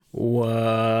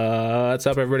What's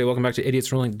up, everybody? Welcome back to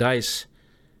Idiots Rolling Dice.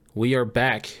 We are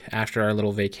back after our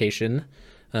little vacation.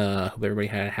 Hope everybody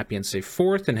had a happy and safe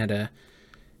 4th and had a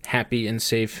happy and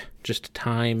safe just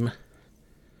time,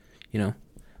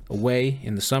 away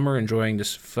in the summer, enjoying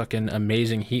this fucking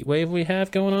amazing heat wave we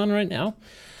have going on right now.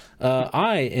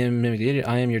 I am Mimic the Idiot.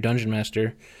 I am your Dungeon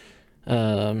Master.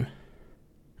 And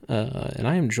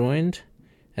I am joined,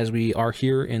 as we are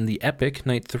here in the epic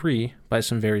Night 3, by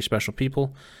some very special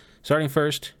people. Starting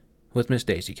first with Miss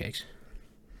Daisy Cakes.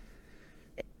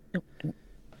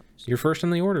 You're first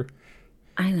in the order.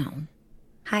 I know.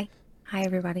 Hi,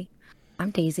 everybody.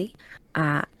 I'm Daisy.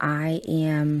 I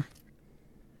am...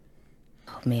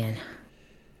 Oh, man.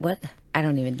 What? I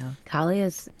don't even know.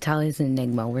 Talia's an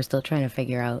enigma. We're still trying to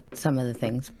figure out some of the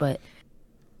things, but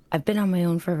I've been on my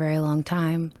own for a very long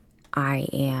time. I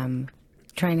am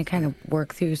trying to kind of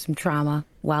work through some trauma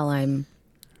while I'm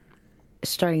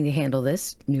starting to handle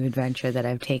this new adventure that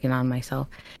I've taken on myself.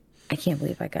 I can't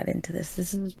believe I got into this.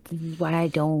 This is why I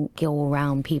don't go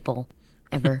around people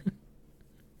ever.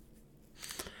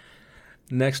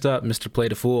 Next up, Mr. Play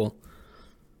the Fool.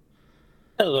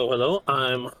 Hello.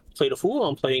 I'm Play the Fool.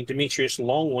 I'm playing Demetrius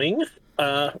Longwing,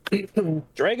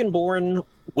 Dragonborn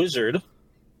wizard.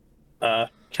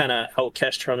 Kind of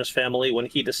outcast from his family when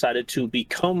he decided to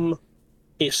become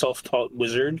a self-taught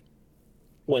wizard.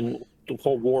 When the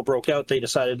whole war broke out, they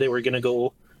decided they were going to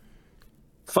go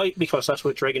fight because that's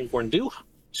what Dragonborn do.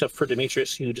 Except for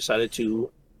Demetrius, who decided to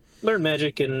learn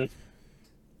magic and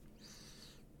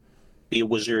be a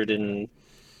wizard and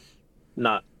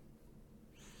not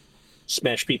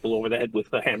smash people over the head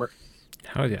with a hammer.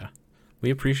 Hell yeah.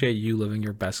 We appreciate you living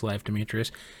your best life,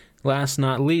 Demetrius. Last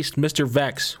not least, Mr.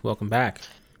 Vex. Welcome back.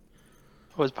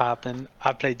 What's poppin'?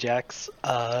 I play Jax.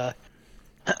 A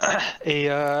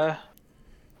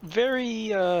very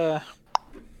how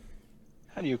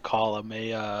do you call him?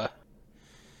 A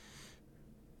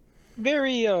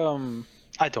very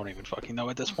I don't even fucking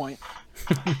know at this point.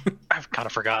 I've kind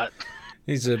of forgot.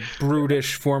 He's a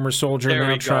brutish former soldier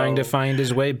now trying to find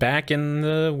his way back in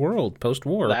the world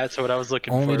post-war. That's what I was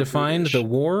looking for. Only to find the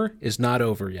war is not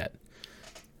over yet.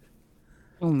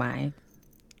 Oh my.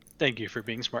 Thank you for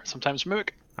being smart sometimes,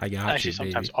 Mook. I got Actually, you,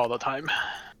 baby. sometimes all the time.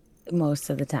 Most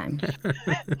of the time.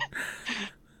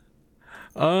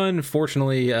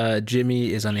 Unfortunately,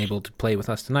 Jimmy is unable to play with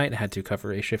us tonight. Had to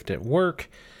cover a shift at work.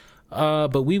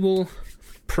 But we will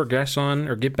progress on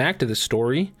or get back to the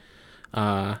story.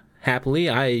 Happily,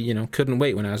 I couldn't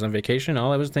wait when I was on vacation.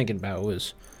 All I was thinking about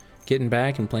was getting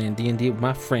back and playing D&D with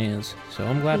my friends. So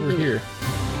I'm glad we're here.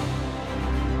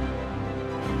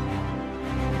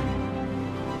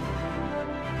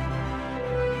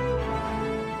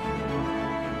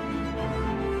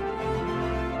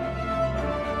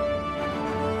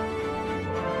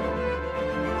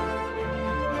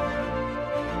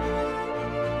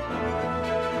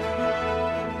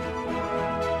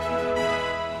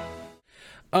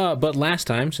 But last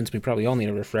time, since we probably all need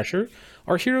a refresher,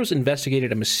 our heroes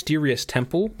investigated a mysterious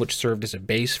temple which served as a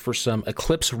base for some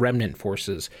Eclipse Remnant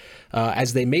forces.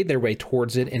 As they made their way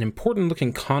towards it, an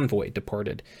important-looking convoy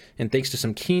departed, and thanks to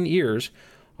some keen ears,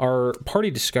 our party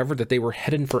discovered that they were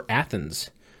headed for Athens.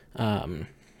 Our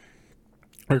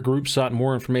group sought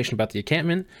more information about the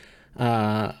encampment,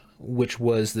 which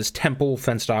was this temple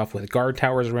fenced off with guard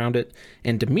towers around it,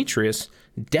 and Demetrius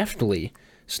deftly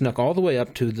snuck all the way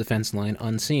up to the fence line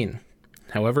unseen.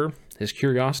 However, his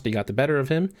curiosity got the better of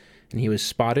him, and he was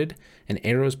spotted, and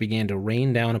arrows began to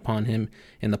rain down upon him,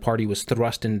 and the party was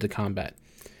thrust into combat.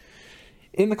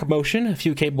 In the commotion, a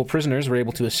few capable prisoners were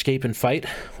able to escape and fight,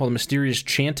 while the mysterious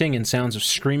chanting and sounds of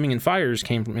screaming and fires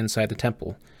came from inside the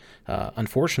temple.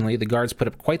 Unfortunately, the guards put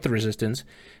up quite the resistance,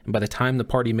 and by the time the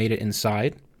party made it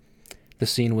inside, the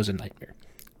scene was a nightmare.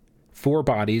 4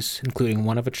 bodies, including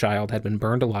one of a child, had been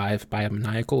burned alive by a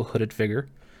maniacal hooded figure.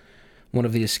 One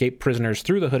of the escaped prisoners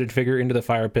threw the hooded figure into the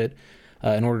fire pit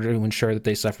in order to ensure that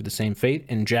they suffered the same fate,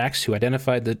 and Jax, who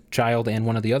identified the child and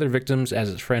one of the other victims as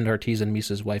his friend Artiz and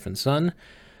Misa's wife and son,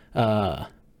 by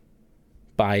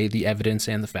the evidence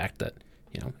and the fact that,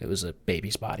 it was a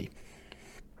baby's body.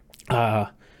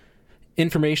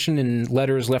 Information and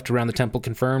letters left around the temple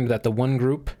confirmed that the one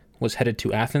group was headed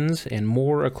to Athens, and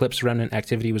more Eclipse Remnant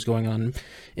activity was going on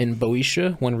in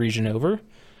Boeotia, one region over.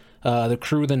 The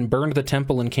crew then burned the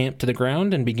temple and camp to the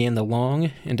ground and began the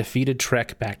long and defeated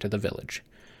trek back to the village.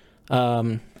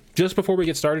 Just before we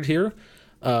get started here,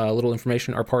 a little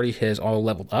information. Our party has all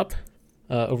leveled up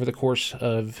over the course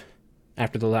of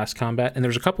after the last combat, and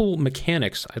there's a couple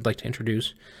mechanics I'd like to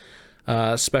introduce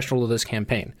special to this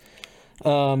campaign.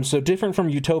 So different from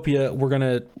Utopia, we're going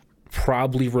to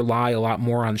probably rely a lot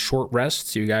more on short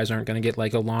rests. You guys aren't going to get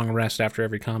like a long rest after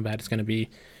every combat. It's going to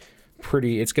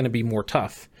be more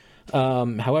tough.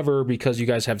 However, because you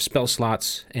guys have spell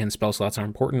slots, and spell slots are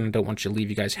important, and don't want you to leave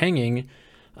you guys hanging,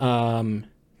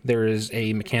 there is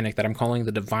a mechanic that I'm calling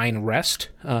the Divine Rest.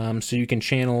 So you can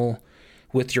channel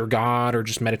with your god or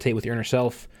just meditate with your inner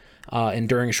self. And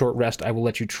during a short rest, I will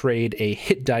let you trade a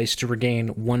hit dice to regain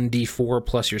 1d4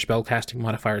 plus your spellcasting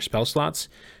modifier spell slots.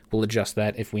 We'll adjust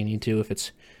that if we need to, if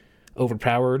it's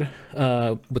overpowered,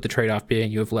 with the trade-off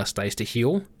being you have less dice to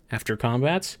heal after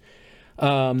combats.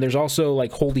 There's also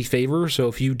like Holy Favor, so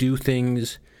if you do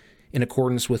things in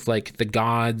accordance with like the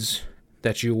gods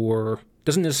that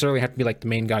doesn't necessarily have to be like the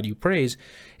main god you praise.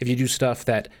 If you do stuff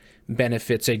that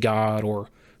benefits a god or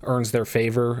earns their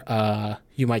favor,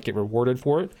 you might get rewarded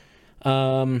for it.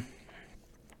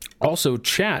 Also,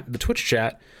 the Twitch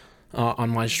chat on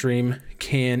my stream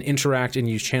can interact and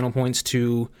use channel points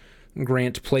to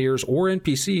grant players or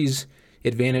NPCs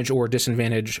advantage or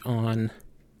disadvantage on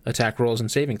attack rolls and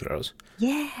saving throws.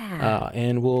 Yeah.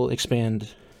 And we'll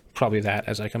expand probably that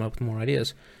as I come up with more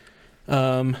ideas.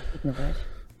 But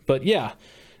yeah,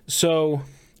 so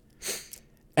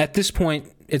at this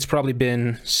point, it's probably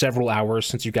been several hours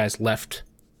since you guys left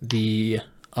the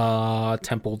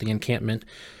temple, the encampment.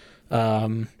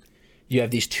 You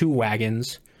have these 2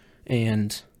 wagons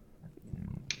and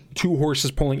 2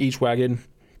 horses pulling each wagon.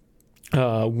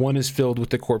 One is filled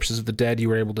with the corpses of the dead you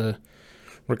were able to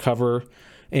recover,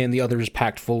 and the other is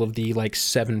packed full of the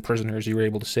 7 prisoners you were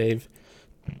able to save.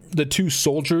 The 2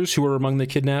 soldiers who were among the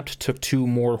kidnapped took 2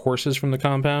 more horses from the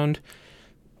compound.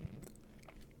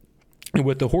 And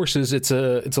with the horses, it's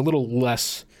a little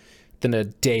less than a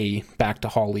day back to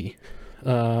Holly.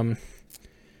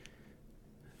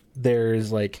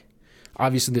 There's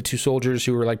obviously the 2 soldiers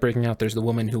who were breaking out. There's the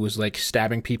woman who was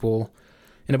stabbing people,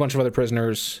 and a bunch of other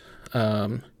prisoners.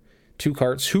 2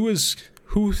 carts.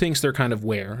 Who thinks they're kind of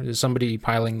where? Is somebody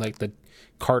piling the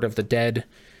cart of the dead?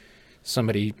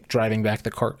 Somebody driving back the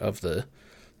cart of the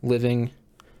living?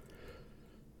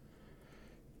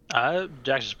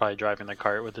 Jackson's probably driving the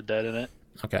cart with the dead in it.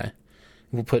 Okay.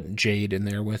 We'll put Jade in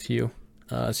there with you,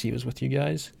 as he was with you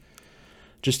guys.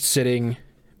 Just sitting.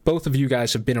 Both of you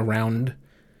guys have been around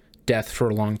death for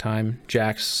a long time.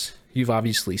 Jax, you've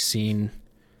obviously seen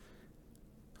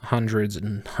hundreds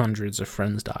and hundreds of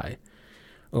friends die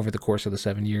over the course of the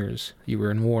 7 years you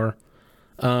were in war.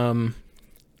 But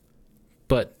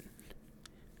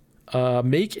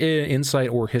make an insight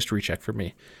or history check for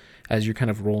me as you're kind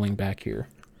of rolling back here.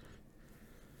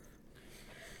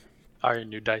 Our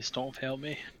new dice don't fail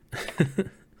me.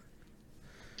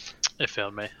 It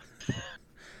failed me.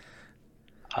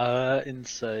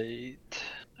 Insight.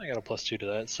 I got a +2 to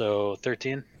that, so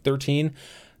 13. 13.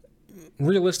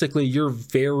 Realistically, you're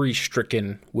very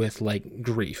stricken with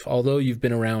grief. Although you've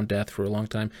been around death for a long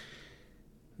time,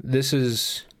 this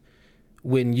is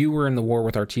when you were in the war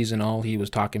with Artisan. All he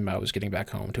was talking about was getting back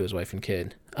home to his wife and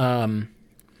kid. But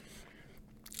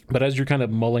as you're kind of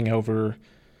mulling over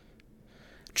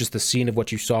just the scene of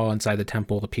what you saw inside the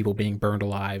temple, the people being burned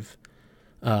alive,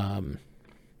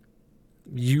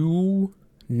 you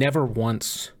never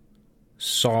once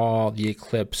saw the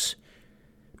Eclipse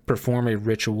perform a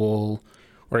ritual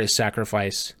or a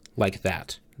sacrifice like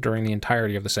that during the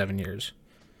entirety of the 7 years.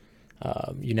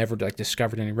 You never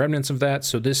discovered any remnants of that.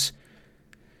 So this,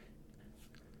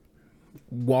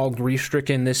 while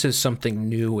grief-stricken, this is something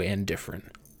new and different.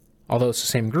 Although it's the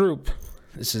same group,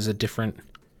 this is a different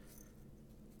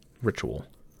ritual.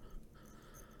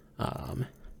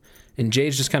 And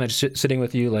Jade's just kind of sitting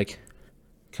with you,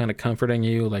 kind of comforting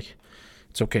you,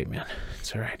 it's okay, man.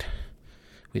 It's all right.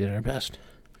 We did our best.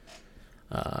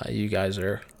 You guys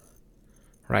are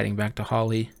riding back to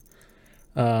Holly.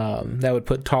 That would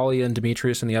put Talia and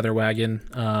Demetrius in the other wagon.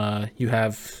 You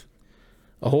have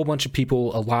a whole bunch of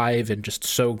people alive and just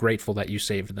so grateful that you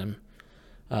saved them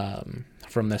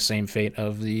from the same fate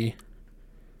of the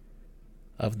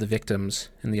victims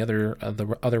in the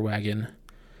other wagon.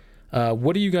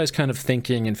 What are you guys kind of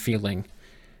thinking and feeling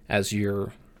as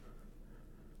you're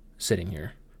sitting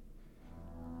here?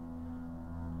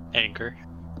 Anger.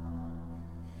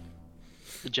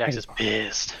 Jax is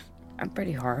pissed. I'm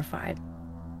pretty horrified.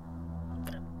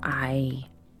 I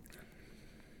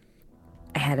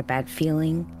had a bad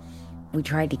feeling. We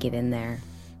tried to get in there.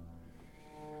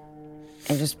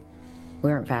 And we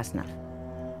weren't fast enough.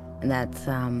 And that's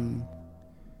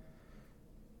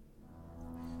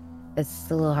it's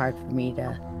a little hard for me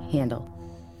to handle.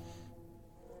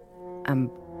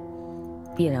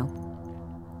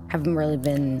 Haven't really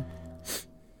been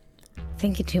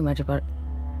thinking too much about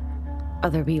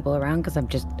other people around because I'm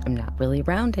not really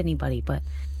around anybody, but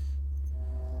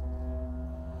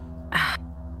I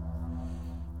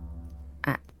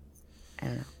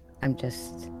don't know. I'm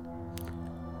just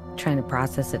trying to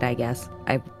process it, I guess.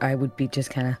 I would be just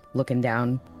kind of looking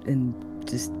down and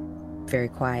just very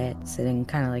quiet, sitting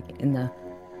kind of like in the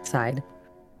side.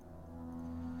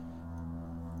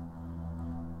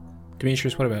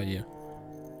 Demetrius, what about you?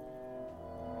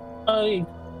 I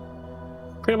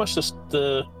pretty much just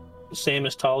the same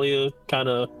as Talia, kind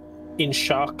of in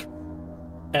shock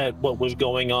at what was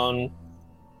going on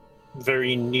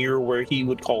very near where he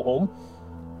would call home,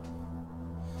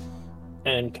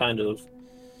 and kind of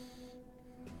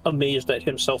amazed at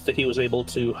himself that he was able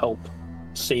to help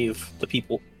save the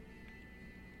people.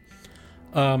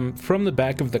 From the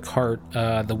back of the cart,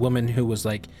 the woman who was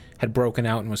like had broken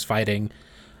out and was fighting,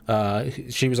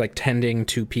 she was like tending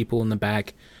to people in the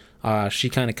back. She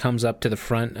kind of comes up to the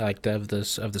front like of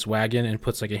this wagon and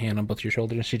puts like a hand on both your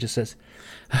shoulders, and she just says,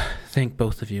 "Thank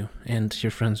both of you and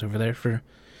your friends over there for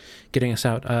getting us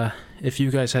out. If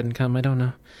you guys hadn't come, I don't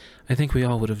know. I think we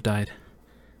all would have died.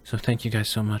 So thank you guys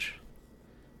so much."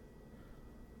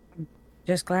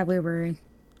 Just glad we were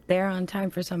there on time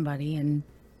for somebody, and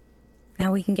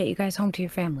now we can get you guys home to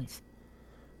your families.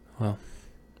 Well,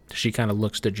 she kind of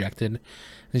looks dejected.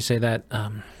 They say that,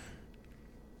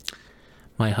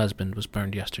 my husband was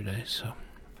burned yesterday, so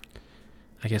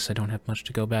I guess I don't have much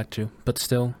to go back to. But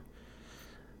still,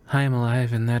 I am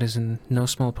alive, and that is in no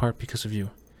small part because of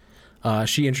you.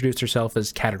 She introduced herself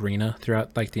as Katerina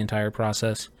throughout, like, the entire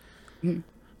process. Mm-hmm.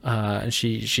 And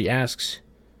she asks,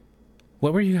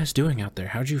 "What were you guys doing out there?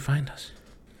 How'd you find us?"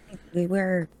 We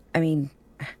were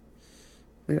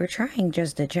trying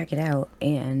just to check it out,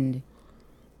 and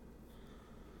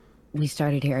we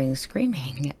started hearing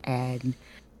screaming and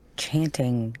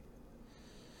chanting.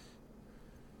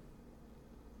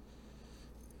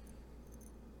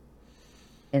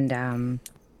 And,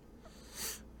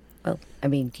 well, I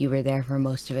mean, you were there for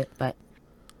most of it, but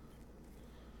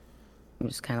I'm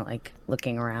just kind of, like,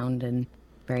 looking around and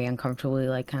very uncomfortably,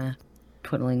 like, kind of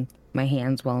twiddling my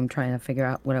hands while I'm trying to figure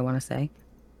out what I want to say.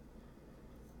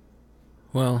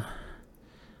 Well,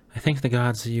 I thank the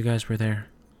gods that you guys were there.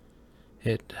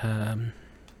 It,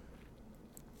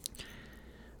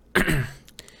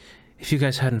 if you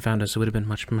guys hadn't found us, it would have been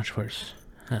much, much worse.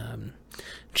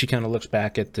 She kind of looks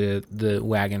back at the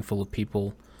wagon full of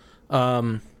people.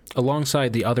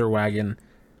 Alongside the other wagon,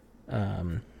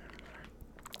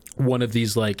 one of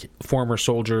these, like, former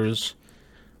soldiers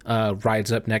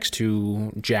rides up next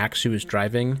to Jax, who is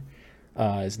driving.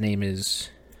 His name is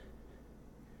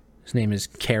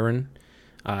Karen,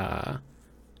 but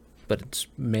it's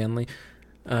manly.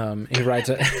 He rides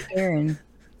up. Karen.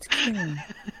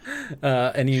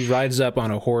 And he rides up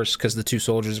on a horse because the two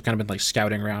soldiers have kind of been like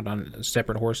scouting around on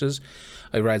separate horses.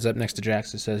 He rides up next to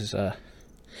Jax and says,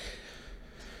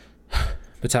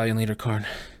 "Battalion Leader Karn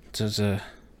says,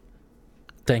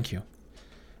 thank you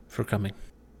for coming."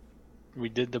 We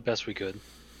did the best we could.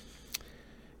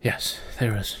 Yes,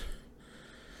 there's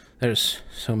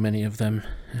so many of them,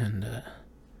 and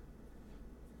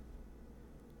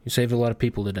you saved a lot of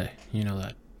people today. You know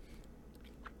that.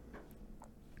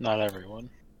 Not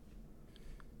everyone.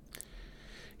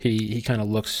 He kind of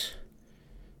looks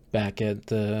back at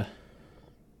the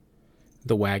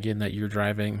wagon that you're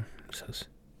driving. Says,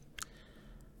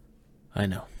 I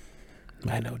know,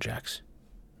 Jax.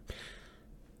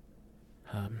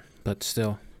 But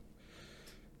still,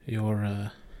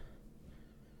 your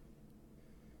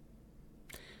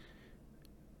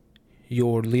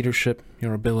leadership,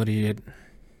 your ability,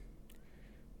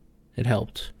 it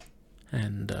helped,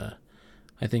 and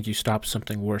I think you stopped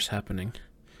something worse happening.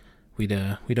 We'd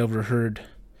overheard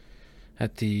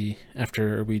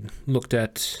after we looked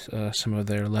at some of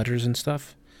their letters and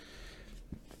stuff.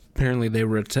 Apparently, they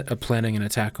were planning an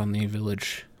attack on the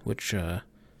village, which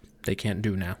they can't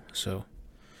do now. So,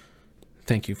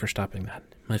 thank you for stopping that.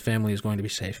 My family is going to be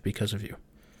safe because of you.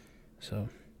 So,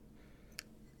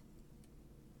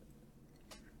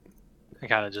 I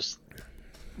kind of just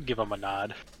give him a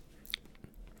nod.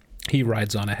 He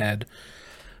rides on ahead.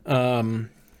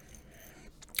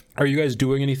 Are you guys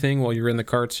doing anything while you're in the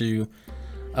carts? Are you,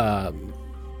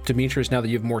 Demetrius, now that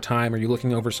you have more time, are you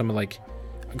looking over some of, like,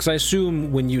 because I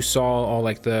assume when you saw all,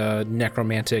 like, the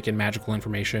necromantic and magical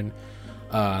information,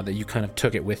 that you kind of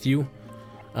took it with you?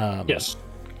 Yes.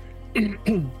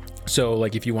 So,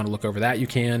 like, if you want to look over that, you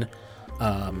can.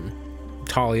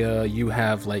 Talia, you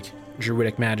have, like,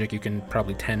 druidic magic. You can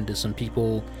probably tend to some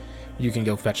people. You can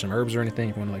go fetch some herbs or anything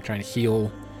if you want to, like, try and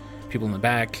heal people in the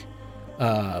back.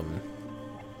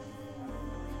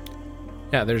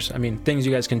 Yeah, there's, things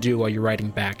you guys can do while you're riding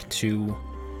back to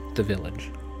the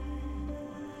village.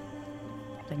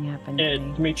 Nothing happened to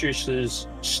And me. Demetrius is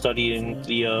studying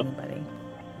See the anybody.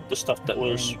 stuff that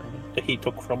Hear was anybody. that he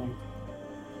took from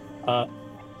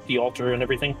the altar and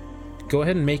everything. Go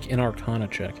ahead and make an Arcana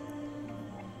check.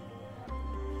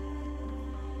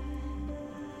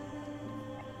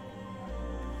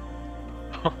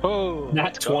 Oh, Nat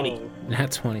let's 20. go.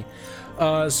 Nat 20.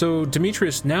 So,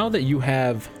 Demetrius, now that you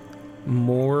have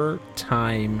more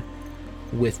time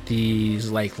with these,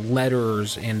 like,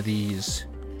 letters and these...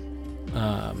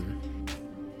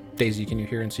 Daisy, can you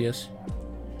hear and see us?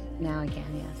 Now I can,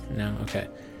 yes. No? Okay.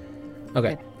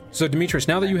 Okay. So, Demetrius,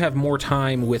 now that you have more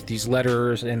time with these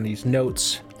letters and these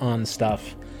notes on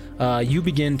stuff, you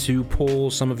begin to pull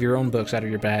some of your own books out of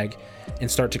your bag and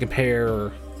start to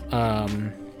compare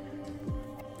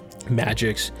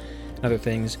magics and other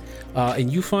things.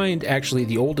 And you find, actually,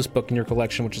 the oldest book in your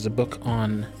collection, which is a book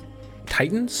on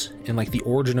Titans and, like, the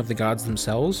origin of the gods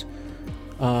themselves.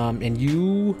 And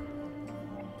you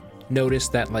notice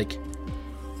that, like,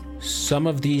 some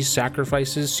of these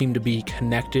sacrifices seem to be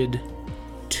connected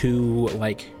to,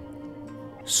 like,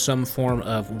 some form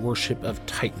of worship of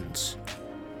Titans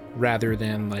rather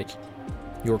than, like,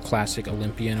 your classic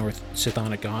Olympian or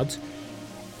Sithonic gods.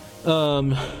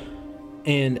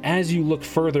 And as you look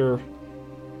further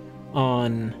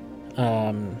on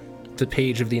the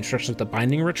page of the instructions of the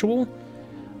binding ritual,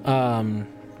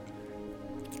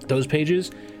 those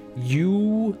pages,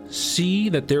 you see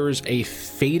that there is a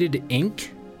faded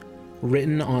ink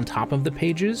written on top of the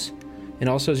pages. And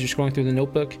also, as you're scrolling through the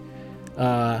notebook,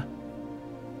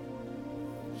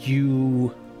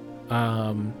 you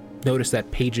notice that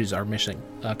pages are missing.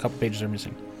 A couple pages are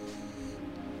missing.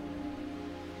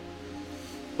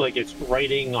 Like it's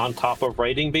writing on top of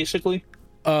writing, basically.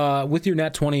 With your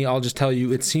nat 20, I'll just tell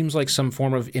you, it seems like some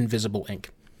form of invisible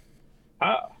ink.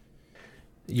 Ah.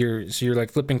 You're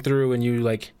like flipping through and you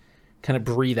like kind of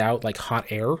breathe out like hot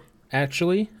air,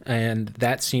 actually, and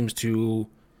that seems to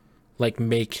like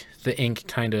make the ink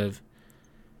kind of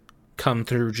come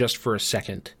through just for a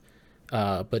second,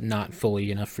 but not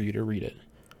fully enough for you to read it.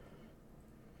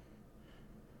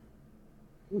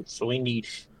 So we need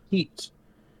heat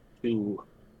to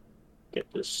get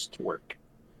this to work.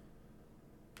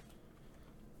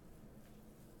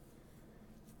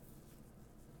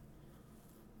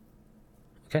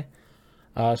 Okay.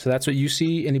 So that's what you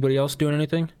see. Anybody else doing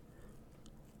anything?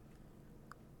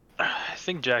 I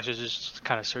think Jax is just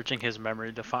kind of searching his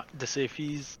memory to see if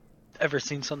he's ever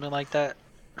seen something like that.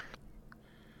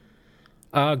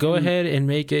 Go ahead and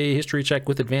make a history check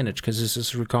with advantage, because this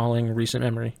is recalling recent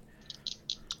memory.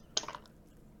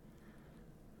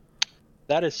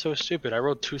 That is so stupid. I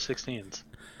rolled 2 16s.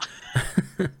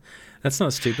 That's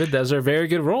not stupid. Those are very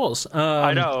good rolls.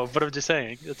 I know, but I'm just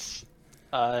saying. It's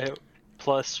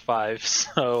plus 5,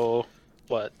 so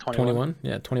what, 21? 21?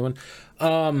 Yeah,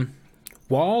 21.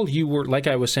 While you were, like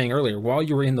I was saying earlier, while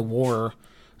you were in the war,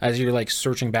 as you're like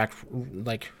searching back,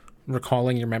 like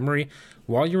recalling your memory,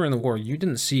 while you were in the war, you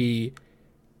didn't see,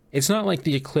 it's not like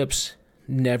the Eclipse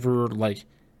never, like,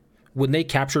 when they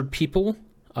captured people,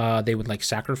 they would like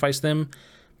sacrifice them,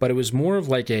 but it was more of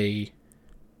like a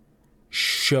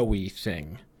showy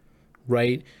thing,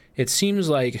 right? It seems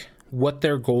like what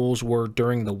their goals were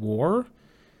during the war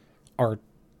are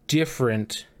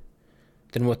different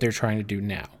than what they're trying to do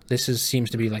now. This seems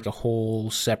to be like a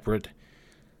whole separate,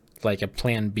 like a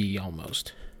plan B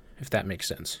almost, if that makes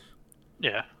sense.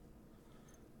 Yeah.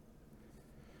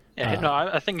 Yeah, no,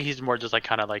 I think he's more just like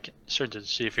kind of like searching to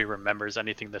see if he remembers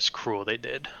anything this cruel they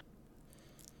did.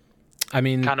 I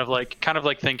mean, Kind of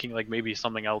like thinking like maybe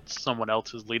someone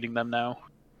else is leading them now.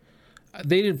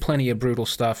 they did plenty of brutal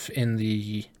stuff in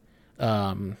the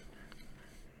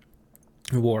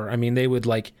war. I mean, they would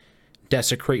like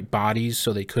desecrate bodies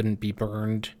so they couldn't be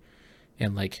burned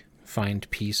and like find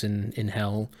peace in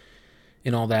hell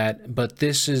and all that. But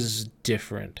this is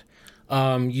different.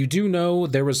 You do know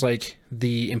there was like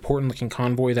the important looking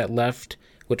convoy that left,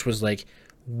 which was like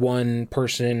one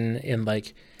person in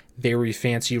like very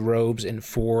fancy robes and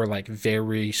 4 like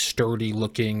very sturdy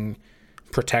looking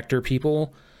protector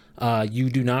people. You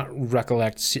do not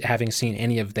recollect having seen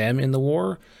any of them in the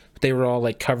war. They were all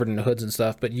like covered in hoods and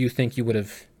stuff, but you think you would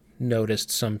have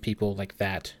noticed some people like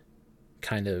that,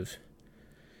 kind of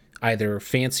either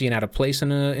fancy and out of place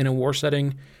in a war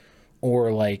setting,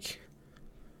 or like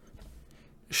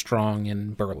strong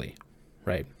and burly,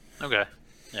 right? Okay.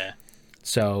 Yeah.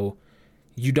 So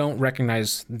you don't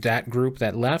recognize that group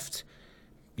that left.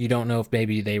 You don't know if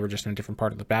maybe they were just in a different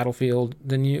part of the battlefield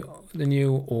than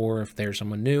you, or if they're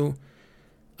someone new.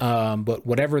 But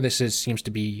whatever this is seems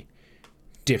to be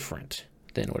different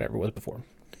than whatever was before.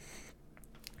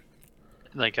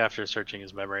 Like after searching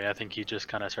his memory, I think he just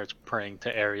kind of starts praying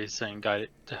to Ares, saying guide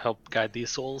to help guide these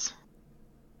souls.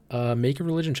 Make a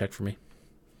religion check for me.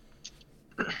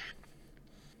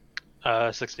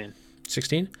 16.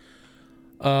 16.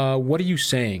 What are you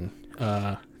saying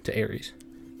to Ares?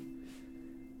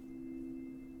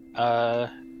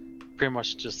 Pretty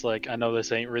much just like, I know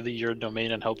this ain't really your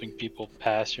domain and helping people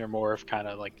pass. You're more of kind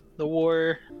of like the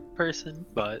war person,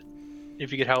 but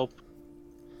if you could help,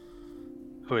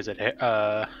 who is it?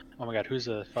 Oh my god, who's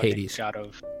the fucking Hades. god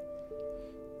of?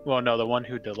 Well, no, the one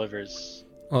who delivers.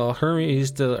 Well, Hermes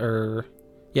He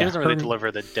doesn't really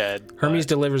deliver the dead. Hermes but...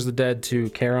 delivers the dead to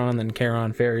Charon, and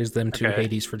Charon ferries them to Okay.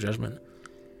 Hades for judgment.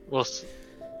 Well,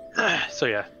 so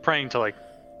yeah, praying to like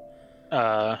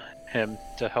him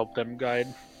to help him guide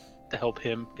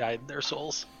their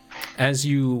souls. As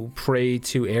you pray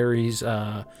to Ares,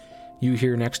 you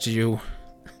hear next to you,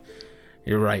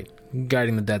 "You're right.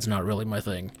 Guiding the dead's not really my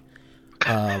thing."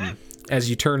 As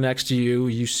you turn next to you,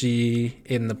 you see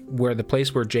in the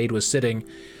place where Jade was sitting,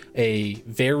 a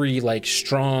very like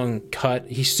strong cut.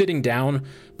 He's sitting down,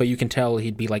 but you can tell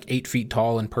he'd be like 8 feet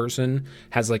tall in person.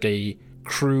 Has like a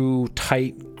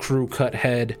tight crew cut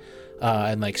head,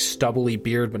 and like stubbly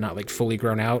beard, but not like fully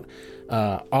grown out.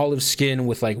 Olive skin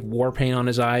with like war paint on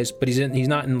his eyes, but he's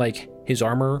not in like his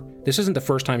armor. This isn't the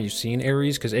first time you've seen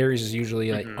Ares, because Ares is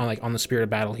usually like on the Spirit of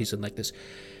Battle. He's in like this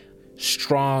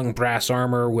strong brass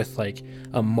armor with like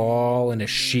a maul and a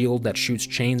shield that shoots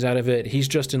chains out of it. He's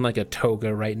just in like a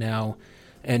toga right now,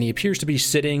 and he appears to be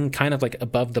sitting kind of like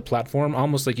above the platform,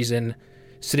 almost like he's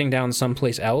sitting down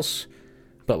someplace else,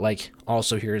 but like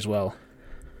also here as well.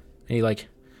 And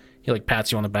he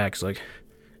pats you on the back. He's like,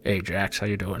 "Hey Jax, how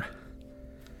you doing?"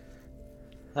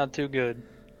 Not too good.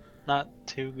 Not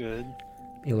too good.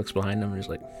 He looks behind him and he's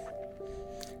like,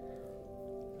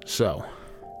 "So,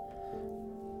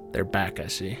 they're back, I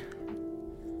see."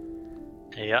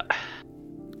 Yeah.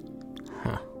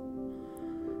 Huh.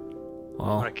 I'm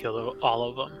Well, gonna kill all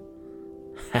of them.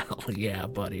 hell yeah,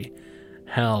 buddy.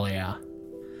 Hell yeah.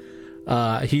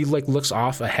 He like looks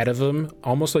off ahead of him,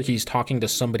 almost like he's talking to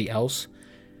somebody else.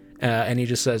 And he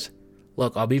just says,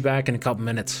 "Look, I'll be back in a couple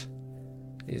minutes."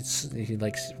 He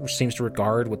like seems to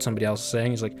regard what somebody else is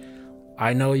saying. He's like,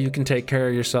 "I know you can take care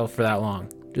of yourself for that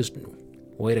long. Just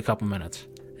wait a couple minutes."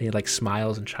 And he like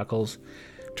smiles and chuckles,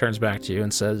 turns back to you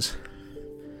and says,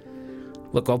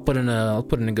 "Look, I'll put in a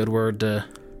good word to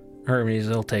Hermes.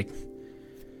 It'll take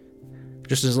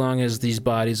just as long as these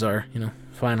bodies are,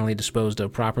 finally disposed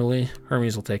of properly.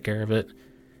 Hermes will take care of it.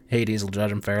 Hades will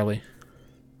judge them fairly."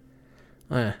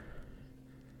 Oh, yeah.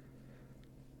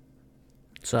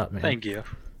 What's up, man? Thank you.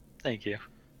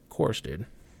 Of course, dude.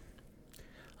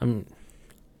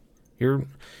 You're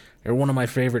one of my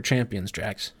favorite champions,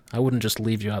 Jax. I wouldn't just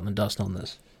leave you out in the dust on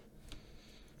this.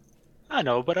 I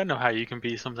know, but I know how you can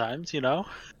be sometimes,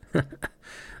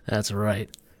 That's right.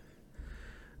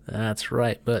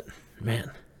 But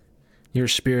man, your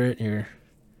spirit,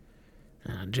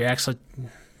 Jax,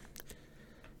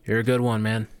 you're a good one,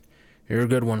 man. You're a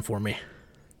good one for me.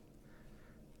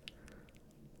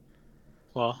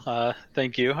 Well,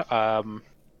 thank you. I'm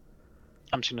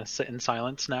just gonna sit in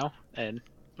silence now and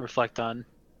reflect on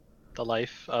the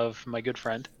life of my good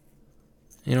friend.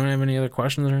 You don't have any other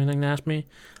questions or anything to ask me?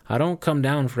 I don't come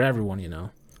down for everyone,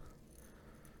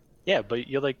 Yeah, but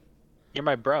you're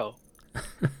my bro.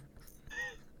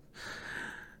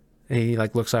 He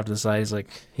like looks off to the side. He's like,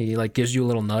 he like gives you a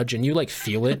little nudge, and you like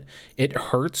feel it. It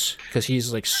hurts because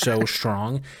he's like so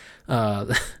strong.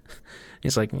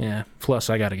 He's like, "Yeah.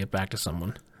 Plus, I got to get back to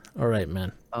someone." "All right,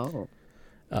 man." Oh.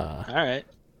 All right.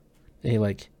 He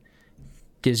like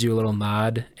gives you a little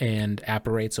nod and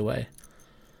apparates away.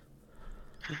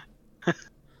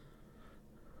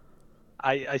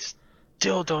 I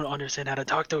still don't understand how to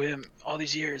talk to him all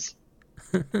these years.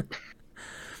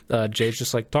 Jade's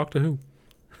just like, "Talk to who?"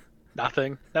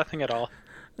 Nothing at all.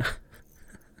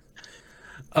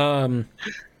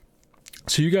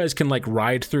 So you guys can like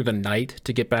ride through the night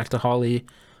to get back to Holly,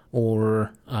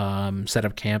 or set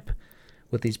up camp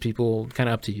with these people. Kind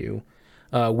of up to you.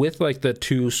 With like the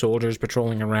 2 soldiers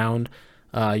patrolling around,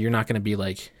 you're not going to be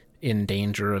like in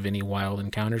danger of any wild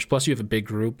encounters. Plus, you have a big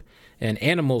group, and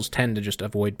animals tend to just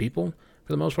avoid people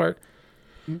for the most part.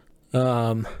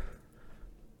 So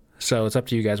it's up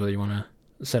to you guys whether you want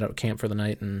to set up camp for the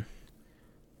night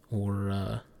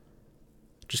or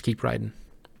just keep riding.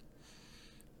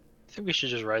 I think we should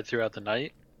just ride throughout the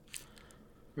night.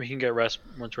 We can get rest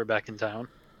once we're back in town.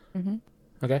 Mm-hmm.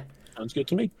 Okay. Sounds good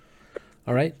to me.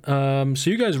 All right. So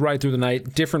you guys ride through the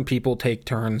night. Different people take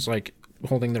turns like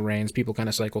holding the reins. People kind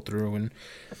of cycle through, and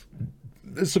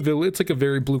it's a village. It's like a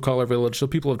very blue collar village, so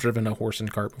people have driven a horse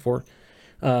and cart before.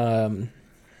 The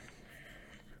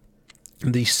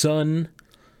sun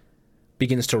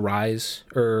begins to rise,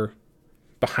 or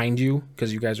behind you,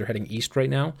 because you guys are heading east right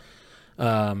now.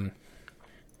 You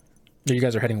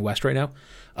guys are heading west right now.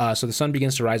 So the sun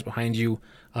begins to rise behind you.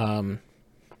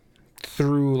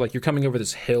 Through, like, you're coming over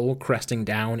this hill, cresting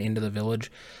down into the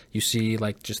village. You see,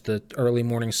 like, just the early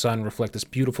morning sun reflect this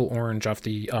beautiful orange off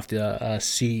the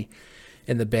sea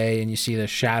in the bay, and you see the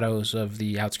shadows of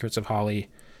the outskirts of Holly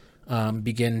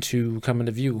begin to come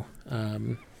into view.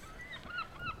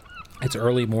 It's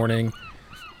early morning,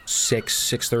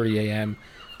 6:30 a.m.,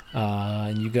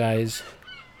 and you guys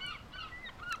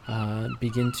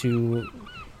begin to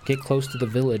get close to the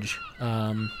village.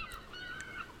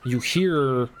 You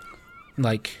hear,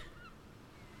 like,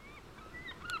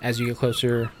 as you get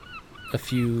closer, a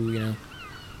few,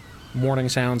 morning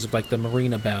sounds of, like, the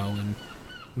marina bell and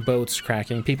boats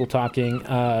cracking, people talking,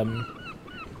 and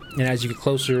as you get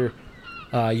closer,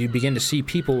 you begin to see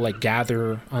people, like,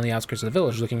 gather on the outskirts of the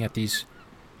village, looking at these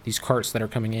carts that are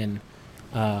coming in,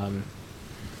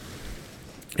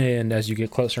 and as you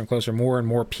get closer and closer, more and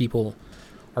more people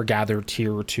are gathered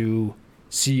here to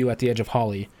see you at the edge of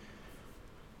Holly.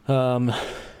 You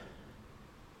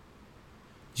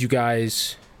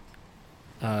guys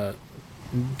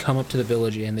come up to the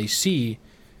village, and they see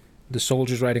the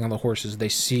soldiers riding on the horses. They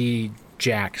see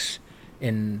Jax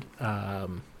and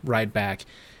ride back,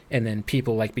 and then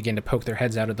people, like, begin to poke their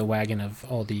heads out of the wagon of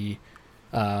all the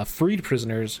freed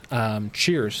prisoners.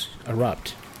 Cheers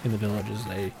erupt in the village as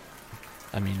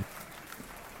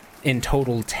in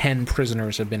total 10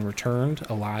 prisoners have been returned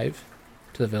alive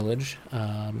to the village,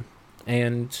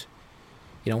 and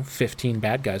 15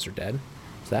 bad guys are dead,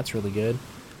 so that's really good.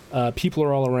 People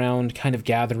are all around, kind of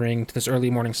gathering to this early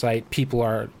morning sight. People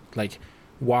are, like,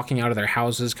 walking out of their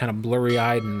houses, kind of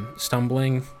blurry-eyed and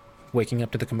stumbling, waking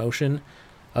up to the commotion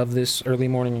of this early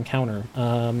morning encounter.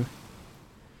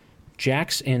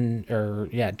 Jax,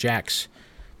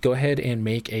 go ahead and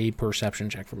make a perception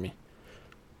check for me.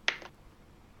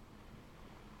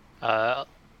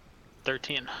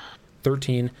 13.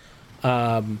 13.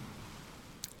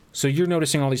 So you're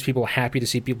noticing all these people happy to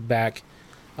see people back.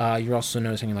 You're also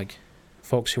noticing, like,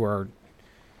 folks who are,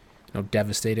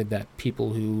 devastated that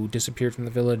people who disappeared from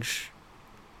the village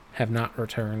have not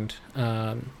returned.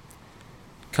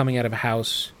 Coming out of a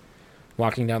house,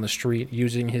 walking down the street,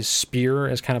 using his spear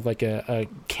as kind of like a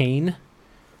cane.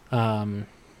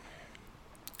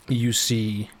 You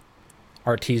see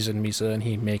Artisan Misa, and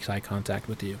he makes eye contact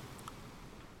with you.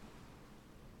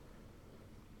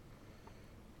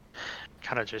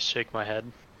 Kind of just shake my head.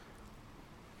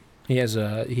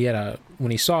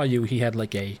 When he saw you, he had,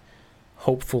 like, a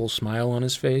hopeful smile on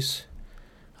his face.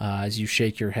 As you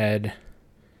shake your head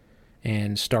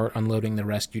and start unloading the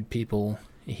rescued people,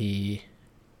 his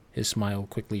smile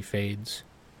quickly fades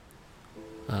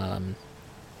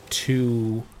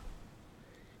to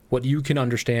what you can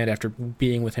understand after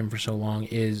being with him for so long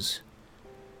is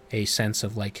a sense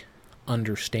of, like,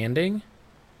 understanding,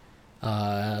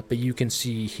 but you can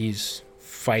see he's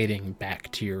fighting back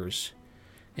tears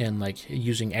and, like,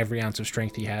 using every ounce of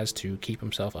strength he has to keep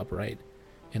himself upright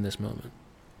in this moment.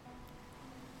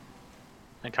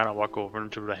 I kind of walk over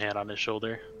and put a hand on his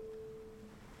shoulder.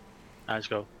 I just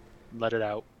go, let it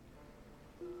out.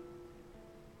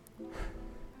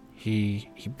 He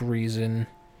breathes in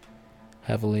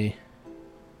heavily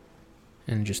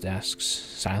and just asks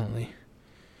silently,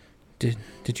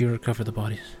 Did you recover the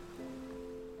bodies?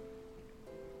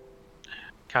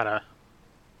 Kind of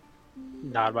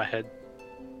nod my head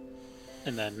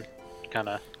and then kind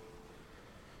of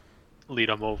lead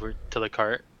him over to the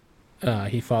cart.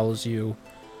 He follows you.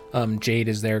 Jade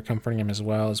is there comforting him as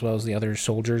well as the other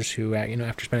soldiers who,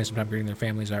 after spending some time greeting their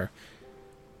families, are...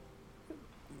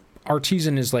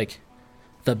 Artisan is, like,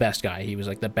 the best guy. He was,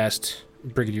 like, the best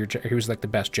brigadier. He was, like, the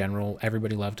best general.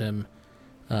 Everybody loved him.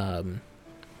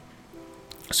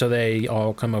 So they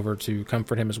all come over to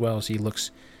comfort him as well as he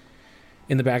looks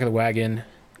in the back of the wagon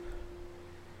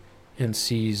and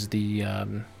sees the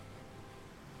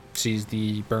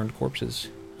burned corpses.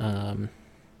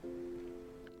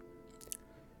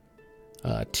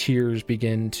 Tears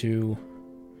begin to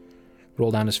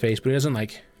roll down his face, but he doesn't,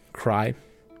 like, cry.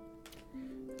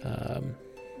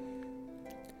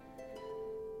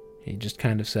 He just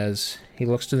kind of says, he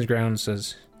looks to the ground and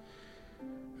says,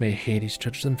 "May Hades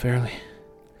judge them fairly."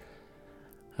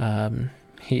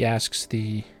 He asks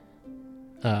the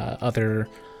other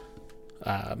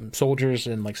soldiers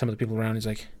and, like, some of the people around, he's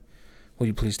like, "Will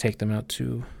you please take them out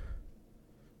to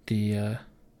the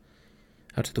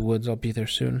out to the woods. I'll be there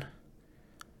soon.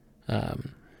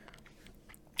 And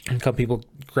a couple people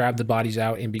grab the bodies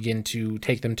out and begin to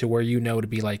take them to where you know to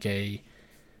be like a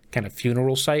kind of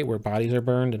funeral site where bodies are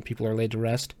burned and people are laid to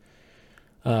rest.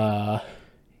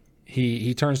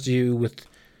 He turns to you with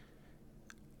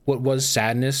what was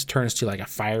sadness, turns to like a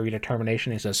fiery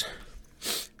determination. He says,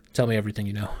 "Tell me everything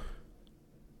you know."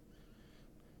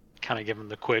 Kind of give him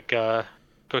the quick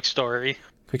story.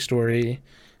 Quick story.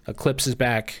 Eclipse is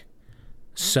back.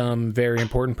 Some very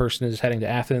important person is heading to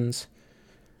Athens.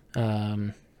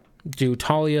 Do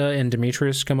Talia and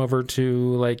Demetrius come over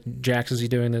to like Jax? Is he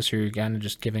doing this, or are you kind of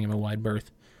just giving him a wide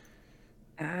berth?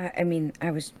 I mean,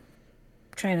 I was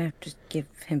trying to just give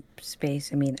him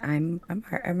space. I mean, I'm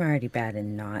already bad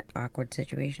in not awkward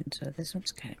situations, so this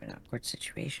one's kind of an awkward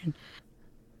situation.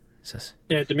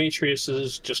 Yeah, Demetrius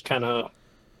is just kind of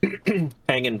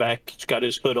hanging back. He's got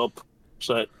his hood up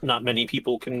so that not many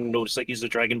people can notice that he's a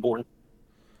Dragonborn.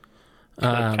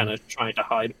 Kind of trying to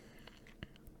hide.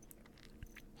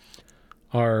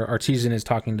 Our artisan is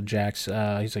talking to Jax.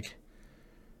 He's like,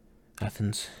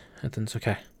 Athens,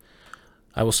 okay.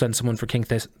 I will send someone for King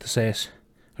Theseus,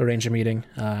 arrange a meeting,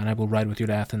 and I will ride with you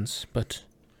to Athens. But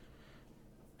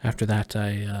after that,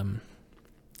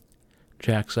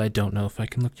 Jax, I don't know if I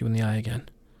can look you in the eye again.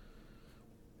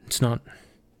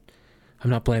 I'm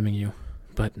not blaming you,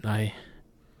 but I'm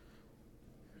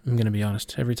going to be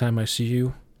honest. Every time I see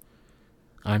you,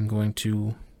 I'm going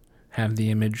to have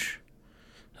the image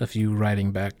of you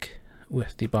riding back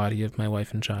with the body of my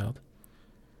wife and child.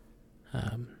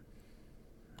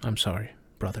 I'm sorry,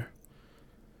 brother.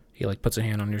 He like puts a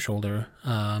hand on your shoulder,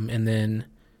 and then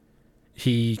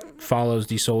he follows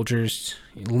the soldiers,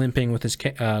 limping with his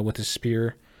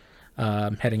spear,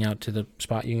 heading out to the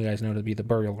spot you guys know to be the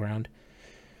burial ground.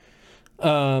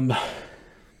 So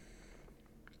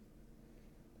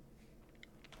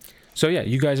yeah,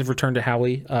 you guys have returned to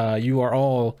Howley. You are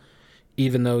all,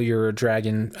 even though you're a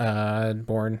dragon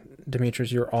born,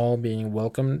 Demetrius, you're all being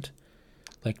welcomed,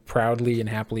 like proudly and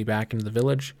happily back into the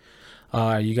village.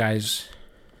 Are you guys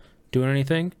doing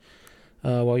anything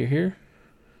while you're here?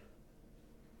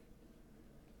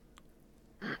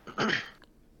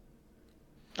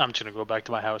 I'm just gonna go back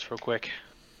to my house real quick.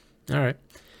 All right.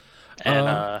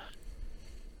 And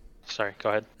sorry, go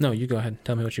ahead. No, you go ahead.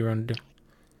 Tell me what you want to do.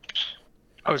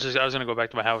 I was gonna go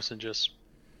back to my house and just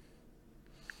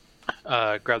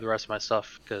grab the rest of my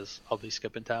stuff because I'll be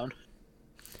skipping town.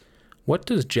 What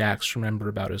does Jax remember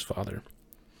about his father?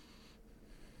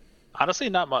 Honestly,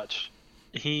 not much.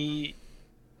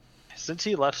 Since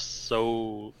he left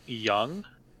so young,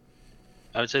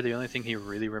 I would say the only thing he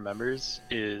really remembers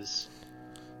is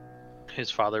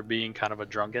his father being kind of a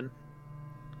drunken.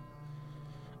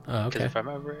 Okay. Because if I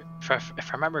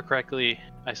remember correctly,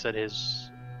 I said his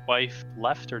wife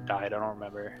left or died. I don't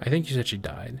remember. I think you said she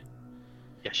died.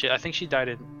 Yeah, I think she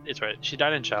died it's right. She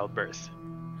died in childbirth.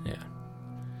 Yeah.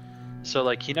 So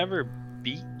like he never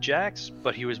beat Jax,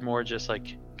 but he was more just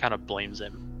like kind of blames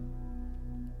him.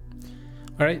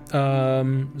 All right.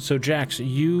 So Jax,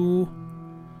 you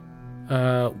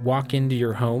walk into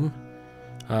your home,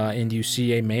 and you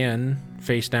see a man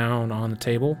face down on the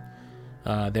table.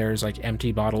 There's like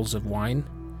empty bottles of wine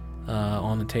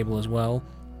on the table as well.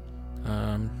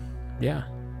 Yeah.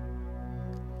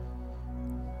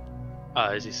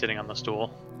 Is he sitting on the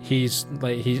stool? He's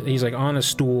like on a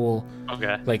stool.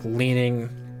 Okay. Like leaning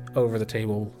over the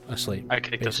table asleep. I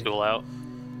kick the stool out.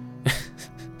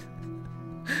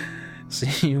 So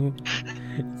you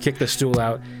kick the stool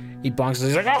out. He bonks.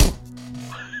 He's like, "Oh,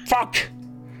 fuck!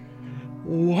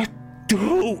 What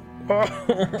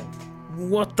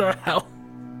what the hell?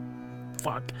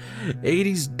 Fuck!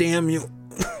 80s, damn you!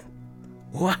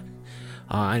 What?"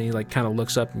 And he like kind of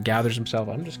looks up and gathers himself.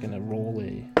 I'm just gonna roll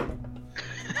a.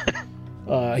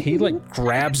 He like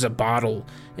grabs a bottle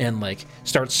and like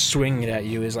starts swinging at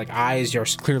you. His like eyes are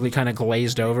clearly kind of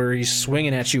glazed over. He's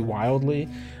swinging at you wildly.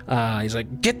 He's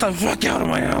like, "Get the fuck out of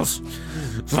my house!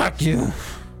 Fuck you!"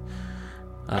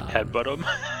 Headbutt him.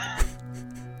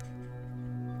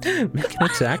 Make an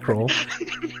attack roll.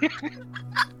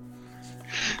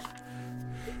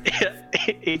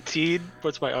 18.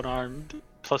 What's my unarmed?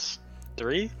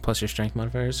 +3? Plus your strength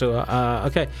modifier. So,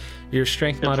 okay. Your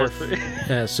strength modifier.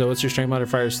 Yeah, so it's your strength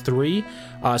modifier is 3.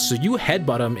 So you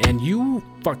headbutt him and you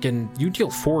deal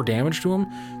 4 damage to him,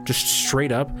 just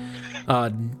straight up,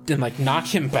 and like knock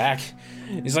him back.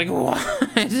 He's like, "What?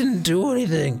 I didn't do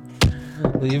anything."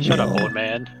 Leave Shut me up, alone. old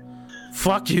man.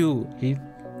 Fuck you. He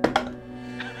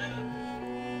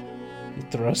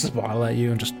throws the bottle at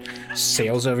you and just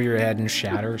sails over your head and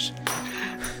shatters.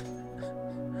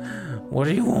 What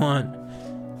do you want?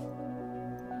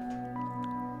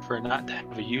 prefer not to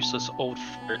have a useless old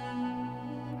flirt.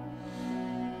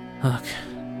 Look,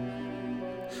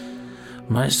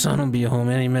 my son will be home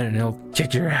any minute and he'll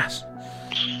kick your ass.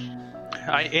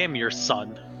 I am your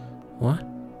son. What?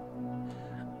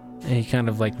 And he kind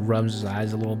of like rubs his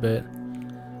eyes a little bit.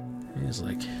 He's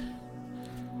like,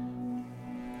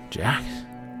 Jack?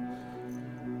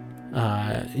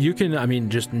 You can, I mean,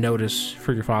 just notice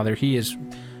for your father, he is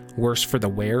worse for the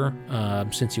wear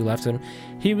since you left him.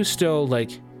 He was still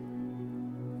like,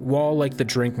 while like the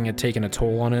drinking had taken a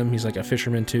toll on him, he's like a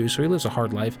fisherman too, so he lives a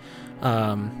hard life.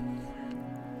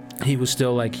 He was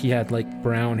still like, he had like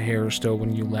brown hair still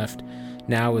when you left.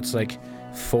 Now it's like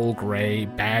full gray,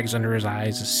 bags under his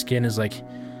eyes, his skin is like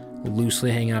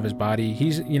loosely hanging off his body.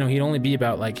 He's, you know, he'd only be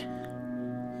about like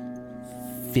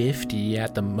 50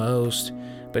 at the most,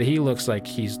 but he looks like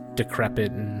he's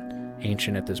decrepit and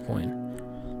ancient at this point.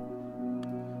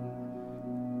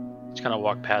 Just kind of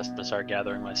walk past and start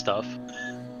gathering my stuff.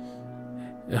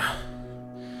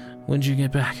 When'd you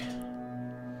get back?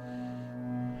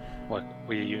 What,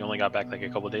 you only got back like a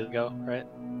couple days ago, right?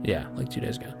 Yeah, like 2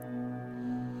 days ago.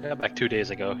 I got back 2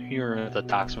 days ago. You were at the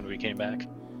docks when we came back.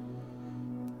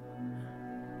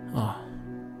 Oh.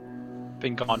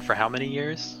 Been gone for how many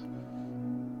years?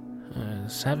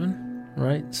 7,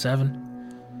 right?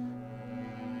 7.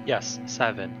 Yes,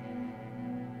 7.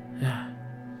 Yeah.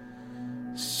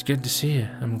 It's good to see you.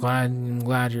 I'm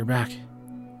glad you're back.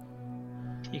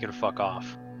 You can fuck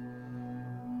off.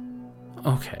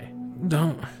 Okay.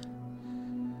 Don't.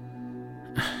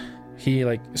 He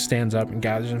like stands up and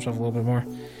gathers himself a little bit more.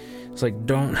 It's like,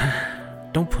 don't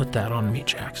put that on me,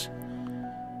 Jax.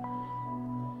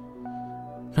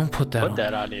 Don't put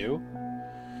that on you.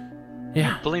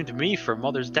 Yeah. You blamed me for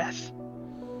Mother's death.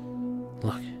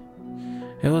 Look,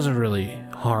 it was a really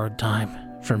hard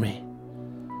time for me.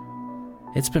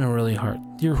 It's been a really hard,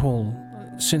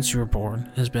 since you were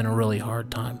born, has been a really hard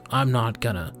time. I'm not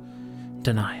gonna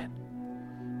deny it.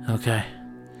 Okay?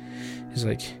 He's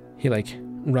like, he like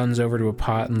runs over to a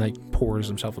pot and like pours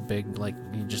himself a big, like,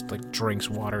 he just like drinks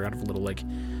water out of a little like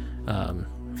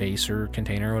vase or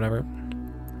container or whatever.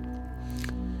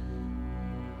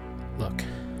 Look,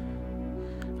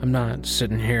 I'm not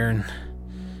sitting here and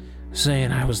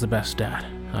saying I was the best dad.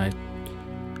 I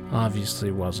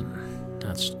obviously wasn't.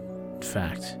 That's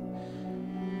fact.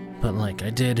 But like,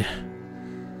 I did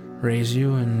raise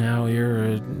you, and now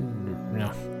you're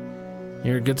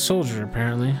a good soldier,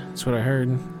 apparently. That's what I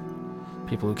heard.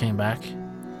 People who came back.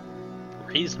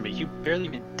 Raised me? You barely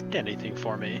even did anything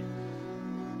for me.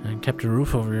 And kept a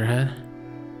roof over your head.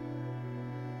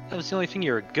 That was the only thing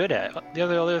you were good at. The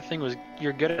other thing was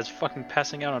you're good at is fucking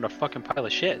passing out on a fucking pile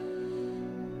of shit.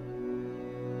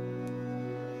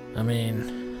 I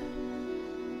mean,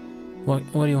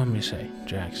 what do you want me to say,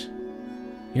 Jax?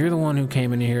 You're the one who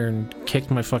came in here and kicked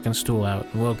my fucking stool out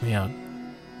and woke me up.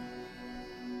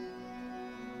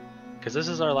 Because this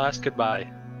is our last goodbye.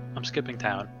 I'm skipping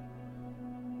town.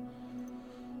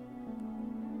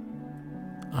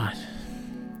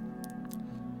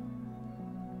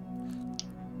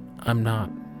 I'm not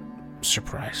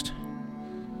surprised.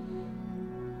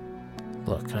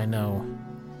 Look, I know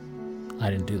I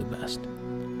didn't do the best.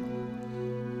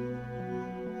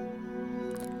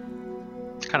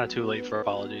 It's kind of too late for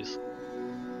apologies.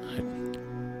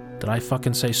 Did I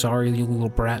fucking say sorry, you little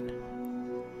brat?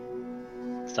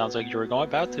 Sounds like you were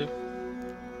about to.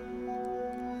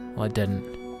 Well, I didn't.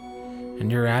 And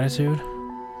your attitude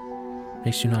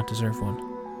makes you not deserve one.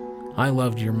 I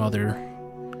loved your mother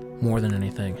more than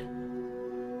anything.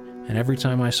 And every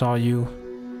time I saw you,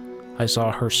 I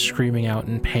saw her screaming out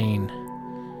in pain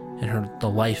and the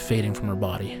life fading from her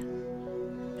body.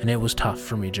 And it was tough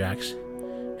for me, Jax.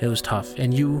 It was tough.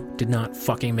 And you did not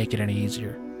fucking make it any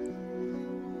easier.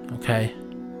 Okay?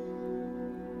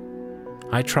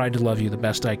 I tried to love you the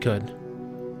best I could.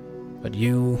 But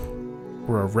you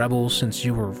were a rebel since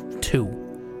you were 2.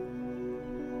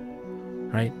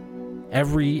 Right?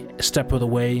 Every step of the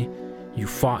way, you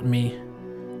fought me.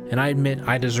 And I admit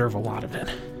I deserve a lot of it.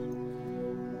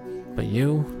 But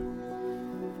you,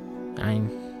 I'm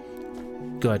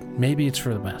good. Maybe it's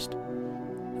for the best.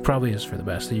 It probably is for the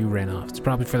best that you ran off. It's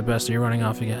probably for the best that you're running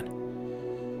off again.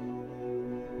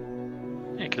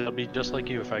 Yeah, because I'll be just like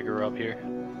you if I grew up here.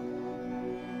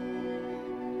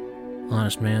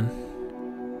 Honest man.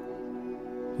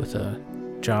 With a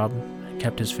job,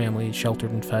 kept his family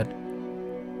sheltered and fed.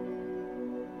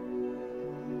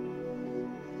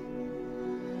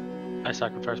 I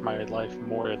sacrificed my life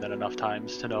more than enough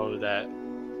times to know that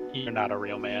you're not a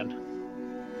real man.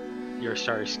 You're a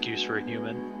sorry excuse for a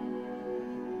human.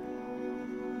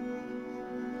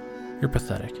 You're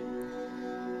pathetic.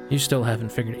 You still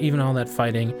haven't figured, even all that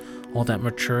fighting, all that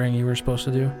maturing you were supposed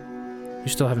to do, you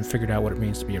still haven't figured out what it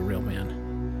means to be a real man.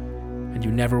 And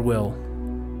you never will.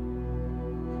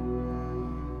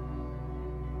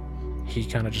 He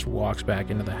kind of just walks back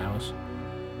into the house.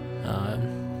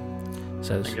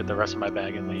 Says, I get the rest of my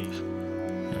bag and leave.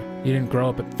 You didn't grow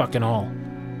up at fucking all.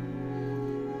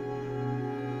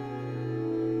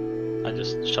 I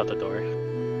just shut the door.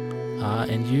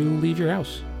 And you leave your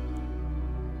house.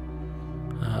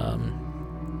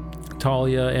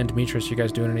 Talia and Demetrius, you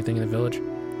guys doing anything in the village?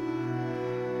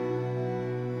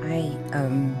 I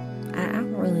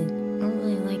don't really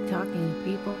like talking to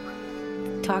people.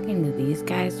 Talking to these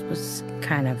guys was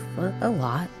kind of a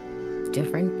lot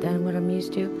different than what I'm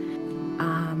used to.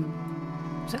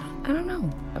 So I don't know.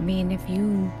 I mean, if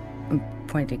you, I'm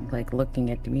pointing, like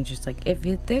looking at Demetrius, like if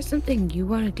there's something you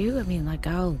want to do, I mean, like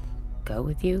I'll go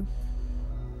with you.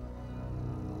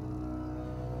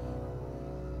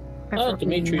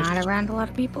 Demetrius, Not around a lot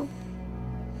of people.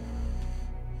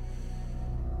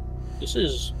 this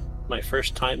is my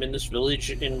first time in this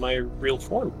village in my real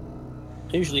form.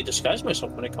 I usually disguise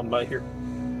myself when I come by here.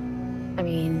 I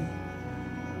mean,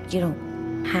 you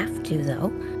don't have to,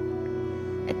 though.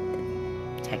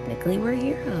 Technically, we're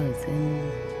heroes,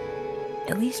 and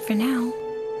at least for now.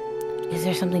 Is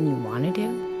there something you want to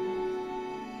do?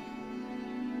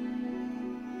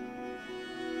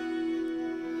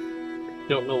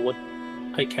 Don't know what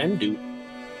I can do.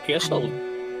 I guess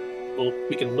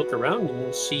we can look around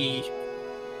and see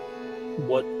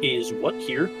what is what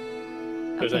here.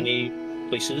 If there's any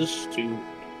places to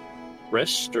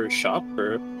rest or shop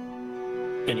or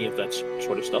any of that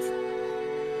sort of stuff.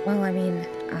 Well, I mean,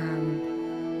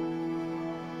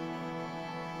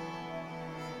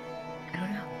 I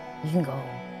don't know. We can go.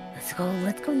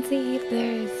 Let's go and see if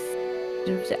there's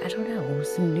I don't know,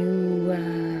 some new,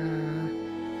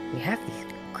 we have these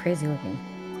crazy looking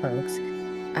cloaks.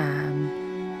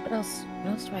 What else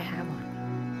do I have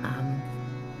on?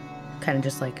 Kind of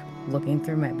just like looking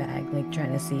through my bag, like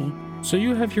trying to see. So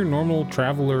you have your normal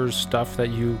traveler's stuff that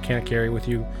you can't carry with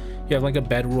you. You have like a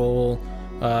bedroll.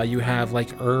 You have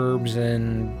like herbs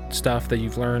and stuff that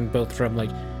you've learned both from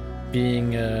like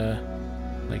being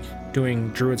like doing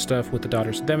druid stuff with the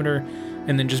Daughters of Demeter,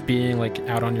 and then just being like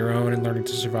out on your own and learning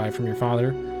to survive from your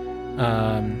father.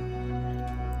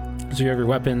 So you have your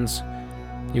weapons.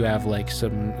 You have like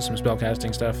some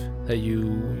spellcasting stuff that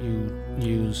you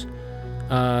use,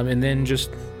 and then just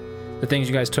the things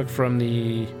you guys took from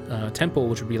the temple,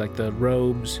 which would be like the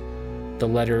robes, the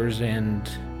letters, and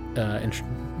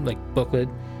like booklet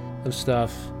of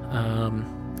stuff.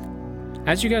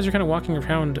 As you guys are kind of walking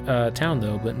around town,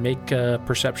 though, but make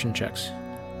perception checks.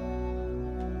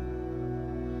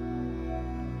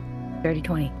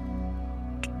 30-20.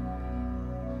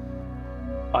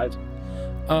 5.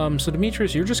 So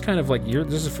Demetrius, you're just kind of like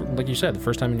this is like you said, the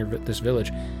first time in this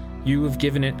village. You have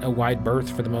given it a wide berth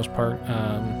for the most part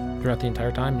throughout the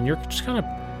entire time, and you're just kind of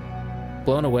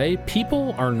blown away.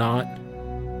 People are not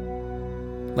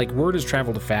like, word has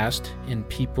traveled fast, and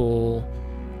people,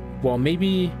 while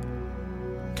maybe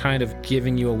kind of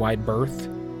giving you a wide berth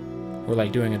or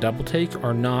like doing a double take,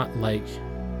 are not like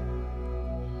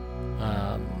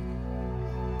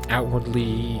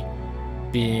outwardly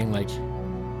being like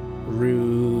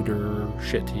rude or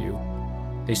shit to you.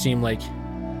 They seem like,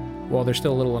 while they're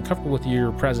still a little uncomfortable with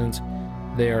your presence,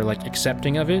 they are like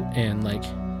accepting of it and like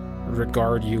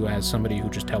regard you as somebody who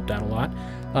just helped out a lot.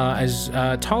 As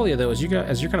Talia, though, as you're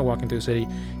kind of walking through the city,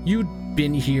 you'd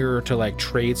been here to like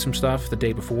trade some stuff the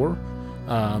day before,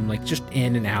 like just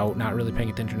in and out, not really paying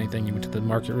attention to anything. You went to the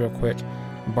market real quick,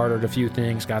 bartered a few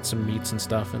things, got some meats and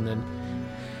stuff, and then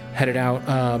headed out.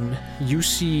 You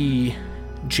see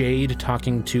Jade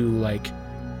talking to like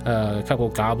a couple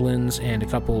goblins and a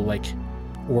couple like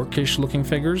orcish looking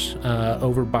figures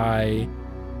over by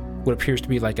what appears to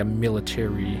be like a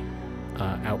military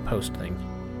outpost thing.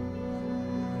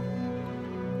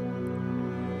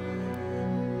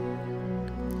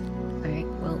 All right.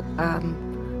 Well,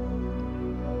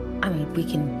 I mean, we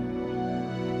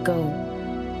can go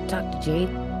talk to Jade.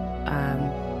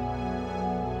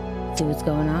 See what's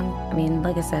going on. I mean,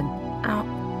 like I said, I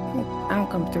don't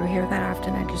come through here that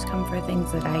often. I just come for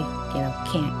things that I,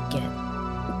 can't get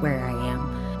where I am.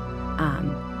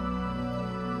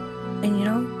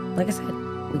 And like I said,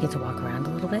 we get to walk around a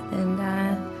little bit and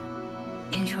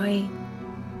enjoy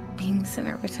being the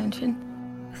center of attention.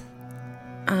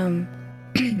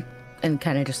 And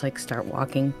kind of just like start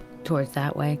walking towards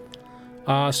that way.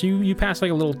 So you pass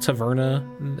like a little taverna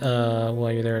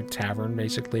while you're there, a tavern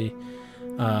basically.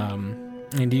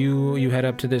 And you head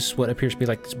up to this, what appears to be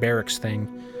like this barracks thing.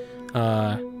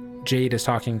 Jade is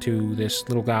talking to this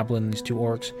little goblin, these two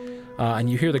orcs, and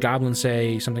you hear the goblin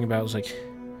say something about, it was like,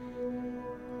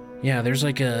 yeah, there's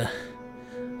like a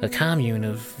commune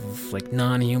of like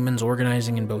non-humans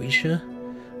organizing in Boeotia,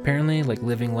 apparently, like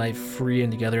living life free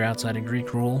and together outside of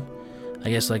Greek rule. I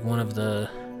guess like one of the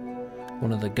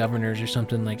governors or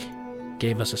something like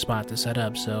gave us a spot to set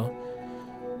up, so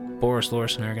Boris,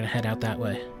 Loris, and I are gonna head out that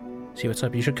way. See what's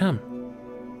up, you should come.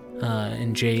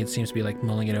 And Jade seems to be like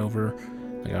mulling it over,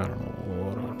 like, I don't know.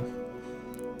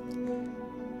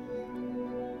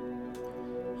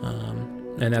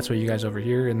 And that's what you guys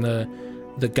overhear, and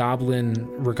the goblin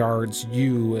regards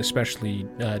you, especially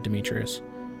Demetrius.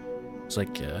 It's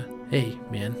like, hey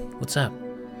man, what's up?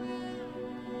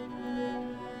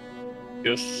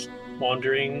 Just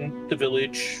wandering the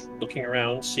village, looking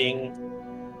around, seeing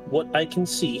what I can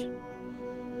see.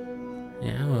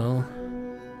 Yeah, well,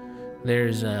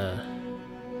 there's a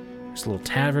little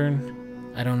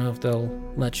tavern. I don't know if they'll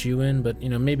let you in, but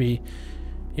maybe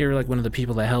you're like one of the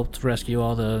people that helped rescue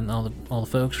all the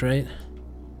folks, right?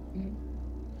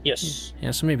 Yes.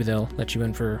 Yeah, so maybe they'll let you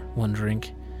in for one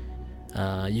drink.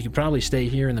 You could probably stay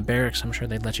here in the barracks. I'm sure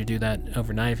they'd let you do that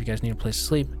overnight if you guys need a place to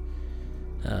sleep.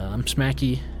 I'm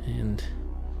Smacky, and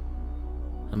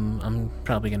I'm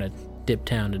probably gonna dip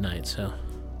town tonight, so.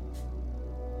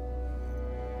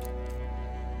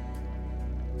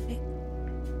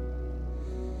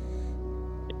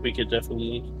 We could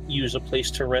definitely use a place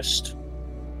to rest.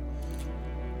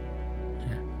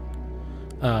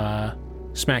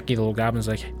 Smacky, the little goblin's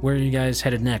like, where are you guys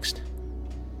headed next?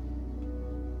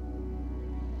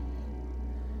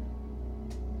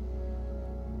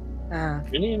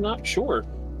 Really not sure.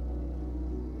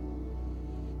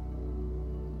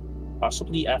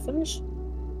 Possibly Athens?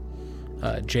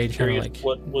 Jade kind of Curious like,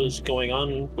 what was going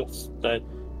on with that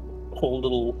whole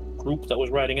little group that was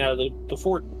riding out of the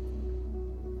fort.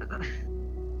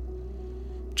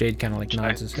 Jade kind of like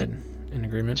nods his head in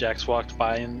agreement. Jax walked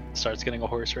by and starts getting a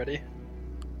horse ready.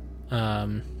 Yeah,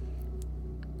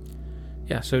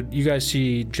 so you guys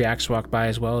see Jax walk by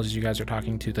as well as you guys are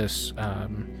talking to this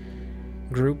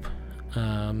group.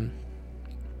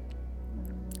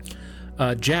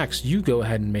 Jax, you go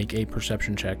ahead and make a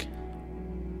perception check.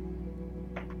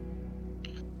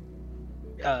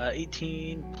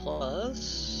 18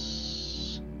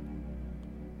 plus.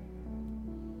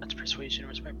 That's persuasion.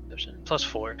 Where's my perception? Plus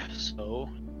 4, so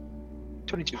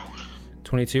 22.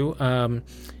 22.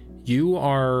 You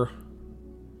are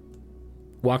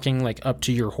walking like up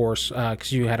to your horse,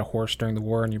 because you had a horse during the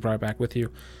war and you brought it back with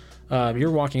you.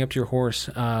 You're walking up to your horse,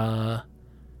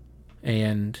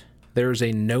 and there's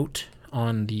a note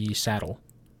on the saddle.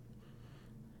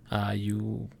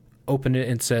 You open it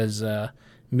and it says,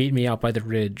 meet me out by the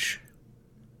ridge,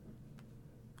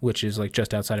 which is like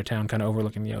just outside of town, kind of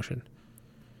overlooking the ocean.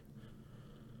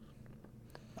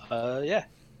 Yeah.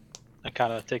 I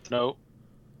kind of take the note,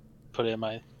 put it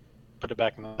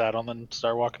back in the saddle, and then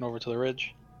start walking over to the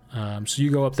ridge. So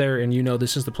you go up there, and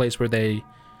this is the place where they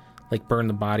like burn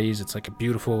the bodies. It's like a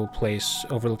beautiful place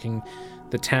overlooking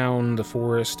the town, the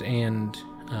forest, and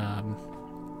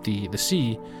the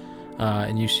sea.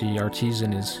 And you see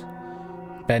Artisan is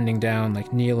bending down,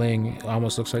 like kneeling,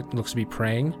 almost looks to be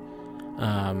praying,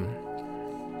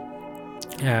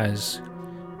 as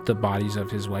the bodies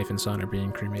of his wife and son are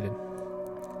being cremated.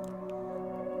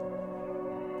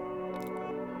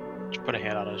 Just put a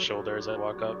hand on his shoulder as I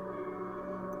walk up.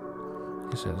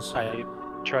 He says, I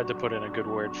tried to put in a good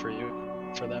word for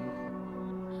them.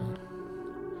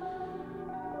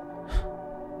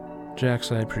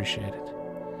 Jax, I appreciate it.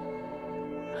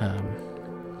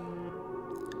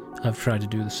 I've tried to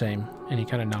do the same. And he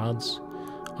kind of nods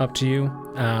up to you.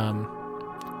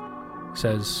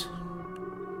 Says,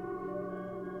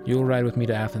 you'll ride with me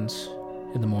to Athens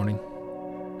in the morning.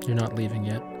 You're not leaving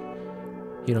yet.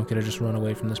 You don't get to just run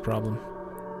away from this problem.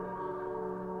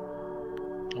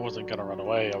 I wasn't gonna run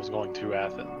away. I was going to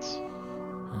Athens.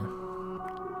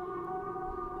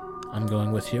 I'm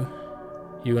going with you.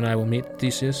 You and I will meet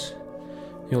Theseus.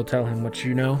 You'll tell him what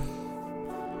you know.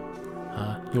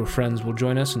 Your friends will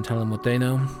join us and tell him what they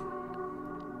know.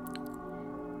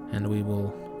 And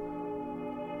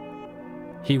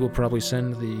he will probably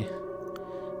send the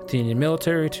Athenian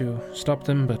military to stop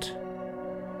them, but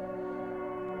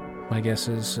my guess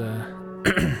is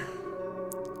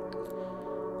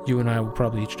you and I will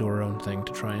probably each do our own thing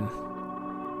to try and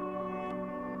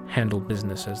handle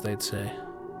business, as they'd say.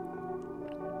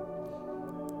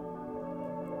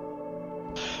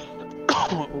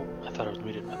 I thought I was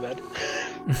muted, my bad.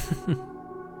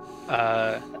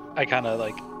 I kind of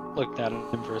like looked at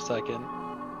him for a second.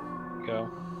 Go.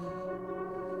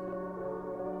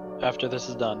 After this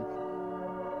is done,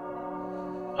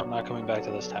 I'm not coming back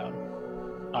to this town.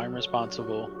 I'm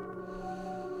responsible,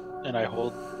 and I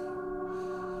hold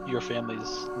your family's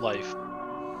life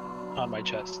on my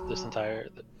chest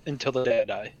until the day I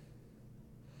die.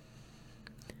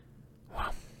 Wow.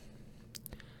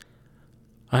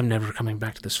 I'm never coming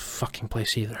back to this fucking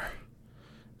place either.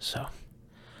 So,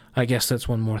 I guess that's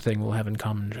one more thing we'll have in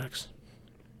common, Jax.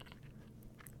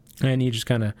 And he just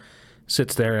kind of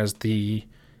sits there as the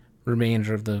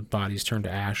remainder of the bodies turn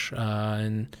to ash,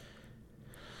 and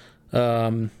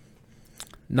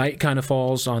night kind of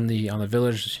falls on the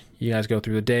village. You guys go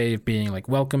through the day of being like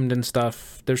welcomed and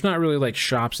stuff. There's not really like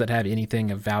shops that have anything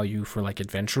of value for like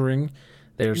adventuring.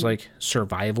 There's like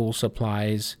survival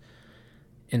supplies,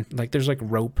 and like there's like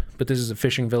rope, but this is a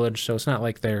fishing village, so it's not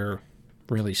like they're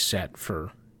really set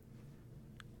for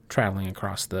traveling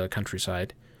across the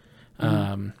countryside.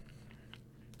 But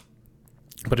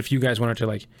if you guys wanted to,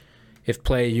 like, if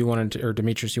you wanted to, or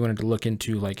Demetrius, you wanted to look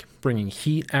into like bringing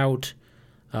heat out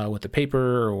with the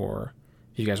paper, or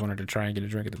if you guys wanted to try and get a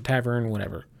drink at the tavern,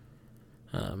 whatever.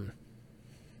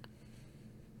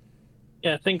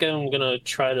 Yeah, I think I'm gonna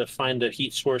try to find a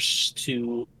heat source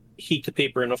to heat the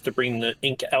paper enough to bring the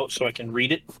ink out so I can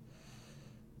read it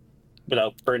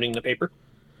without burning the paper.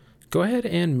 Go ahead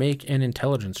and make an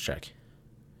intelligence check.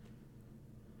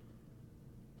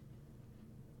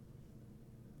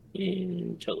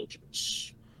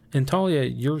 Intelligence. And Talia,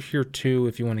 you're here too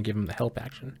if you want to give him the help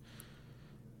action.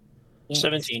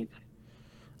 17.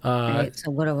 Right,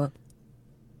 so what do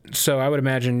So I would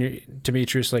imagine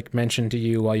Demetrius like mentioned to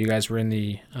you while you guys were in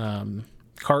the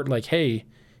cart, like, hey,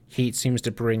 heat seems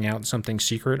to bring out something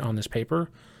secret on this paper.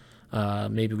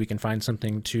 Maybe we can find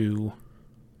something to,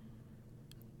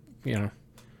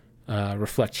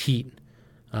 reflect heat.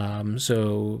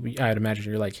 So I'd imagine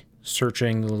you're like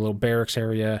searching the little barracks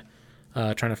area,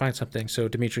 trying to find something. So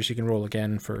Demetrius, you can roll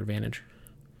again for advantage.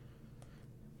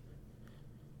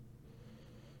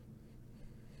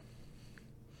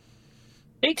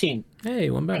 $18. Hey,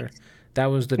 one better. That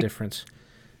was the difference.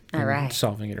 All right.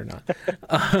 Solving it or not.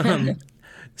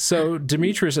 So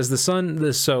Demetrius, as the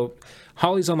sun, so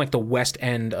Holly's on like the west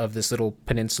end of this little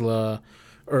peninsula,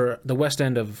 or the west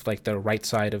end of like the right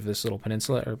side of this little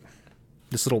peninsula, or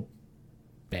this little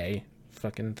bay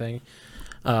fucking thing.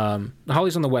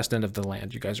 Holly's on the west end of the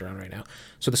land you guys are on right now.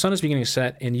 So the sun is beginning to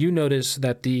set, and you notice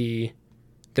that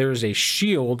there's a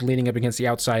shield leaning up against the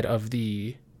outside of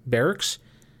the barracks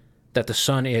that the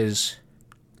sun is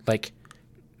like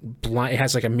blind. It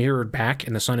has like a mirrored back,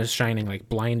 and the sun is shining like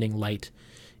blinding light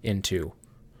into.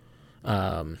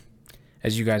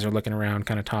 As you guys are looking around,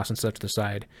 kind of tossing stuff to the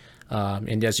side,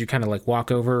 and as you kind of like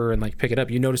walk over and like pick it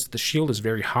up, you notice that the shield is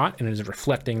very hot and it is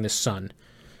reflecting the sun.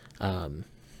 Oh,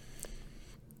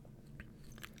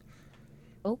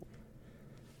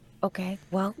 okay.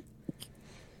 Well,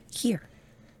 here.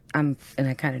 And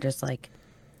I kind of just like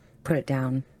put it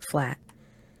down flat.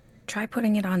 Try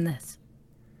putting it on this.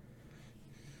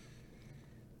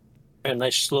 And I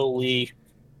slowly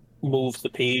move the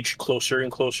page closer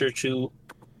and closer to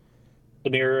the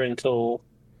mirror until,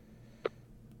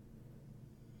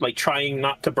 like, trying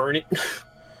not to burn it.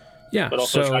 Yeah, but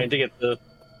also trying to get the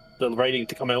writing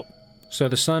to come out. So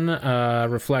the sun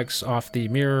reflects off the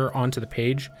mirror onto the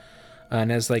page,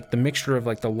 and as like the mixture of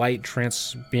like the light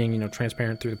being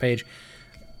transparent through the page,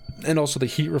 and also the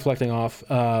heat reflecting off,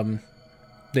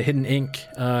 the hidden ink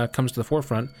comes to the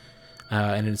forefront,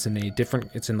 and it's in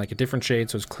like a different shade,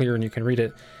 so it's clear and you can read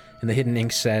it. And the hidden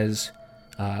ink says,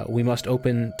 "We must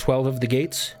open 12 of the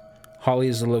gates. Holly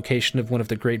is the location of one of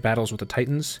the great battles with the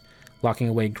Titans, locking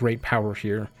away great power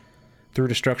here. Through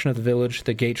destruction of the village,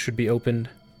 the gate should be opened.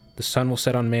 The sun will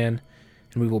set on man,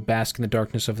 and we will bask in the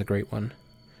darkness of the Great One."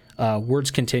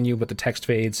 Words continue, but the text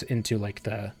fades into like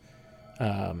the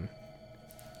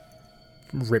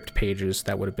ripped pages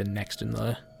that would have been next in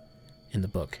the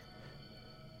book.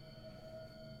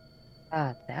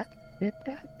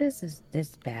 This is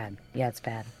bad. Yeah, it's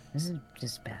bad. This is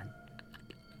just bad.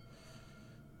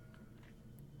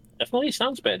 Definitely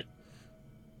sounds bad.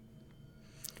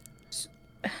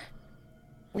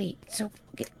 Wait, so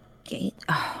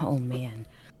oh man,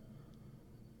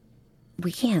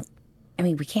 we can't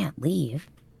leave.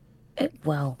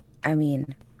 Well, I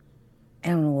mean, I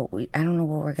don't know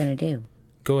what we're gonna do.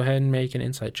 Go ahead and make an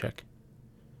insight check.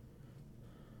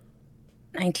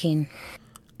 19.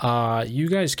 You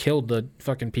guys killed the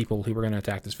fucking people who were going to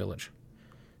attack this village.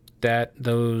 The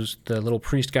little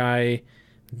priest guy,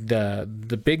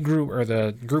 the big group, or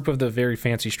the group of the very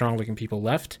fancy, strong-looking people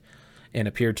left, and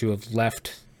appeared to have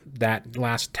left that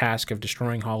last task of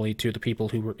destroying Holly to the people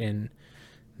who were in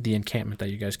the encampment that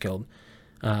you guys killed.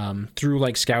 through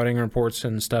like scouting reports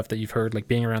and stuff that you've heard, like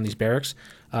being around these barracks,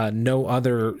 no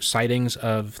other sightings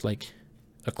of like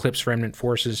Eclipse Remnant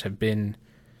forces have been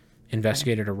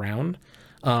investigated around.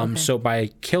 So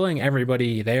by killing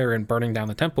everybody there and burning down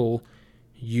the temple,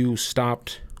 you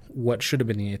stopped what should have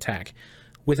been the attack.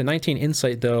 With a 19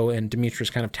 insight, though, and Demetrius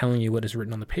kind of telling you what is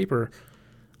written on the paper,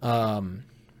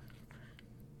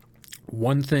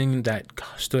 one thing that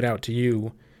stood out to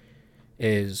you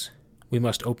is we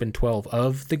must open 12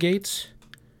 of the gates,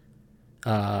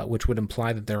 which would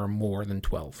imply that there are more than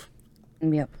 12.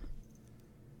 Yep.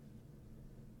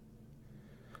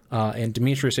 And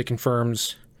Demetrius, it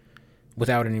confirms,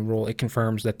 without any roll, it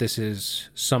confirms that this is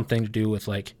something to do with,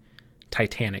 like,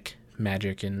 Titanic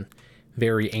magic and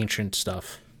very ancient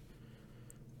stuff.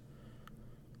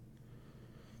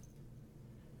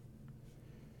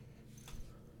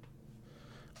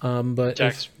 But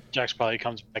Jax probably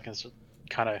comes back and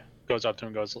kind of goes up to him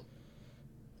and goes,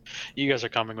 "You guys are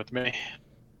coming with me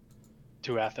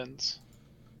to Athens."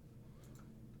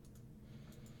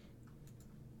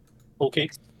 Okay.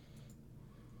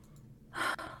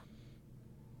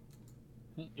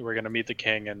 We're gonna meet the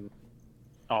king and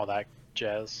all that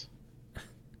jazz.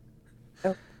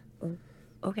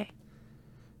 Okay.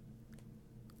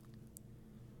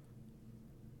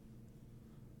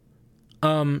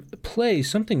 Play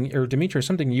something, or Demetrius,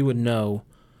 something you would know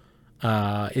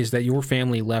is that your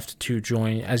family left to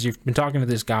join, as you've been talking to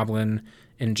this goblin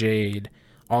and Jade,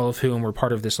 all of whom were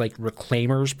part of this like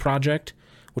Reclaimers project,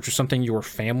 which was something your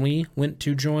family went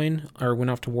to join, or went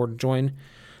off to war to join,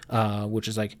 which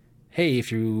is like, hey,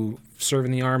 if you serve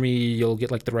in the army, you'll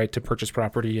get like the right to purchase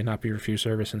property and not be refused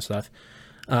service and stuff.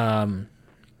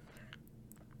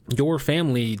 Your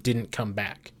family didn't come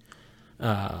back.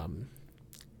 And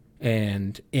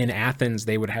in Athens,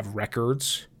 they would have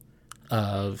records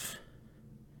of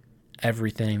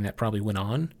everything that probably went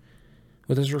on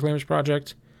with this Reclaimers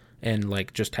project, and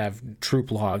like just have troop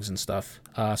logs and stuff.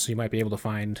 So you might be able to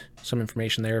find some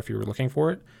information there if you were looking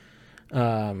for it.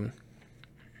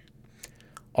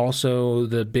 Also,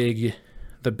 the big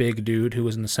dude who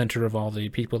was in the center of all the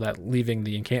people that leaving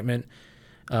the encampment,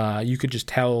 you could just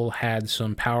tell had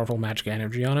some powerful magic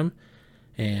energy on him,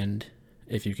 and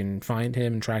if you can find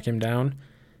him and track him down,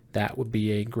 that would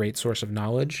be a great source of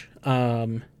knowledge.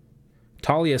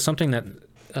 Talia, something that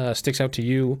sticks out to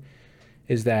you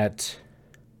is that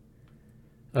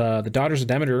the Daughters of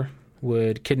Demeter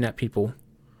would kidnap people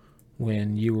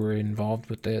when you were involved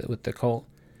with the cult.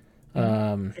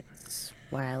 It's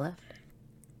why I left.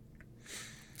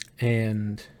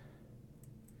 And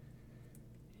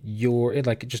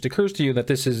it just occurs to you that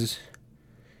this is,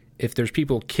 if there's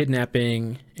people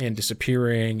kidnapping and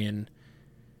disappearing and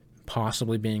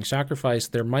possibly being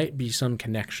sacrificed, there might be some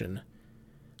connection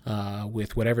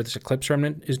with whatever this Eclipse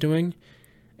Remnant is doing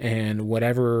and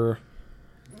whatever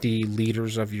the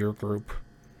leaders of your group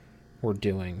were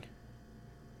doing.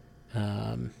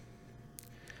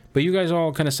 But you guys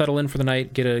all kind of settle in for the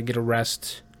night, get a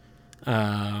rest,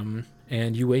 and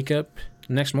you wake up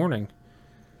next morning.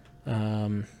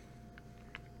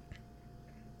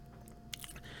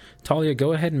 Talia,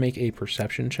 go ahead and make a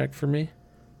perception check for me.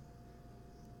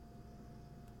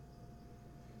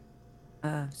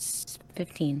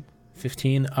 15.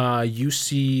 15. You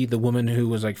see the woman who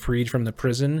was like freed from the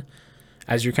prison.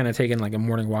 As you're kind of taking like a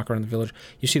morning walk around the village,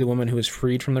 you see the woman who was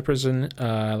freed from the prison,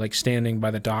 like standing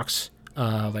by the docks,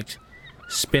 like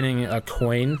spinning a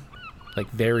coin, like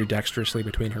very dexterously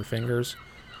between her fingers,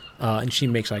 and she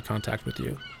makes eye contact with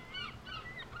you.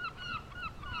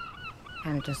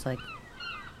 Kind of just like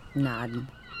nod and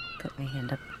put my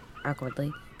hand up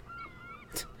awkwardly.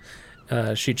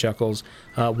 She chuckles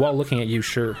while looking at you.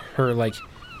 Sure, her like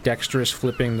dexterous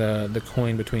flipping the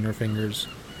coin between her fingers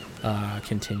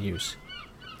continues.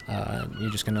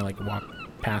 You just gonna like walk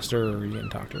past her, or are you gonna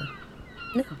talk to her?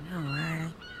 No,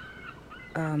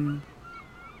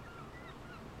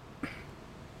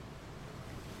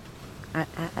 I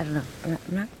don't know. I'm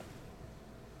not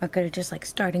good at just like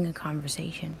starting a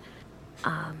conversation.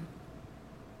 How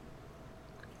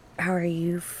are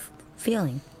you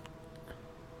feeling?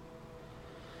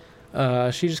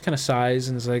 She just kind of sighs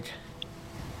and is like,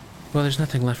 well, there's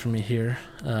nothing left for me here.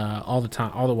 All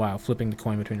the while flipping the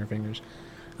coin between her fingers.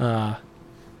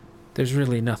 There's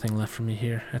really nothing left for me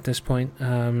here at this point.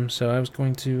 So I was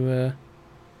going to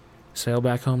sail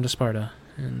back home to Sparta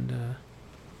and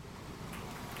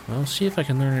well, see if I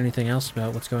can learn anything else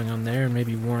about what's going on there, and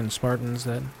maybe warn the Spartans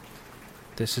that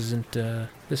this isn't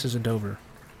over.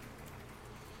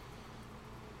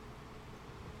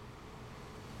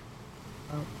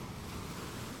 Well,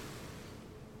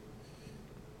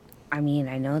 I mean,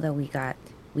 I know that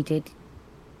we did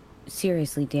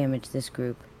seriously damage this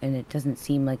group, and it doesn't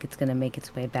seem like it's going to make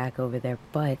its way back over there.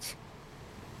 But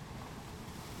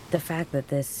the fact that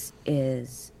this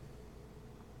is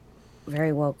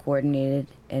very well coordinated,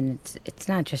 and it's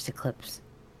not just Eclipse.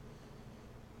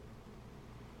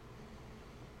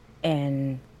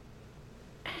 And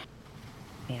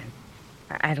man,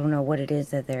 I don't know what it is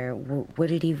that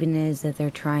what it even is that they're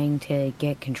trying to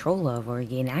get control of or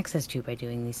gain access to by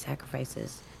doing these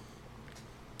sacrifices.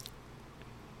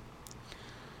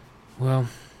 Well,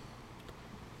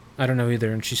 I don't know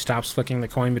either. And she stops flicking the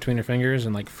coin between her fingers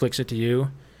and like flicks it to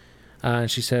you. And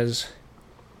she says,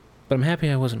 "But I'm happy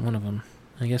I wasn't one of them.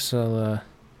 I guess I'll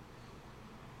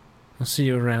see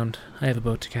you around. I have a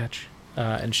boat to catch."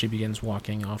 And she begins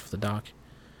walking off the dock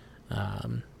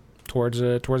towards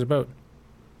a boat.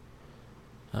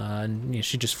 And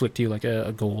she just flicked you like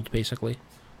a gold, basically.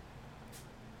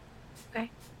 Okay.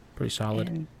 Pretty solid.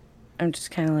 And I'm just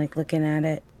kind of like looking at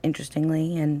it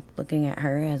interestingly and looking at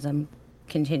her as I'm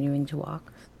continuing to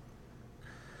walk.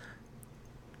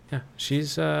 Yeah,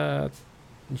 she's I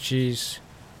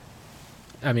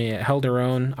mean, held her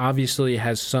own. Obviously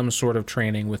has some sort of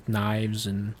training with knives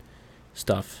and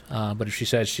stuff. But if she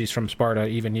says she's from Sparta,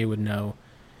 even you would know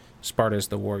Sparta's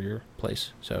the warrior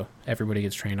place. So everybody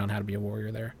gets trained on how to be a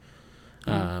warrior there.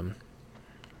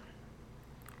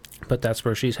 But that's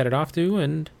where she's headed off to,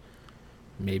 and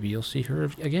maybe you'll see her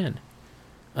again.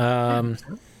 As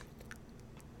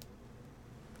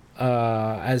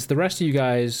the rest of you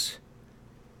guys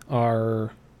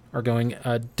are going,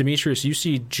 Demetrius, you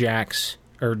see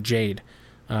Jade,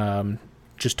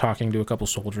 just talking to a couple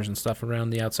soldiers and stuff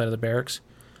around the outside of the barracks.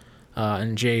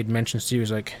 And Jade mentions to you,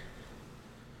 he's like,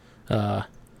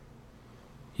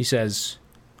 he says,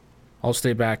 "I'll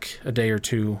stay back a day or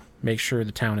two, make sure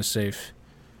the town is safe,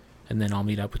 and then I'll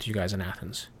meet up with you guys in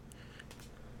Athens."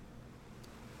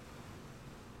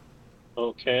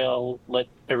 Okay, I'll let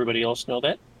everybody else know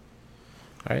that.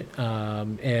 All right.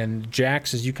 And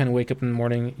Jax, as you kind of wake up in the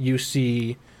morning, you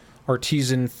see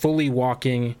Artisan fully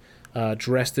walking,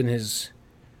 dressed in his,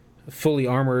 fully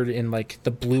armored in like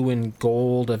the blue and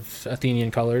gold of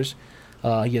Athenian colors.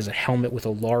 He has a helmet with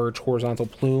a large horizontal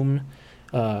plume,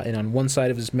 and on one side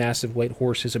of his massive white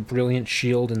horse is a brilliant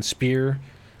shield and spear,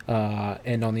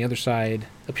 and on the other side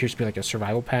appears to be like a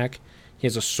survival pack. He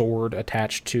has a sword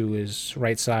attached to his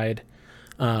right side.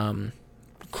 I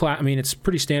mean, it's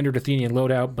pretty standard Athenian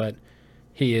loadout, but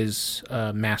he is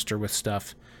a master with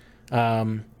stuff.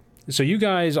 So you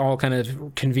guys all kind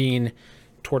of convene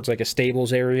towards like a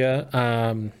stables area.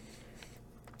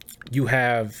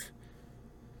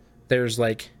 There's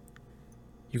like,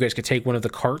 you guys could take one of the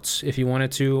carts if you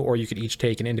wanted to, or you could each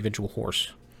take an individual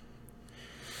horse.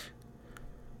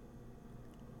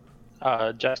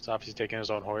 Jack's obviously taking his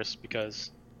own horse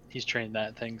because he's trained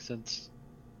that thing since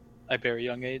a very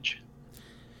young age.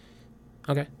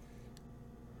 Okay.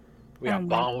 We are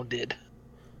bonded.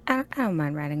 I don't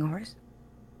mind riding a horse.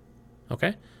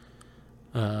 Okay.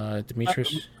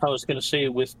 Demetrius? I was going to say,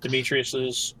 with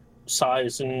Demetrius's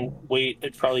size and weight,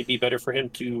 it'd probably be better for him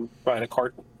to ride a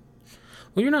cart.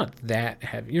 Well, you're not that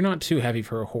heavy. You're not too heavy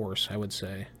for a horse, I would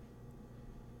say.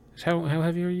 How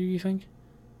heavy are you think?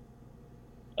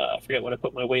 I forget what I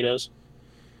put my weight as.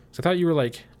 So I thought you were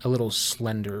like a little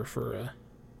slender for a...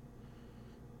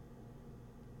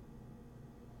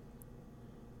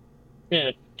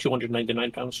 Yeah,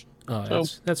 299 pounds. Oh,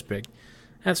 that's big.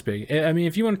 That's big. I mean,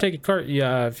 if you want to take a cart,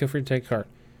 yeah, feel free to take a cart.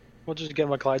 We'll just get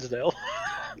him a Clydesdale.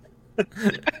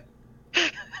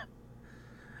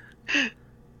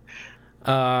 But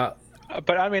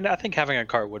I mean, I think having a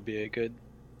cart would be a good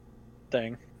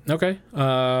thing. Okay.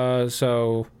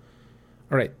 So,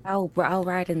 all right. I'll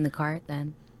ride in the cart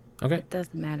then. Okay. It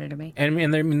doesn't matter to me.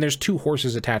 And I mean, there's two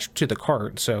horses attached to the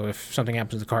cart, so if something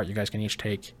happens to the cart, you guys can each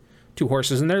take two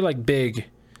horses, and they're like big,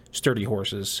 sturdy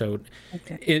horses. So,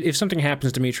 okay. If something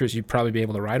happens to Demetrius, you'd probably be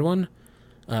able to ride one.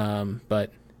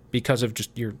 But because of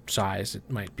just your size, it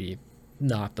might be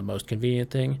not the most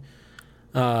convenient thing.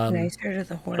 Nicer to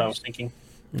the horse. What I was thinking.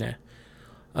 Yeah.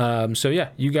 So yeah,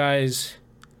 you guys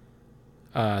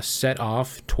set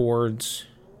off towards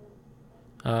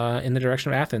in the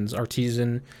direction of Athens.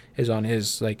 Artisan is on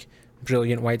his like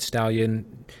brilliant white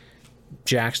stallion.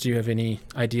 Jax, do you have any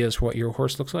ideas for what your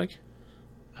horse looks like?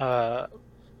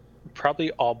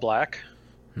 Probably all black.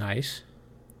 Nice.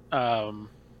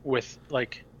 With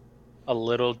like a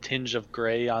little tinge of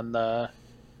gray on the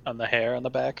hair on the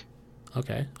back.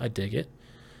 Okay, I dig it.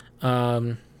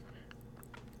 So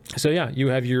yeah, you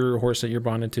have your horse that you're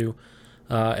bonded to,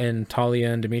 and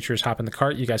Talia and Demetrius hop in the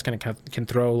cart. You guys kind of can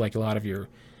throw like a lot of your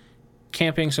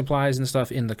camping supplies and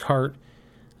stuff in the cart,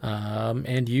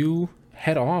 and you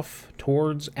head off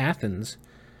towards Athens.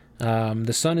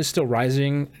 The sun is still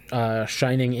rising,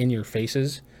 shining in your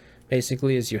faces,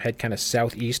 basically, as you head kind of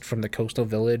southeast from the coastal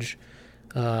village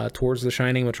towards the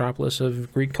shining metropolis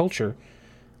of Greek culture.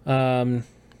 As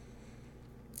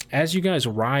you guys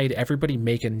ride, everybody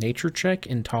make a nature check.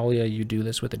 In Talia, you do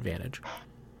this with advantage.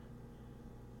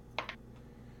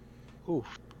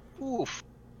 Oof. Oof.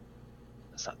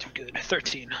 That's not too good.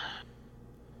 13.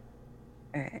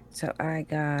 All right, so I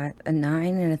got a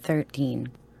 9 and a 13.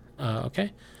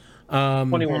 Okay.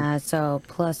 21. So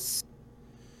plus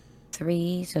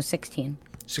 3, so 16.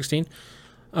 16.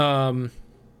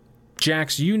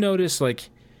 Jax, you notice, like,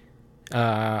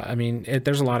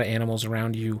 there's a lot of animals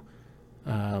around you,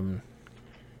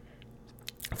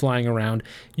 flying around.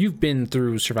 You've been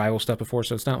through survival stuff before,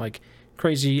 so it's not, like,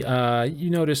 crazy. You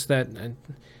notice that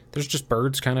there's just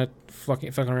birds kind of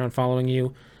fucking around following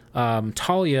you.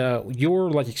 Talia,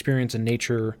 your, like, experience in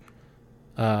nature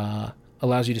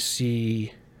allows you to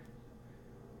see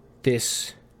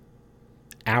this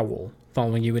owl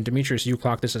following you, and Demetrius, you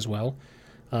clock this as well.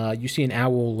 You see an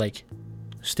owl, like,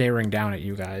 staring down at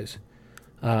you guys.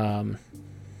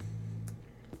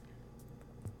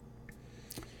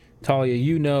 Talia,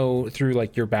 you know through,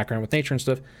 like, your background with nature and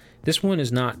stuff, this one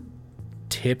is not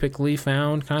typically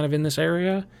found kind of in this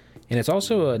area, and it's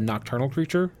also a nocturnal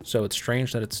creature, so it's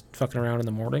strange that it's fucking around in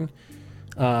the morning.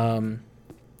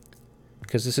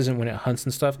 Because this isn't when it hunts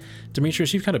and stuff.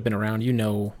 Demetrius, you've kind of been around, you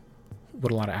know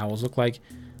what a lot of owls look like.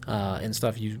 And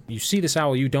stuff. You see this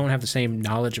owl, you don't have the same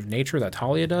knowledge of nature that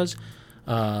Talia does,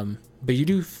 but you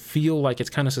do feel like it's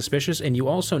kind of suspicious, and you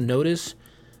also notice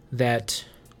that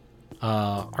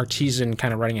Artisan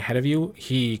kind of running ahead of you,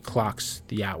 he clocks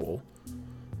the owl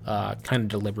kind of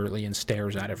deliberately and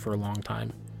stares at it for a long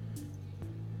time.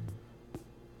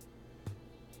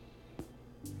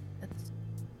 That's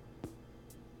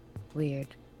weird.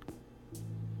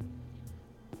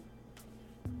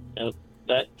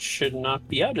 That should not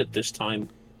be out at this time.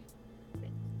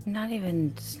 It's not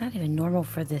even normal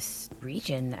for this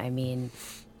region. I mean,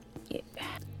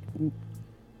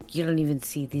 you don't even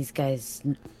see these guys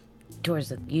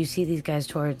you see these guys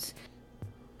towards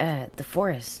the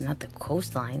forest, not the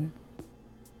coastline.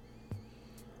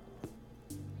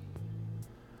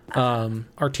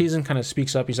 Artisan kind of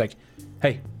speaks up. He's like,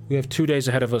 hey, we have 2 days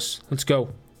ahead of us. Let's go.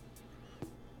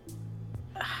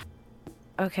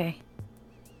 Okay.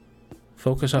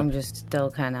 Focus up. I'm just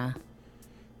still kind of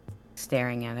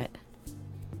staring at it.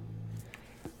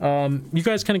 You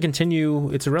guys kind of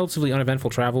continue. It's a relatively uneventful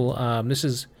travel. This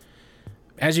is,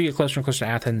 as you get closer and closer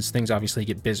to Athens, things obviously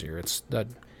get busier. It's the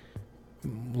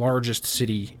largest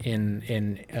city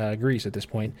in Greece at this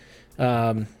point.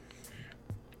 The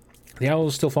owl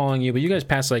is still following you, but you guys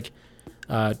pass, like,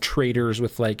 traders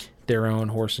with, like, their own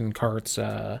horse and carts,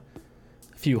 a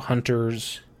few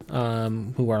hunters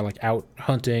who are, like, out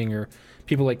hunting, or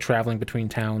people, like, traveling between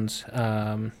towns.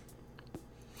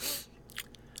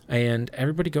 And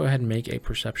everybody go ahead and make a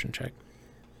perception check.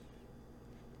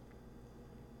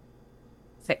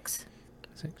 6.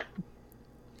 6.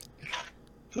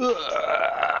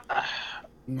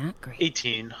 Not great.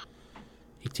 18.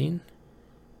 18.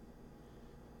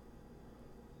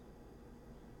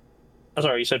 I'm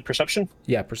sorry, you said perception?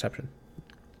 Yeah, perception.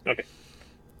 Okay.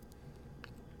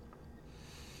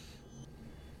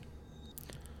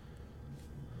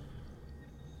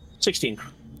 $16.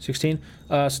 16.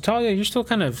 So Talia, you're still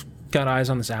kind of got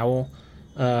eyes on this owl.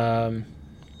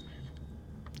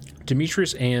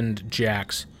 Demetrius and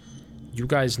Jax, you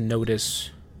guys notice,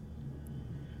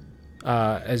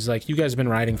 as, like, you guys have been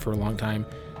riding for a long time,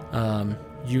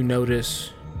 you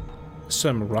notice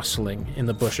some rustling in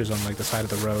the bushes on, like, the side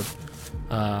of the road.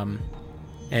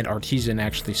 And Artisan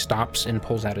actually stops and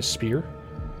pulls out his spear.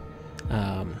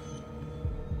 Kind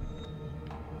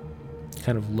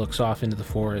of looks off into the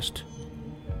forest,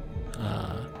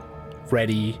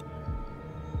 ready,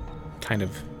 kind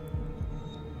of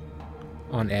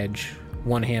on edge,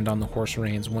 one hand on the horse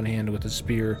reins, one hand with the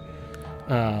spear.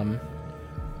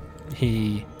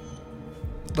 He,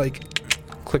 like,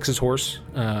 clicks his horse,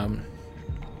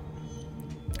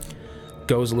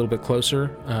 goes a little bit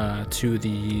closer to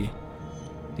the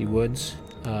woods,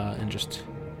 and just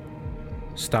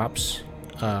stops.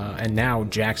 And now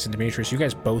Jax and Demetrius, you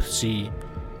guys both see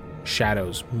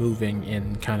shadows moving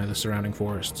in kind of the surrounding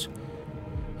forests.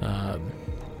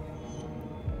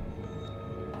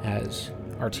 As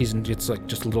Artisan gets, like,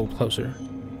 just a little closer,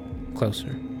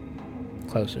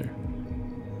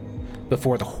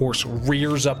 before the horse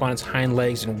rears up on its hind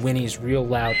legs and whinnies real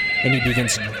loud, and he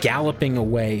begins galloping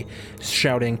away,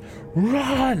 shouting,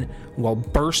 "Run! while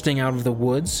bursting out of the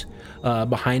woods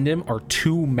behind him are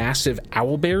two massive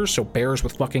owl bears, so bears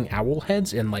with fucking owl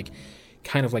heads and like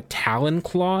kind of like talon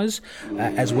claws,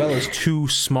 as well as two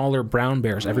smaller brown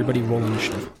bears. Everybody roll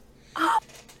initiative.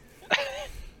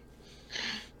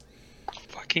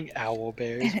 Fucking owl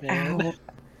bears, An man. owl.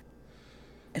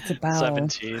 It's about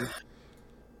 17.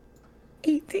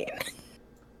 18.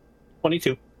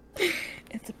 22.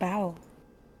 It's about.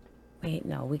 Wait,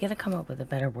 no, we gotta come up with a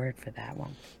better word for that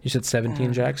one. You said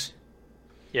 17, Jax?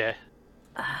 Yeah.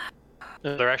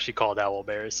 They're actually called owl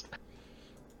bears.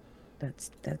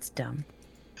 That's dumb.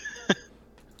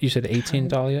 You said 18,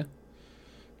 Dahlia?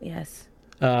 Yes.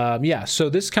 Yeah, so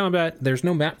this combat, there's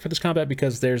no map for this combat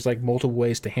because there's like multiple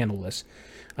ways to handle this.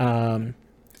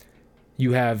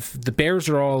 You have the bears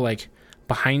are all like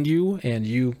behind you, and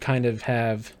you kind of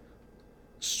have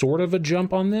sort of a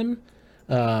jump on them.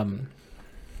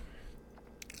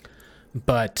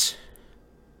 But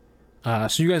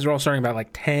so you guys are all starting about like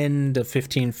 10 to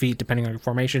 15 feet, depending on your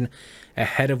formation,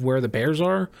 ahead of where the bears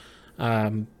are.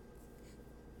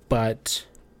 But,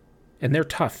 and they're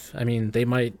tough. I mean, they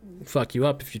might fuck you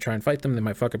up if you try and fight them. They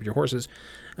might fuck up your horses.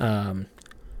 So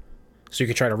you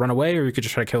could try to run away, or you could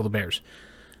just try to kill the bears.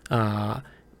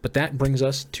 But that brings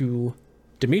us to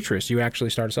Demetrius. You actually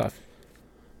start us off.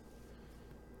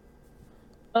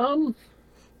 Do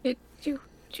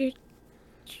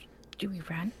we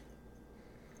run?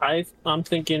 I'm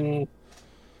thinking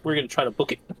we're gonna try to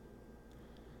book it,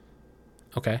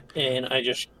 Okay. and I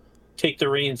just take the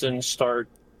reins and start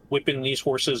whipping these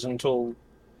horses until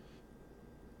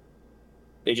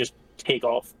they just take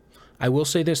off. I will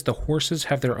say this: the horses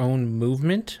have their own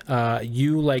movement.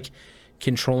 You like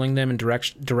controlling them and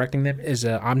directing them is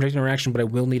an object interaction, but I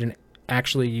will need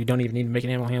actually you don't even need to make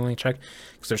an animal handling check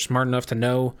because they're smart enough to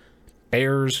know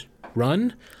bears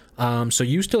run. So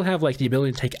you still have like the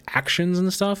ability to take actions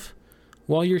and stuff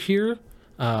while you're here.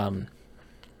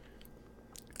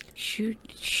 Shoot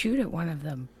at one of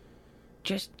them.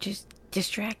 Just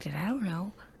distract it. I don't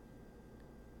know.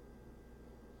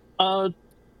 Are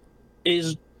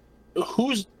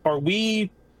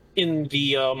we in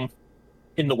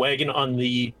the wagon on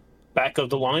the back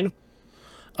of the line?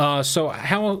 So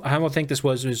how I think this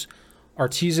was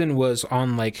Artisan was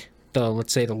on like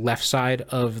let's say the left side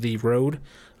of the road,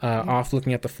 off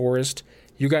looking at the forest.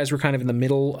 You guys were kind of in the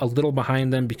middle, a little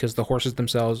behind them because the horses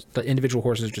themselves, the individual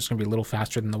horses, are just going to be a little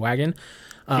faster than the wagon.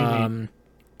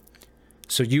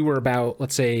 So you were about,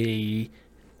 let's say,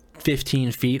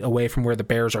 15 feet away from where the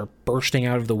bears are bursting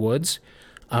out of the woods.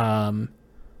 Then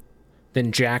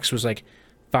Jax was like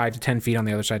 5 to 10 feet on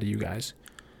the other side of you guys.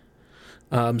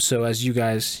 So as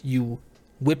you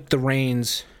whip the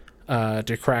reins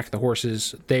to crack the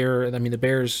horses,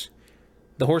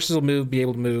 the horses will be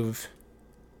able to move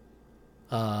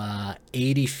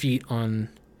 80 feet on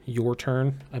your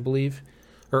turn, I believe,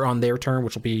 or on their turn,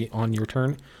 which will be on your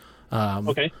turn.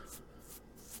 Okay.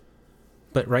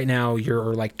 But right now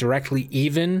you're like directly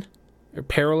even or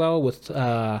parallel with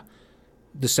the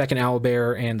second owl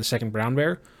bear and the second brown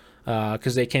bear,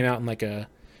 because they came out in like a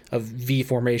V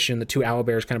formation. The two owl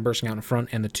bears kind of bursting out in front,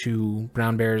 and the two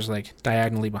brown bears like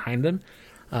diagonally behind them.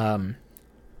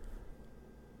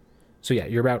 So yeah,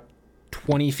 you're about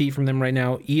 20 feet from them right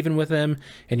now, even with them,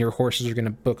 and your horses are going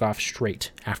to book off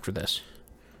straight after this.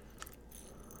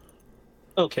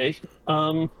 Okay.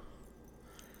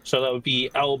 So that would be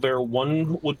Owlbear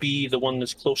 1 would be the one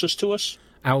that's closest to us?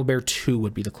 Owlbear 2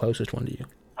 would be the closest one to you.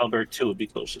 Owlbear 2 would be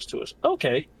closest to us.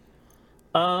 Okay.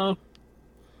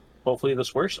 Hopefully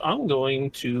this works. I'm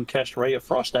going to cast Ray of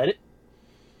Frost at it.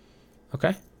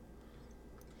 Okay.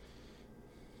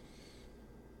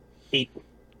 8.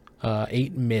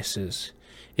 8 misses.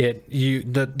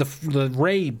 The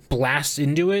ray blasts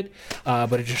into it,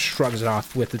 but it just shrugs it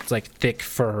off with its like thick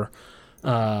fur.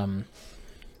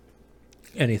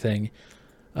 Anything.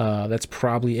 That's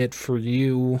probably it for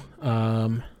you.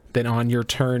 Then on your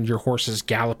turn, your horses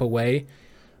gallop away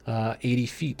 80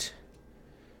 feet.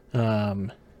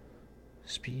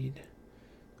 Speed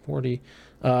 40.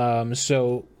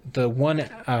 So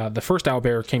the first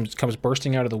owlbear comes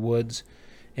bursting out of the woods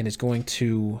and is going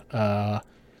to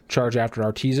charge after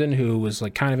Artisan, who was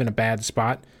like kind of in a bad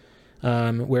spot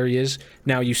where he is.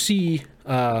 Now you see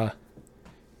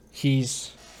he's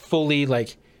fully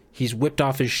like he's whipped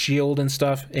off his shield and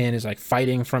stuff and is like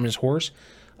fighting from his horse.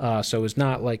 So is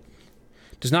not like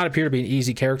does not appear to be an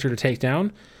easy character to take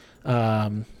down.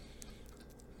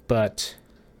 But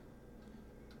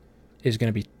is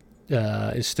going to be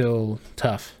is still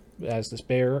tough as this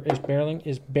bear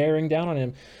is bearing down on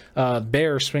him.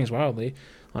 Bear swings wildly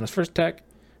on his first attack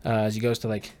as he goes to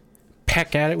like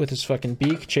peck at it with his fucking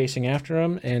beak, chasing after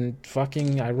him, and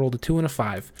fucking I rolled a 2 and a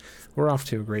 5. We're off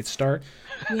to a great start.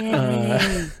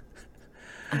 Yay.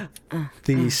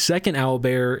 The second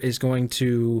owlbear is going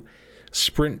to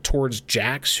sprint towards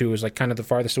Jax, who is like kind of the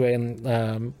farthest away,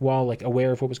 and while like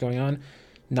aware of what was going on,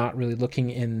 not really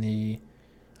looking in the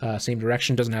same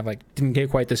direction. Didn't get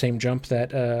quite the same jump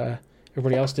that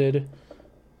everybody else did.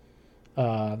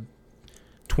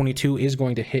 22 is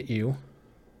going to hit you.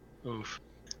 Oof.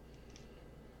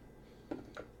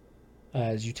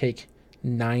 As you take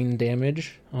 9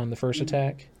 damage on the first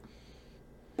attack.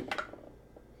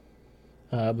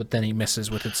 But then he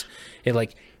misses with it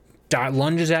like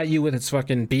lunges at you with its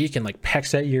fucking beak and like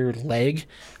pecks at your leg,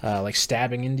 like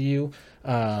stabbing into you.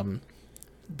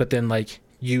 But then like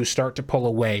you start to pull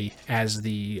away as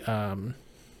it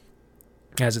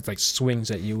like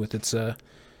swings at you with its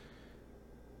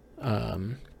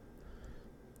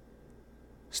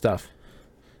stuff.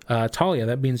 Talia,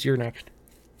 that means you're next.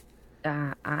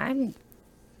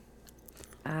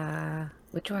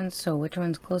 Which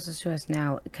one's closest to us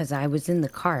now? Because I was in the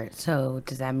cart, so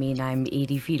does that mean I'm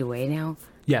 80 feet away now?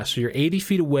 Yeah, so you're 80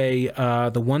 feet away.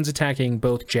 The ones attacking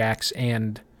both Jax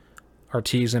and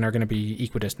Artisan are going to be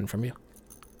equidistant from you.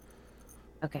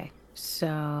 Okay,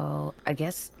 so I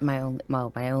guess my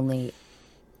only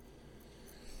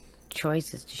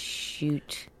choice is to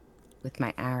shoot with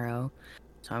my arrow,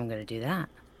 so I'm going to do that.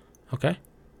 Okay.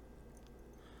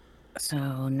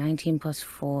 So 19 plus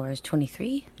 4 is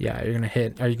 23. Yeah, you're going to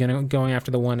hit. Are you going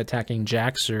after the one attacking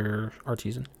Jax or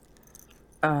Artisan?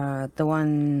 The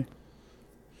one...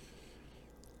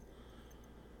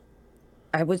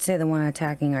 I would say the one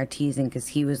attacking Artisan, because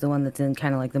he was the one that's in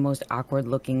kind of like the most awkward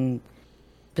looking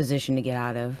position to get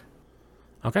out of.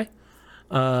 Okay.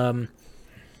 So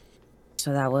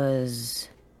that was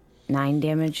 9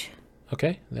 damage.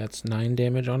 Okay, that's 9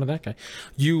 damage onto that guy.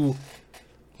 You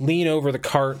lean over the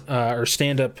cart, or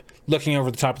stand up looking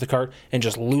over the top of the cart, and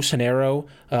just loose an arrow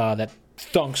that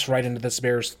thunks right into this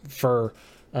bear's fur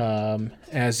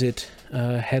as it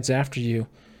heads after you.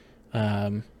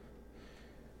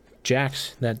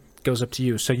 Jax, that goes up to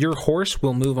you. So your horse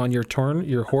will move on your turn.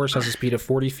 Your horse has a speed of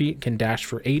 40 feet, can dash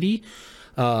for 80.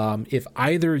 If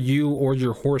either you or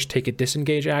your horse take a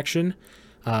disengage action,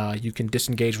 you can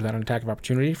disengage without an attack of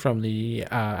opportunity from the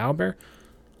owlbear.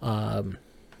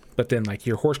 But then, like,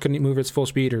 your horse couldn't move its full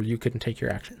speed, or you couldn't take your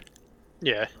action.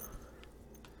 Yeah.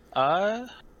 I'll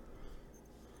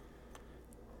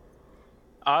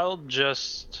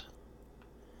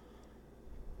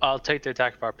take the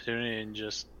attack of opportunity and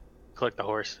just click the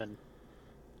horse and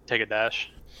take a dash.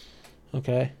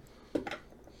 Okay.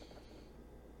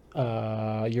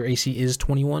 Your AC is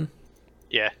 21?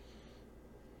 Yeah.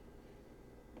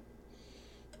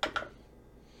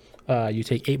 You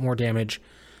take 8 more damage.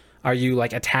 Are you,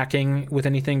 like, attacking with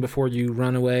anything before you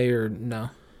run away, or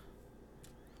no?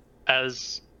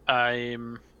 As I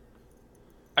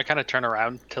kind of turn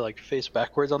around to, like, face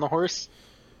backwards on the horse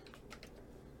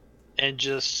and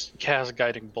just cast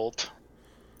Guiding Bolt.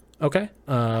 Okay.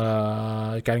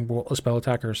 Guiding Bolt, a spell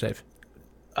attack or a save?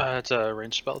 It's a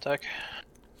ranged spell attack.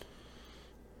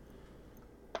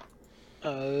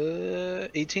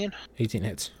 18. 18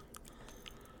 hits.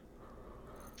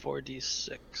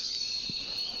 4d6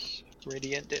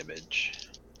 radiant damage.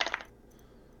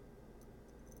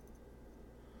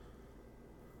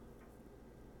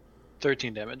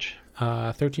 $13 damage.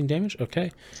 13 damage.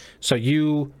 Okay. So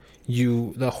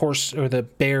the horse or the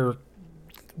bear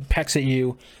pecks at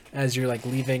you as you're like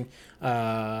leaving,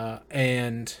 claws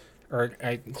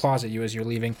at you as you're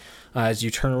leaving. As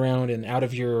you turn around, and out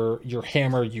of your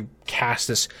hammer, you cast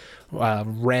this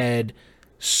red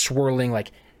swirling,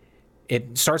 like,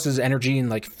 it starts as energy and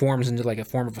like forms into like a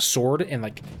form of a sword and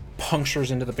like punctures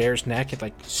into the bear's neck. It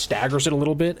like staggers it a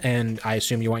little bit, and I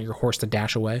assume you want your horse to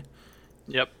dash away.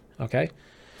 Yep. Okay.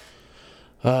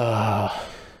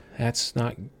 That's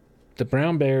not... The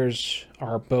brown bears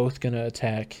are both gonna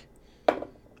attack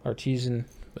Artisan,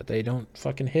 but they don't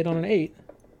fucking hit on an 8.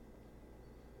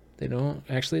 They don't...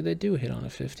 Actually, they do hit on a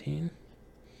 15.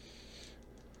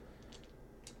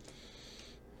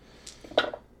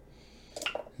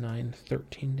 Nine,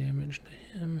 13 damage to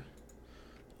him.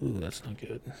 Ooh, that's not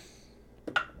good.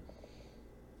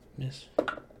 Miss.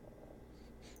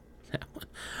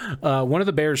 One of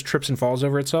the bears trips and falls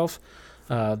over itself.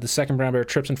 The second brown bear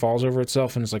trips and falls over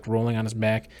itself and is like rolling on his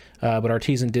back. But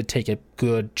Artisan did take a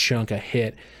good chunk of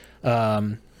hit.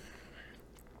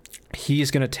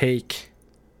 He's going to take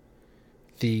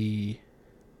the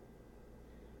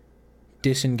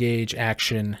disengage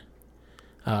action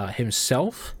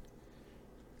himself.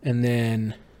 And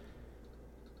then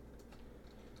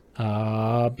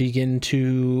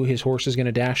his horse is going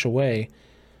to dash away.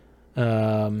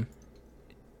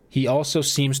 He also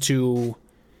seems to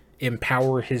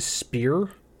empower his spear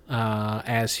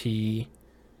as he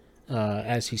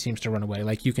seems to run away.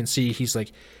 Like, you can see he's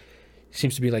like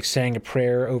seems to be like saying a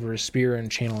prayer over his spear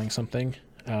and channeling something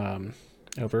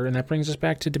over. And that brings us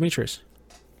back to Demetrius.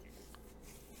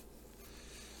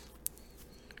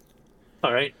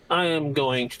 All right, I am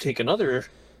going to take another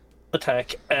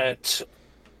attack at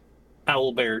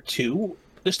Owlbear 2,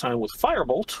 this time with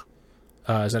Firebolt.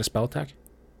 Is that a spell attack?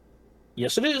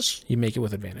 Yes, it is. You make it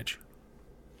with advantage.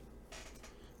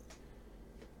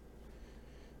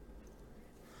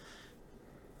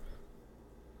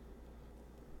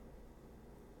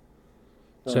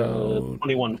 So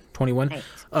 21. 21.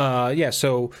 Nice. Yeah,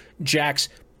 so Jax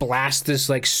blasts this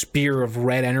like spear of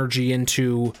red energy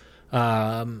into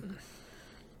the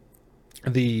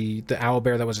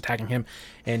owlbear that was attacking him,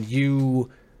 and you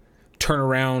turn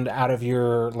around out of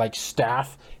your like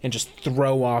staff and just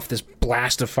throw off this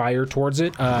blast of fire towards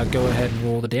it. Go ahead and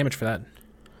roll the damage for that.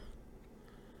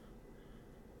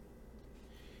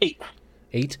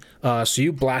 8. So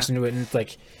you blast into it, and it's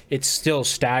like it's still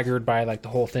staggered by like the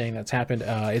whole thing that's happened.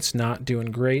 It's not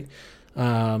doing great.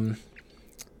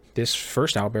 This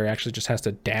first owlbear actually just has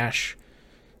to dash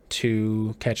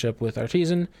to catch up with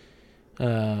Artisan.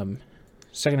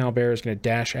 Second owlbear is going to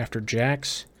dash after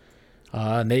Jax.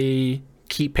 And they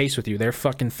keep pace with you. They're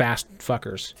fucking fast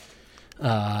fuckers.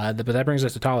 But that brings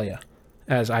us to Talia.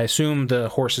 As I assume the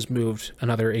horse has moved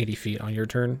another 80 feet on your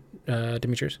turn,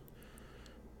 Demetrius.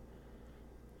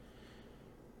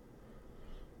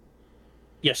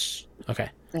 Yes. Okay.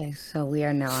 Okay, so we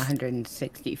are now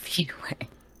 160 feet away.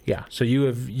 Yeah. So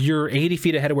you're 80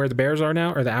 feet ahead of where the bears are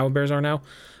now, or the owl bears are now.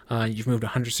 You've moved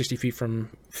 160 feet from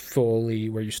fully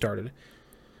where you started.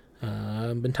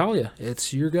 Talia,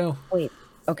 it's your go. Wait.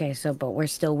 Okay, so but we're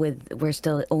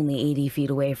still only 80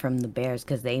 feet away from the bears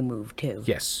because they moved too.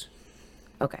 Yes.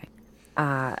 Okay.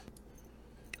 Are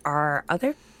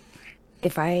other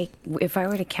if I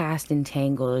were to cast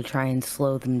Entangle to try and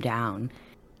slow them down,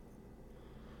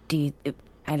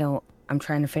 I'm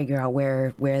trying to figure out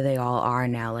where they all are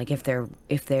now. Like if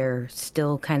they're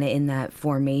still kind of in that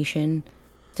formation,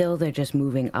 still they're just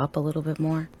moving up a little bit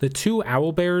more. The two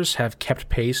owl bears have kept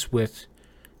pace with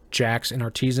Jax and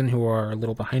Artisan, who are a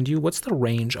little behind you. What's the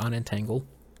range on Entangle?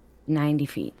 90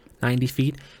 feet. 90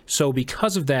 feet. So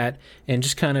because of that, and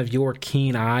just kind of your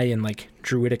keen eye and like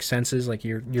druidic senses, like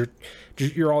you're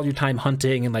all your time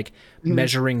hunting and like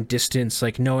measuring distance,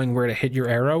 like knowing where to hit your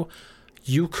arrow,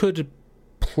 you could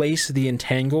place the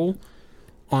Entangle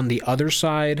on the other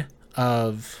side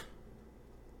of,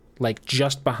 like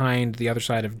just behind the other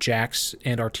side of Jax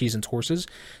and Artisan's horses,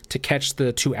 to catch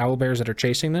the two owlbears that are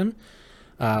chasing them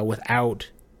without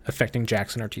affecting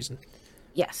Jax and Artisan.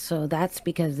 Yes, so that's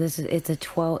because it's a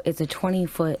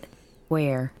 20-foot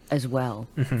square as well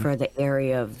for the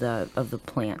area of the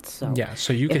plants. So yeah,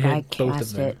 so you could hit both of them. If I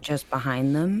cast it just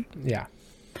behind them. Yeah.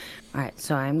 All right,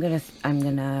 so I'm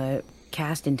gonna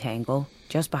cast Entangle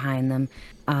just behind them.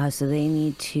 So they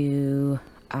need to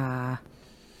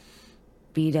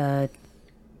beat a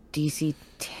DC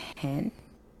 10.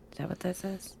 Is that what that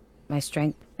says? My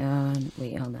strength.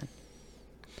 Wait, hold on.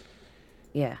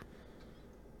 Yeah.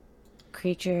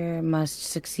 Creature must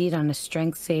succeed on a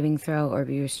strength saving throw or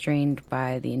be restrained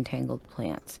by the entangled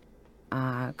plants.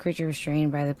 Creature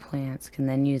restrained by the plants can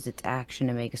then use its action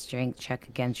to make a strength check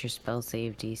against your spell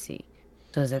save DC.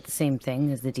 So is that the same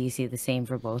thing? Is the DC the same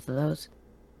for both of those?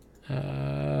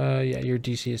 Yeah, your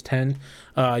DC is 10.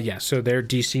 Yeah, so their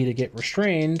DC to get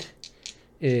restrained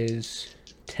is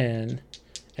 10.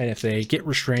 And if they get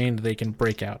restrained, they can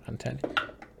break out on 10.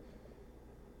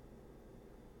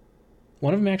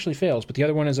 One of them actually fails, but the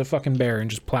other one is a fucking bear and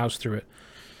just plows through it.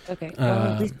 Okay,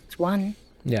 well, at least it's one.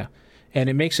 Yeah. And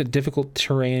it makes it difficult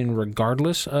terrain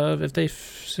regardless of if they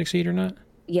succeed or not?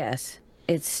 Yes.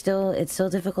 It's still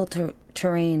difficult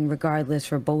terrain regardless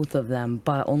for both of them,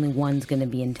 but only one's going to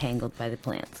be entangled by the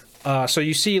plants. So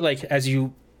you see, like, as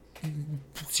you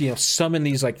summon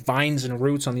these like vines and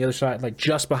roots on the other side, like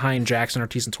just behind Jax and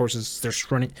Artisan's horses, they're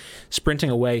sprinting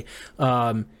away.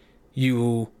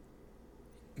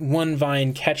 One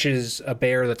vine catches a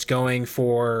bear that's going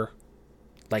for,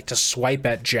 like, to swipe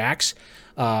at Jax,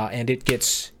 and it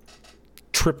gets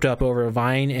tripped up over a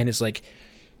vine and is like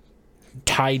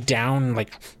tied down,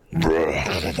 like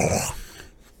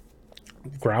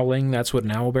growling. That's what an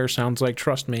owlbear sounds like,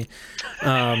 trust me.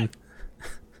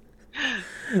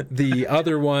 The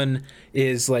other one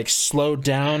is like slowed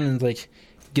down and like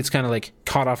gets kind of like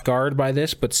caught off guard by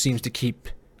this, but seems to keep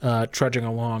trudging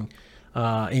along.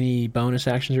 Any bonus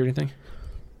actions or anything?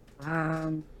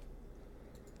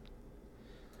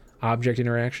 Object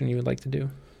interaction you would like to do?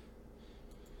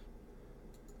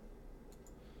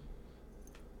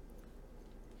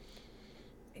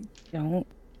 I don't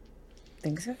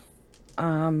think so.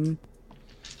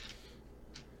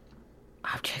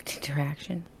 Object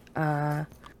interaction.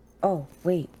 Oh,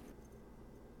 wait.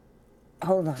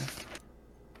 Hold on.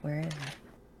 Where is it?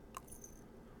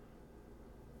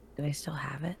 Do I still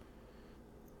have it?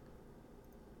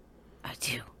 I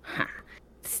do. Huh.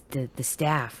 It's the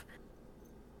staff.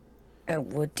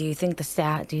 What do you think the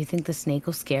staff? Do you think the snake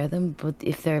will scare them? But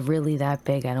if they're really that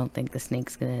big, I don't think the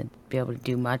snake's gonna be able to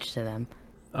do much to them.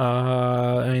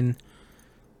 I mean,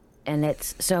 And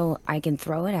it's so I can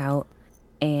throw it out,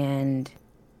 and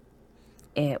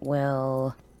it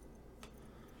will.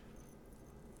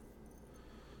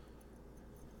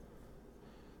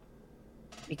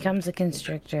 Becomes a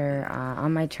constrictor.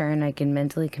 On my turn, I can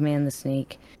mentally command the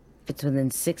snake. If it's within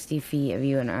 60 feet of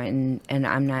you and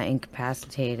I'm not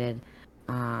incapacitated,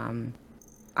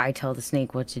 I tell the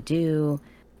snake what to do,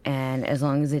 and as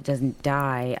long as it doesn't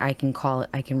die, I can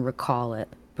recall it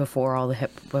before all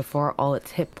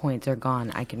its hit points are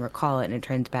gone. I can recall it, and it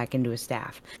turns back into a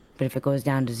staff. But if it goes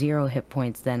down to 0 hit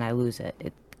points, then I lose it.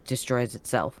 It destroys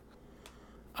itself.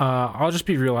 I'll just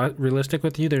be realistic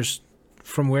with you. There's,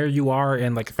 from where you are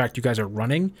and like the fact you guys are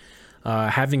running,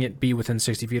 having it be within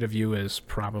 60 feet of you is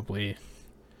probably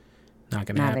not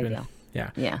going to happen. Ideal. Yeah.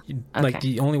 Yeah. Like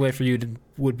Okay. the only way for you to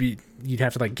would be you'd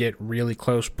have to like get really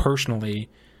close personally,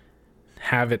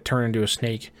 have it turn into a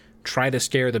snake, try to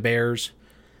scare the bears,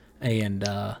 and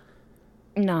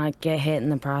Not get hit in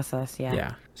the process.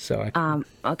 yeah. So I,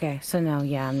 Okay. So no.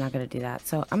 Yeah. I'm not gonna do that.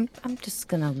 So I'm just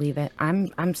gonna leave it.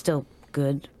 I'm still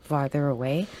good farther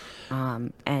away.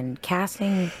 And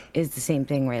casting is the same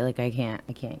thing, right? Like I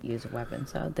can't use a weapon.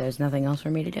 So there's nothing else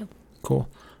for me to do. cool.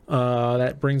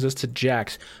 That brings us to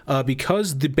Jax.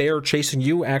 Because the bear chasing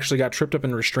you actually got tripped up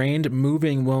and restrained,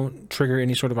 moving won't trigger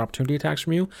any sort of opportunity attacks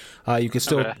from you. You could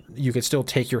still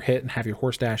take your hit and have your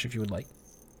horse dash if you would like.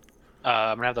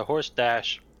 I'm gonna have the horse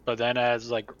dash, but then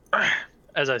as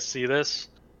I see this,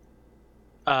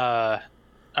 I'm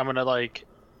gonna like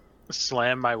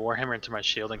slam my warhammer into my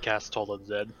shield and cast Toll of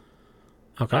the Dead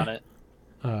Okay. on it.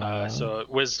 So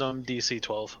Wisdom DC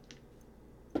 12.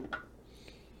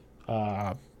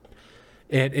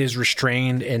 It is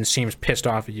restrained and seems pissed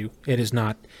off at you. It is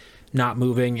not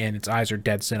moving, and its eyes are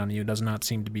dead set on you. It does not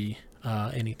seem to be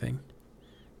anything.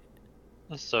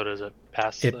 So does it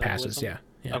pass? It the passes, wisdom?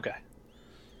 yeah. Okay.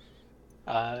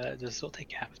 Does it still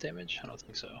take half damage? I don't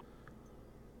think so.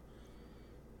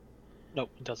 Nope,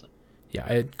 it doesn't. Yeah,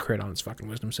 it crit on its fucking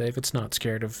wisdom save. It's not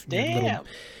scared of your Damn. little.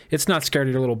 It's not scared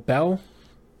of your little bell.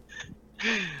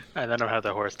 And then I'll have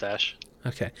the horse dash.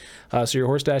 Okay, so your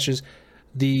horse dashes.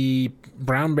 The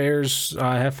brown bears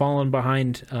have fallen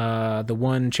behind. The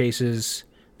one chases,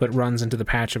 but runs into the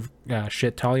patch of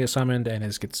shit Talia summoned and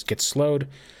gets slowed.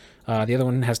 The other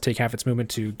one has to take half its movement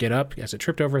to get up as it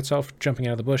tripped over itself, jumping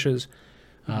out of the bushes,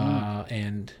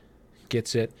 and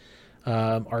gets it.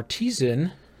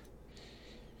 Artisan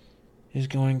is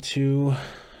going to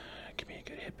give me a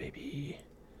good hit, baby.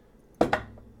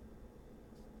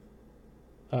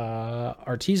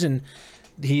 Artisan,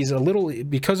 he's a little,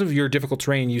 because of your difficult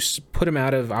terrain, you put him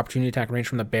out of opportunity attack range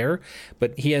from the bear,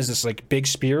 but he has this like big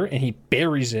spear and he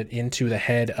buries it into the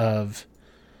head of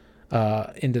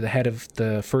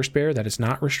the first bear that is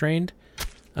not restrained.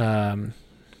 You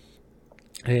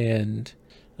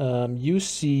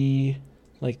see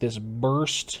like this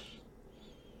burst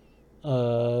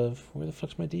of, where the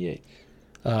fuck's my D8?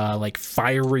 Like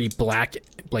fiery black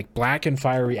and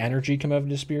fiery energy come out of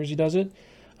his spear as he does it.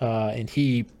 And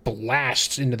he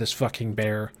blasts into this fucking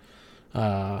bear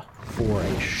for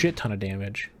a shit ton of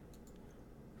damage.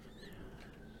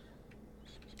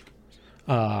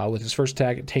 With his first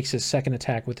attack, it takes his second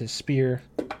attack with his spear.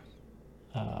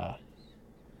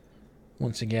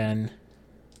 Once again.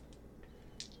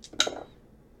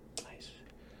 Nice.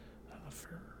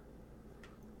 For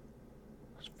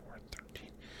 4, 13.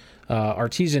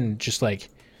 Artisan just like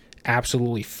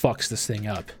absolutely fucks this thing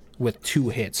up with 2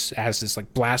 hits as this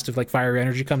like blast of like fiery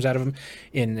energy comes out of him,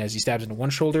 and as he stabs into one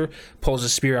shoulder, pulls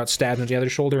his spear out, stabs into the other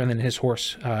shoulder, and then his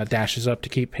horse dashes up to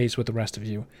keep pace with the rest of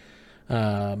you.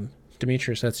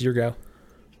 Demetrius, that's your go.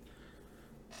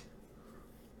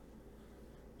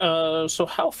 So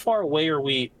how far away are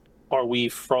we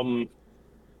from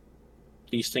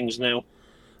these things now?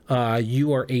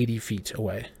 You are 80 feet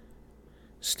away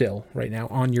still right now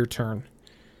on your turn.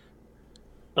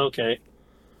 Okay.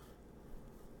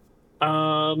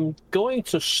 Going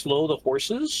to slow the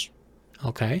horses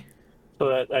Okay. so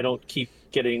that I don't keep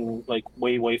getting like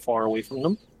way far away from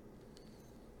them.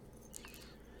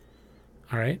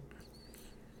 All right.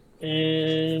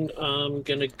 And I'm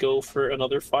gonna go for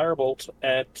another firebolt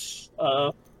at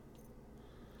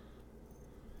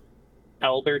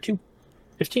Owlbear 2.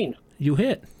 15. You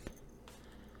hit.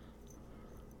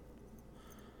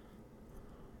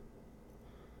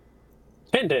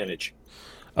 Damage.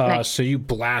 Nice. So you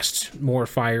blast more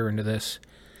fire into this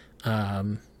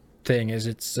thing as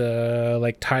it's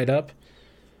like tied up.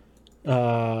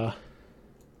 The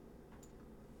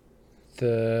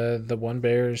one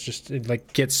bear is just it,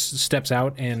 like steps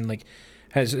out and like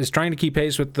is trying to keep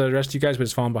pace with the rest of you guys, but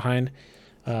it's falling behind.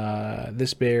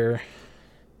 This bear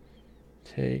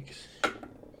takes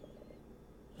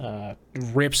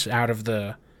rips out of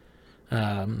the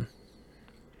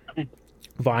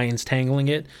vines tangling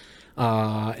it,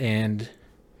 and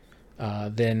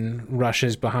then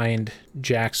rushes behind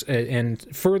Jax and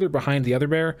further behind the other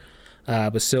bear,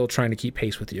 but still trying to keep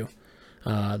pace with you.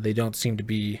 They don't seem to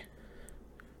be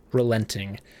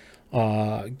relenting.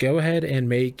 Go ahead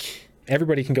and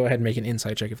everybody can go ahead and make an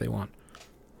insight check if they want.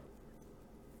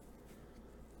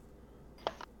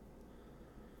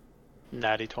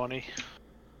 Natty 20.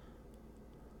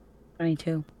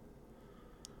 22.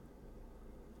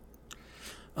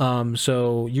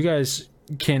 So you guys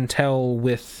can tell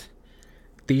with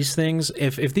these things,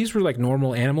 if these were like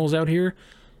normal animals out here,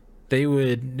 they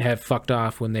would have fucked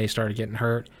off when they started getting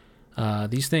hurt.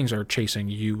 These things are chasing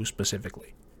you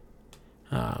specifically.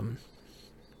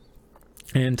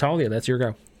 And Talia, that's your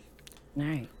go. All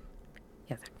right.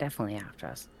 Yeah, they're definitely after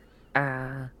us.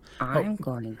 I'm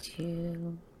going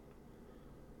to...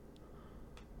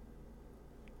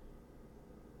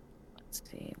 Let's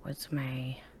see, what's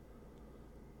my...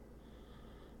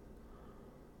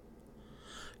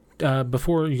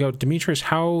 Before you go, Demetrius,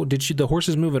 how did the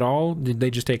horses move at all? Did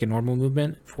they just take a normal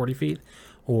movement, 40 feet?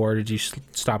 Or did you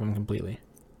stop them completely?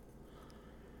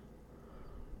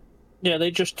 Yeah,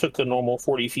 they just took a normal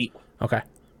 40 feet. Okay.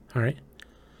 All right.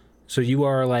 So you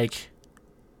are like,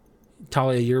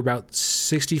 Talia, you're about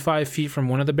 65 feet from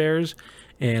one of the bears,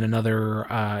 and another,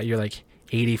 you're like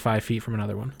 85 feet from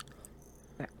another one.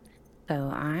 So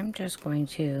I'm going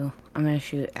to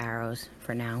shoot arrows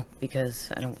for now,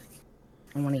 because I don't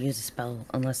want to use a spell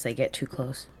unless they get too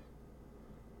close.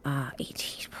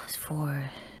 18 plus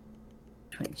 4,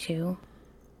 22.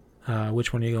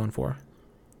 Which one are you going for?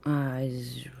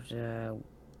 The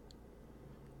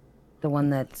one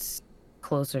that's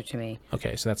closer to me.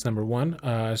 Okay, so that's number one.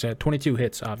 So 22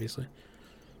 hits, obviously.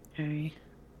 Okay.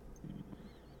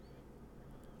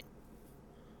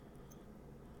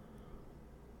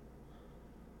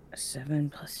 Seven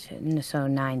plus 10, so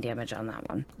 9 damage on that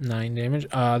one. 9 damage.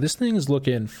 This thing is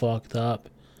looking fucked up.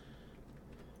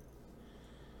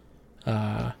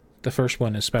 The first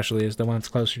one especially is the one that's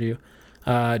closer to you.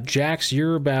 Jax,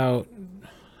 you're about,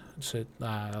 what's it,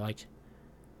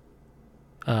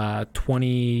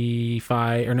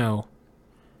 25, or no.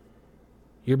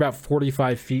 You're about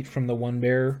 45 feet from the one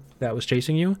bear that was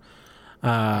chasing you.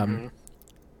 And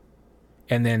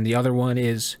then the other one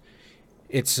is,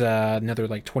 it's another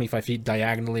like 25 feet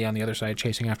diagonally on the other side,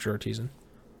 chasing after Artisan.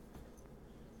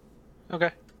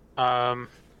 Okay. Oh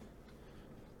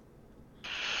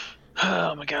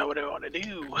my god, what do I want to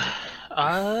do?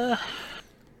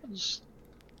 So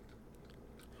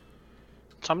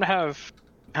I'm gonna have.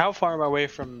 How far am I away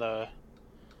from the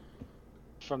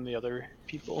other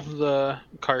people? The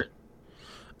cart.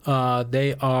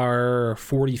 They are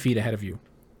 40 feet ahead of you.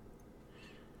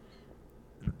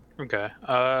 Okay.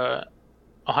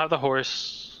 I'll have the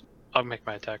horse. I'll make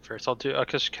my attack first. I'll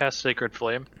just cast Sacred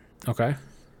Flame. Okay.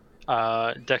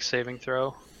 Dex saving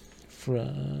throw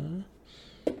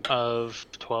of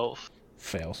 12.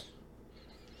 Fails.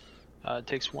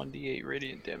 Takes 1d8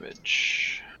 radiant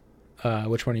damage.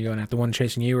 Which one are you going at? The one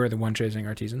chasing you or the one chasing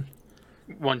Artisan?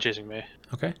 One chasing me.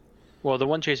 Okay. Well, the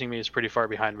one chasing me is pretty far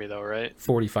behind me, though, right?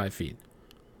 45 feet.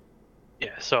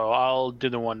 Yeah, so I'll do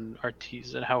the one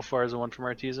Artisan. How far is the one from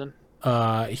Artisan?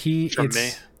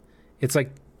 It's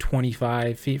like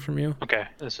 25 feet from you. Okay,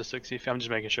 this is 60 feet. I'm just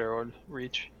making sure it would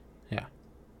reach. Yeah.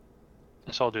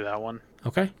 So I'll do that one.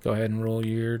 Okay, go ahead and roll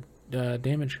your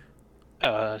damage.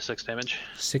 6 damage.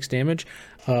 6 damage.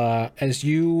 As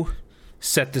you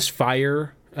set this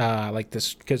fire, like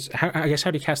this, because I guess how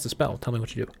do you cast the spell? Tell me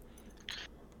what you do.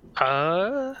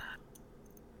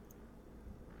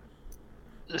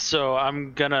 So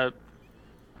I'm gonna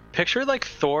picture like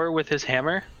Thor with his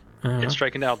hammer and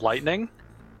striking down lightning.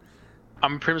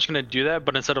 I'm pretty much gonna do that,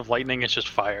 but instead of lightning, it's just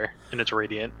fire and it's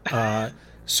radiant.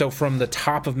 So from the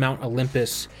top of Mount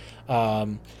Olympus,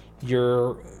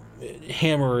 you're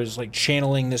hammer is like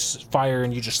channeling this fire,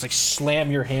 and you just like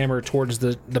slam your hammer towards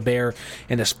the bear,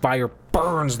 and this fire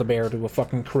burns the bear to a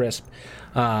fucking crisp,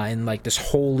 and like this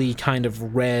holy kind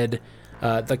of red,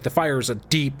 like the fire is a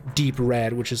deep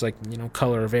red, which is like, you know,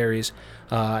 color of Ares,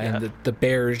 and the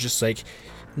bear is just like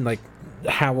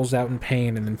howls out in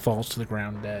pain and then falls to the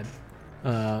ground dead.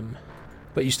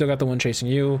 But you still got the one chasing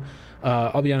you.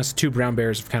 I'll be honest, the 2 brown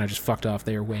bears have kind of just fucked off.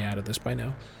 They are way out of this by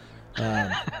now.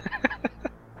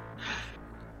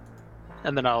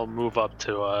 And then I'll move up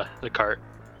to the cart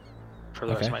for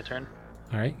the rest of my turn.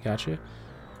 All right, gotcha.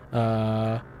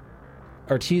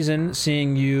 Artisan,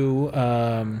 seeing you,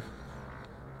 go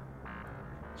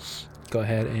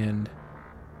ahead and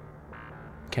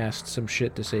cast some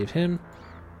shit to save him.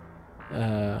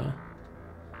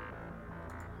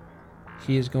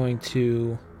 He is going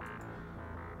to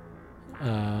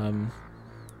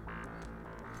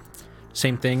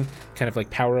same thing, kind of like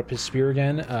power up his spear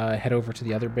again, head over to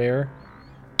the other bear,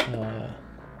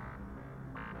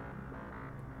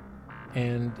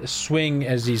 and swing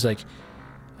as he's like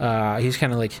he's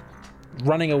kind of like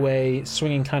running away,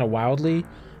 swinging kind of wildly,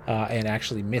 and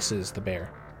actually misses the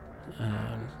bear,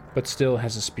 but still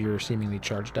has a spear seemingly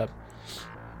charged up.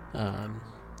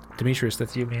 Demetrius,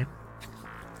 that's you, man.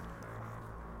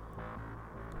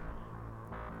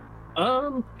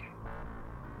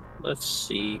 Let's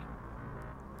see.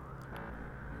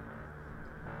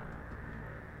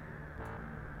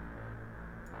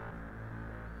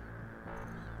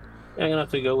 I'm gonna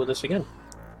have to go with this again.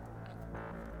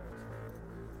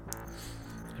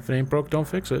 If it ain't broke, don't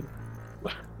fix it.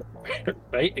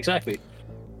 Right, exactly.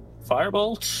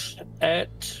 Firebolt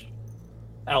at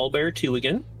Owlbear 2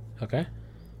 again. Okay.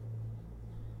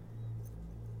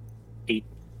 8.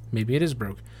 Maybe it is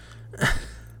broke.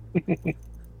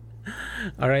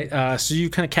 All right. So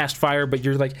you kind of cast fire, but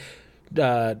you're like,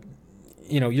 you're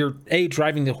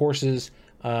driving the horses,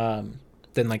 then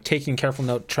like taking careful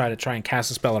note, try and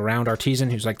cast a spell around Artisan,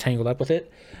 who's like tangled up with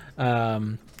it.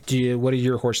 What do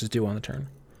your horses do on the turn?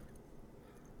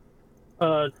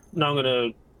 Now I'm gonna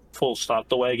full stop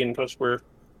the wagon because we're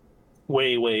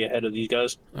way ahead of these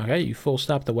guys. Okay, you full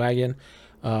stop the wagon.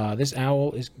 This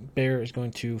bear is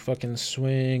going to fucking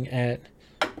swing at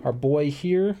our boy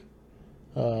here.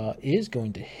 Is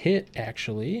going to hit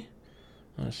actually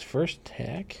on his first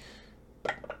attack.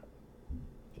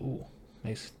 Ooh,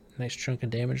 nice chunk of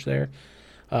damage there.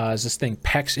 As this thing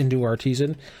pecks into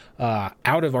Artisan,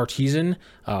 out of Artisan,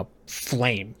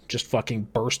 flame just fucking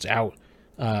bursts out.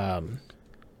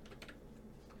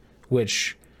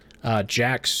 Which,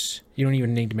 Jax, you don't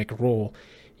even need to make a roll.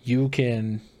 You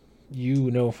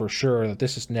know for sure that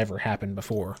this has never happened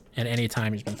before, and any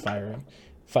time he's been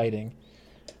fighting.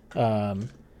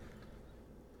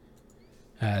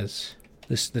 As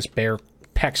this bear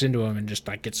pecks into him and just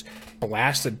like gets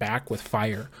blasted back with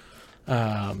fire.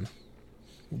 Then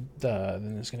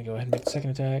it's gonna go ahead and make the second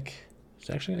attack. It's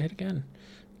actually gonna hit again.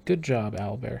 Good job,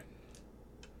 Owlbear.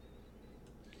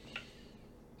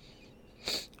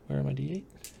 Where are my D8?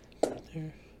 Right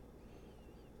there.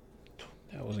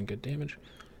 That wasn't good damage.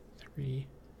 3,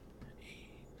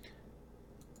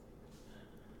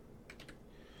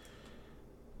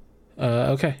 8.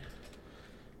 Okay.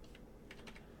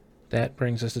 That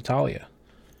brings us to Talia.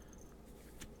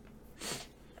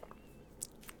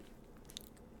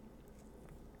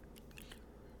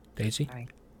 Daisy? Sorry.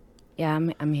 Yeah,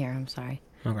 I'm here. I'm sorry.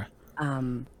 Okay.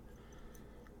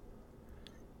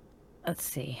 Let's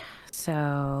see.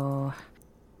 So,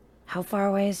 how far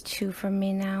away is 2 from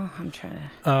me now? I'm trying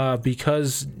to...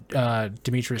 Because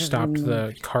Demetrius stopped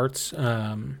the carts,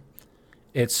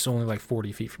 it's only like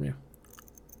 40 feet from you.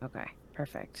 Okay,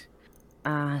 perfect.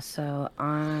 So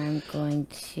I'm going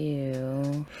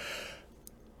to...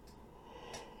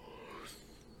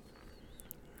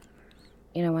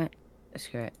 You know what?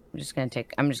 Screw it. I'm just gonna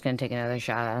take another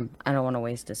shot. I don't want to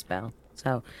waste a spell.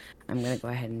 So I'm gonna go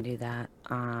ahead and do that.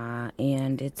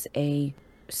 And it's a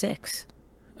 6.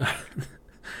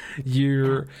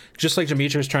 You're just like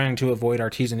Demetrius trying to avoid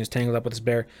Artisan who's tangled up with this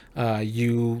bear.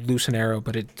 You loose an arrow,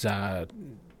 but it's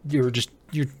you're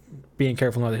being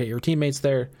careful not to hit your teammates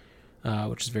there,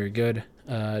 which is very good.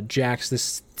 Jax,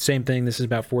 this same thing. This is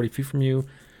about 40 feet from you,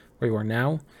 where you are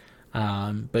now.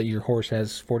 But your horse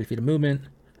has 40 feet of movement.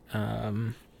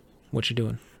 What you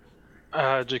doing?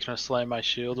 Just gonna slam my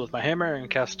shield with my hammer and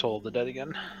cast Toll of the Dead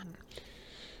again.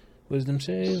 Wisdom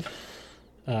save.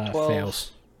 12.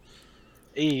 Fails.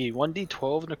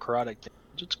 1d12 necrotic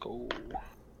damage. Let's go.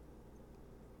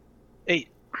 8.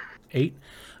 8.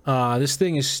 This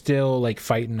thing is still like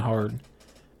fighting hard.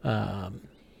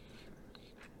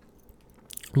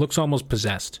 Looks almost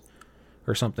possessed.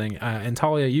 or something. And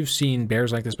Talia, you've seen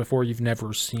bears like this before. You've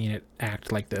never seen it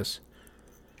act like this.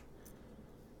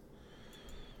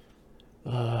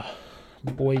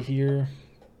 Boy here.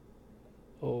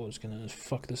 Oh, it's gonna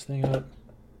fuck this thing up.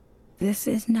 This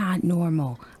is not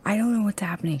normal. I don't know what's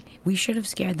happening. We should have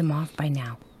scared them off by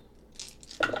now.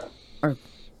 Or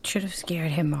should have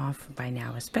scared him off by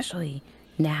now, especially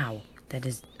now that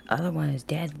his other one is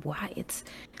dead. Why? It's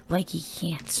like he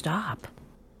can't stop.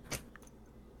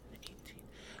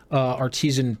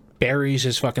 Artisan buries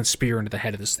his fucking spear into the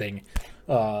head of this thing,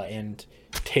 and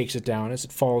takes it down as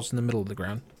it falls in the middle of the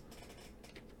ground.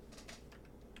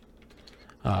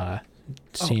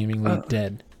 Seemingly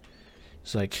dead.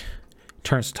 It's like,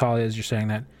 turns to Talia as you're saying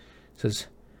that, says,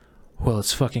 well,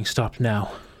 it's fucking stopped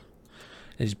now.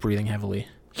 And he's breathing heavily.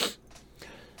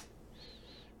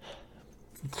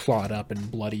 Clawed up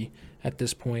and bloody at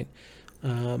this point.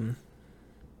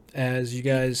 As you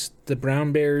guys, the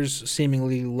brown bears,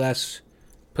 seemingly less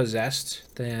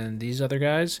possessed than these other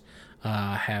guys,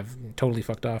 have totally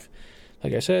fucked off,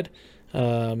 like I said.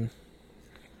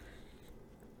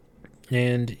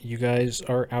 And you guys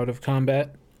are out of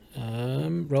combat,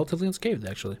 relatively unscathed,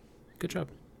 actually. Good job.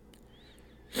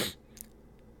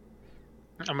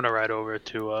 I'm gonna ride over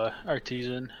to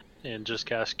Artisan and just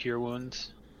cast Cure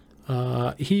Wounds.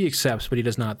 He accepts, but he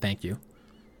does not thank you.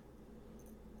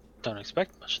 Don't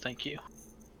expect much, thank you.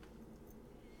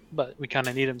 But we kind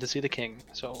of need him to see the king,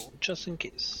 so just in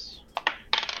case.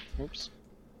 Oops.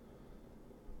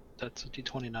 That's a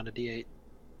d20, not a d8.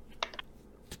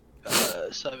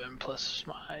 7 plus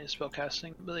my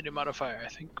spellcasting ability modifier, I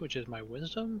think, which is my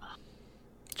wisdom.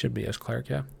 Should be as cleric,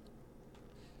 yeah.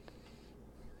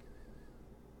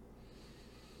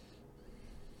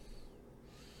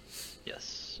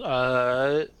 Yes.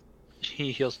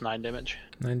 He heals 9 damage.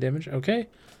 9 damage, okay.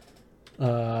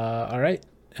 Alright.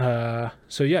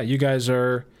 So yeah, you guys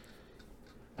are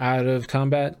out of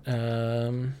combat,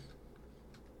 and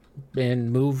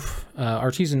move.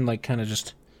 Artisan, like, kind of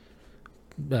just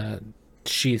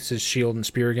sheaths his shield and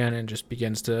spear again and just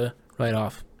begins to ride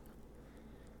off.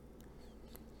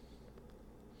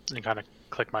 And kind of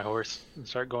click my horse and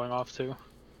start going off too.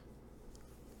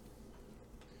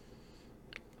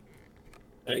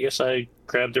 I guess I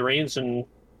grab the reins and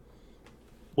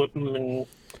whip them and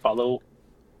follow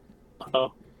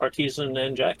Artisan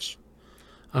and Jax.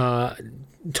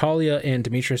 Talia and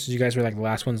Demetrius, you guys were like the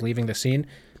last ones leaving the scene.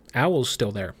 Owl's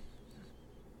still there.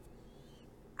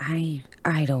 I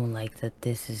don't like that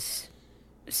this is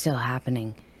still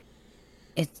happening.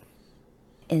 It's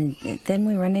and then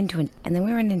we run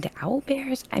into owl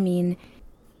bears. I mean,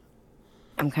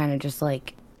 I'm kind of just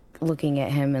like looking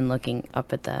at him and looking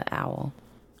up at the owl.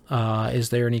 Is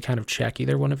there any kind of check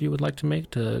either one of you would like to make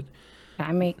to?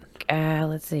 I make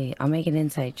let's see. I'll make an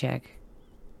insight check.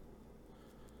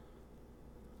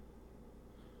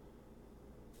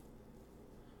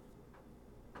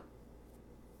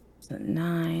 So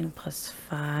 9 plus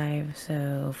 5,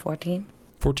 so 14.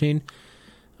 14.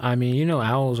 I mean, you know,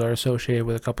 owls are associated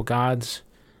with a couple gods.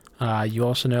 You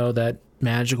also know that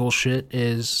magical shit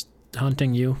is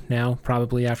hunting you now,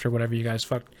 probably after whatever you guys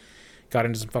got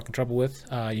into some fucking trouble with.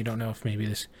 You don't know if maybe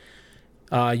this...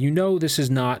 you know this is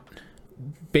not...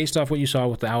 Based off what you saw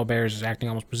with the owl bears is acting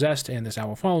almost possessed and this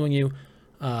owl following you,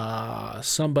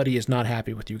 somebody is not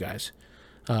happy with you guys.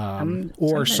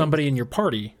 Or somebody in your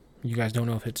party. You guys don't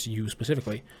know if it's you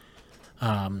specifically.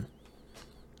 Yeah.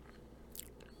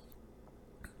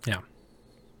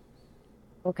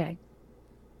 Okay.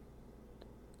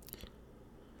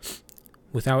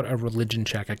 Without a religion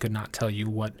check, I could not tell you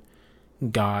what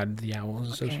god the owl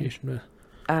is association with.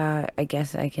 I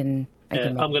guess I can.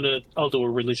 I'll do a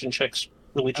religion check.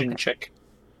 Check.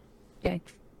 Okay.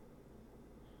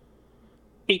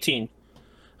 18.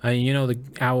 You know the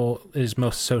owl is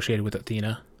most associated with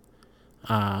Athena.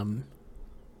 And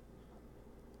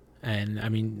I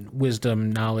mean,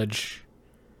 wisdom, knowledge.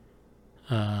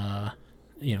 You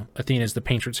know, Athena is the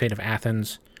patron saint of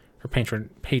Athens, or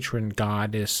patron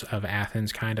goddess of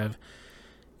Athens, kind of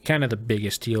the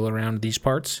biggest deal around these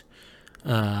parts.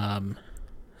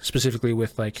 Specifically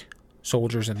with like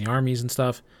soldiers in the armies and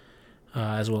stuff,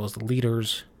 as well as the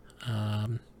leaders.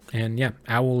 And yeah,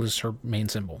 owl is her main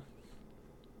symbol.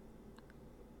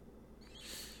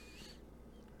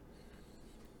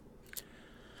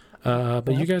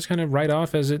 But you guys kind of ride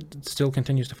off as it still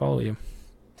continues to follow you.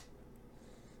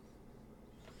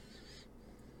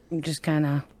 I'm just kind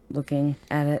of looking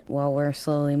at it while we're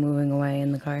slowly moving away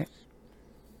in the cart.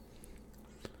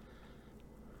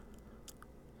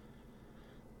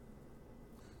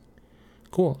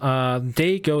 Cool.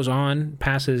 Day goes on,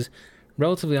 passes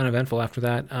relatively uneventful after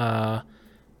that.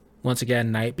 once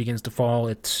again, night begins to fall.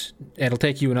 It'll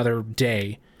take you another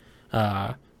day,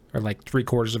 or like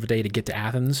 3/4 of a day to get to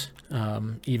Athens,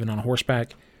 even on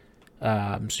horseback.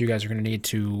 So you guys are going to need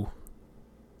to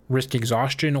risk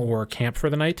exhaustion or camp for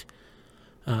the night.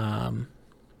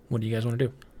 What do you guys want to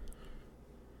do?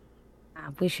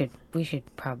 We should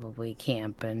probably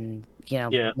camp and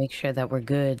make sure that we're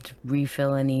good,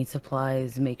 refill any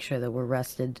supplies, make sure that we're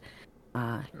rested.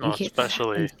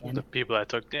 Especially the people that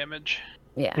took damage.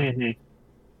 Yeah. Mm-hmm.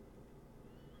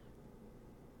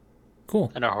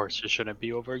 Cool. And our horses shouldn't be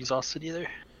overexhausted either.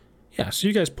 Yeah, so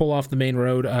you guys pull off the main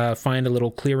road, find a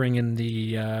little clearing in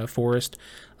the forest.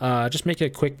 Just make a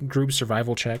quick group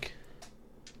survival check.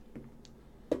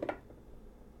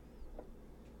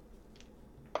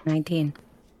 19.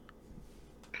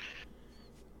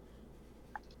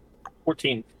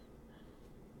 14.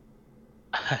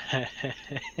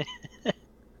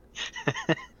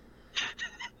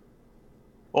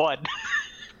 What?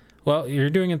 Well, you're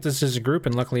doing this as a group,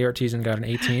 and luckily Artisan got an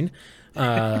 18.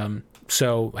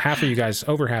 So half of you guys,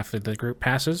 over half of the group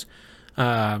passes,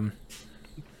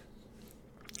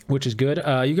 which is good.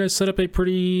 You guys set up a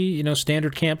pretty,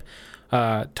 standard camp.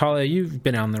 Talia, you've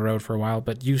been on the road for a while,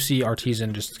 but you see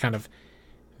Artisan just kind of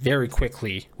very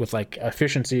quickly, with like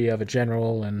efficiency of a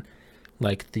general and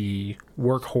like the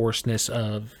workhorseness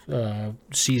of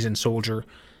seasoned soldier,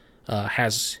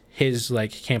 has his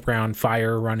like campground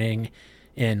fire running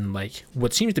in like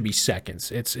what seems to be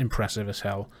seconds. It's impressive as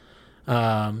hell.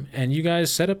 And you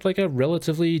guys set up like a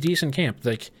relatively decent camp.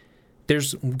 Like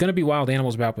there's gonna be wild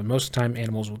animals about, but most of the time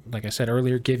animals, like I said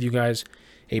earlier, give you guys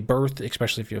a berth,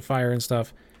 especially if you have fire and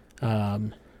stuff.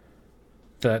 The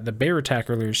bear attack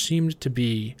earlier seemed to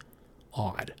be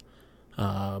odd,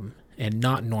 and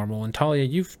not normal. And Talia,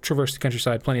 you've traversed the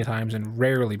countryside plenty of times and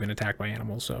rarely been attacked by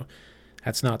animals, so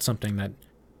that's not something that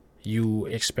you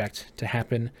expect to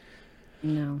happen.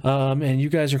 No. And you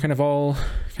guys are kind of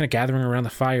gathering around the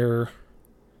fire,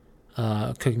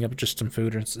 cooking up just some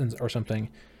food or something.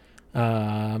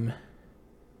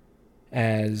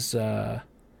 As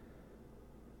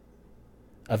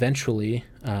eventually,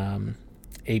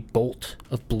 a bolt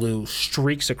of blue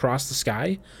streaks across the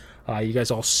sky. You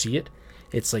guys all see it.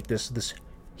 It's like this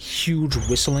huge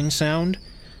whistling sound,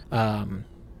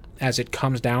 as it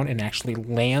comes down and actually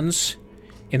lands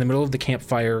in the middle of the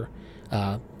campfire,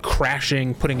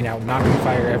 crashing, putting it out, knocking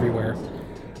fire everywhere.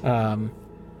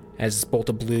 As this bolt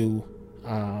of blue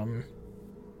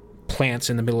plants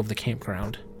in the middle of the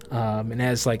campground, and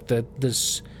as like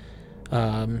this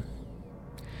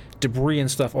debris and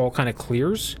stuff all kind of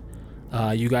clears,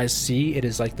 you guys see it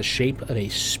is like the shape of a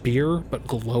spear but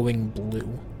glowing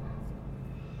blue.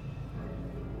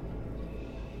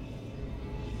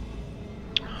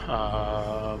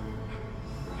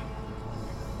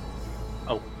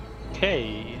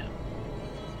 Okay.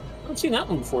 I haven't seen that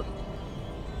one before.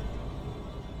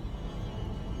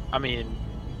 I mean,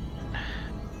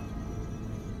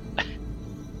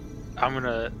 I'll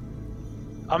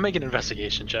make an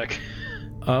investigation check.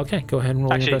 Okay, go ahead and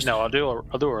roll. Actually, no, I'll do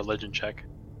a religion check.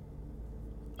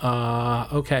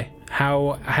 Okay.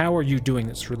 How are you doing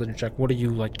this religion check? What are you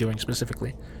like doing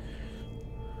specifically?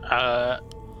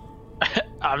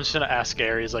 I'm just gonna ask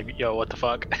Ares, like, yo, what the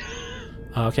fuck?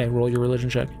 Okay, roll your religion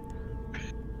check.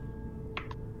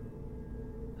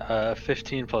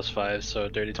 15 plus 5, so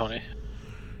dirty 20.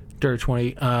 Dirty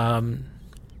 20.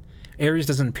 Ares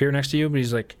doesn't appear next to you, but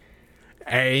he's like,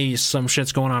 hey, some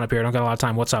shit's going on up here. I don't got a lot of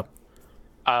time. What's up?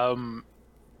 Are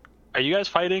you guys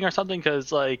fighting or something?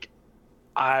 Because, like,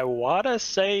 I want to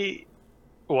say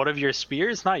one of your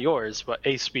spears, not yours, but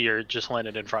a spear just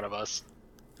landed in front of us.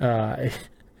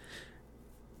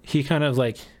 He kind of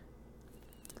like,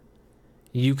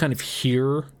 you kind of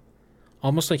hear,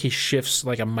 almost like he shifts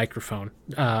like a microphone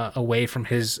away from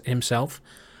himself.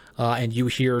 And you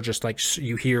hear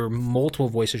you hear multiple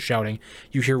voices shouting.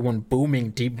 You hear one booming,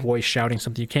 deep voice shouting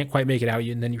something. You can't quite make it out.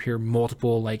 And then you hear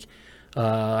multiple, like,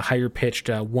 higher pitched,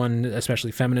 one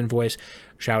especially feminine voice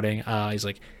shouting. He's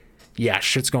like, yeah,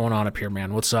 shit's going on up here,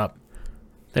 man. What's up?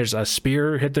 There's a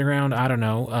spear hit the ground. I don't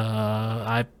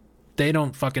know. They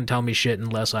don't fucking tell me shit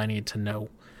unless I need to know.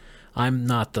 I'm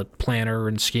not the planner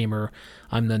and schemer.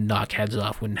 I'm the knock heads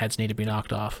off when heads need to be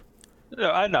knocked off.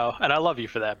 No, I know, and I love you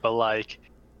for that, but, like,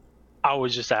 I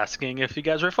was just asking if you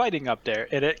guys were fighting up there,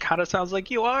 and it kind of sounds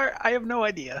like you are. I have no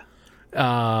idea.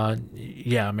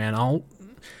 Yeah, man.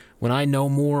 When I know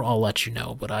more, I'll let you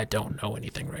know, but I don't know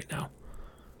anything right now.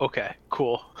 Okay,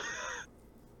 cool.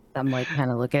 I'm like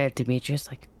kind of looking at Demetrius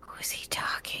like, who's he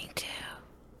talking to?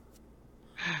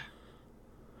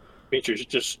 Demetrius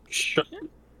just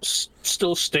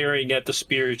still staring at the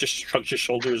spear, just shrugs his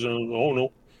shoulders and, oh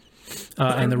no.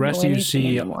 And the rest of you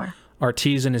see anymore.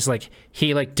 Artisan is like,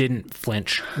 he like didn't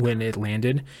flinch when it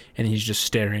landed, and he's just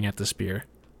staring at the spear.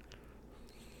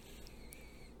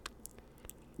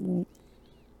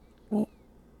 What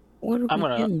do I'm we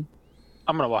gonna- do?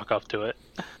 I'm gonna walk up to it.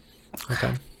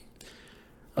 Okay.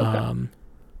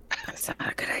 That's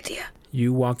not a good idea.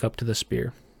 You walk up to the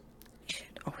spear. You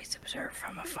should always observe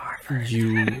from afar first.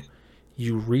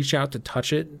 You reach out to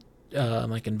touch it,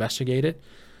 like investigate it,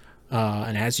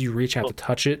 and as you reach out to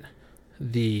touch it,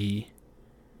 the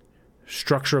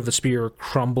structure of the spear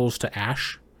crumbles to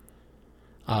ash,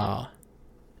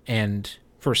 and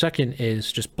for a second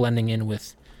is just blending in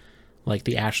with like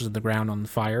the ashes of the ground on the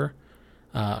fire,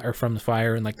 or from the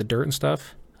fire and like the dirt and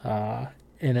stuff.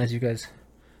 And as you guys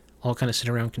all kind of sit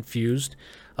around confused,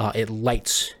 it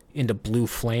lights into blue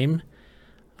flame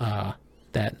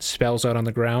that spells out on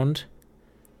the ground,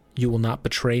 "You will not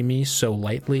betray me so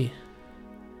lightly."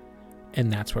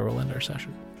 And that's where we'll end our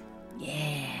session.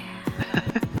 Yeah.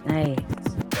 Nice.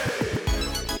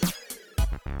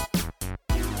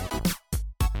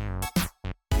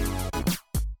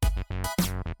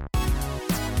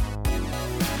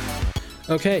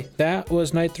 Okay, that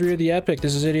was night 3 of the epic.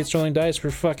 This is Idiots Rolling Dice.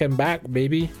 We're fucking back,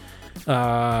 baby.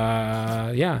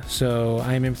 Yeah, so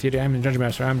I'm in theater. I'm the Dungeon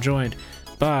Master. I'm joined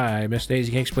by Miss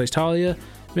Daisy Cakes, who plays Talia,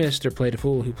 Mr. Played a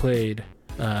Fool, who played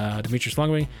Demetrius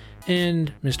Longwing,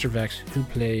 and Mr. Vex, who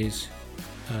plays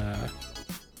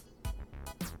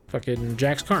fucking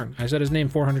Jax Karn. I said his name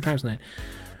 400 times tonight.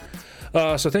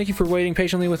 So thank you for waiting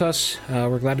patiently with us.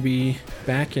 We're glad to be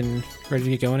back and ready to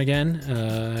get going again.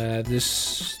 This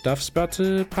stuff's about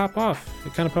to pop off.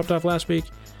 It kind of popped off last week,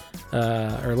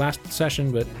 or last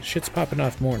session, but shit's popping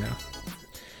off more now.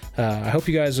 I hope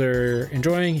you guys are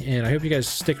enjoying, and I hope you guys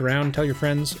stick around and tell your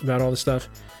friends about all this stuff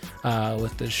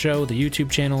with the show, the YouTube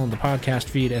channel, and the podcast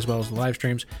feed, as well as the live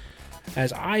streams,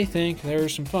 as I think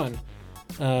there's some fun.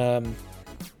 I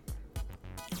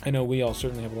know we all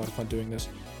certainly have a lot of fun doing this.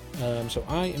 So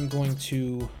I am going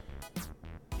to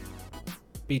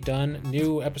be done.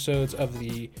 New episodes of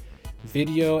the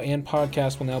video and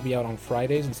podcast will now be out on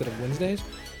Fridays instead of Wednesdays.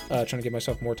 Trying to give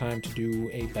myself more time to do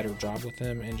a better job with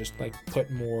them and just like put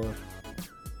a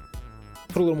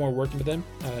little more work into them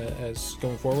as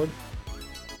going forward.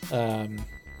 And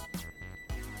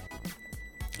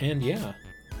yeah,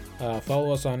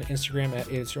 follow us on Instagram at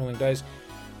Idiots Rolling Dice.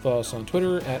 Follow us on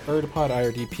Twitter at ErdPod,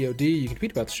 IRDPOD. You can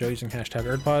tweet about the show using hashtag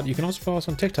ErdPod. You can also follow us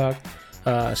on TikTok,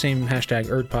 same hashtag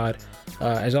ErdPod,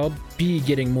 as I'll be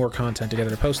getting more content together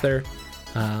to post there.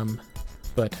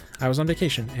 But I was on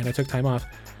vacation and I took time off.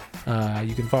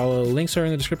 You can follow, links are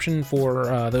in the description for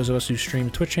those of us who stream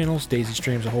Twitch channels. Daisy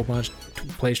streams a whole bunch,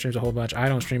 Play streams a whole bunch. I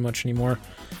don't stream much anymore,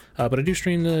 but I do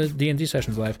stream the D&D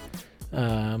sessions live.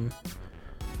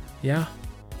 Yeah,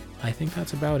 I think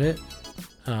that's about it.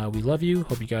 We love you.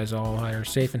 Hope you guys all are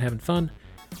safe and having fun.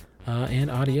 And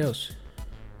adios.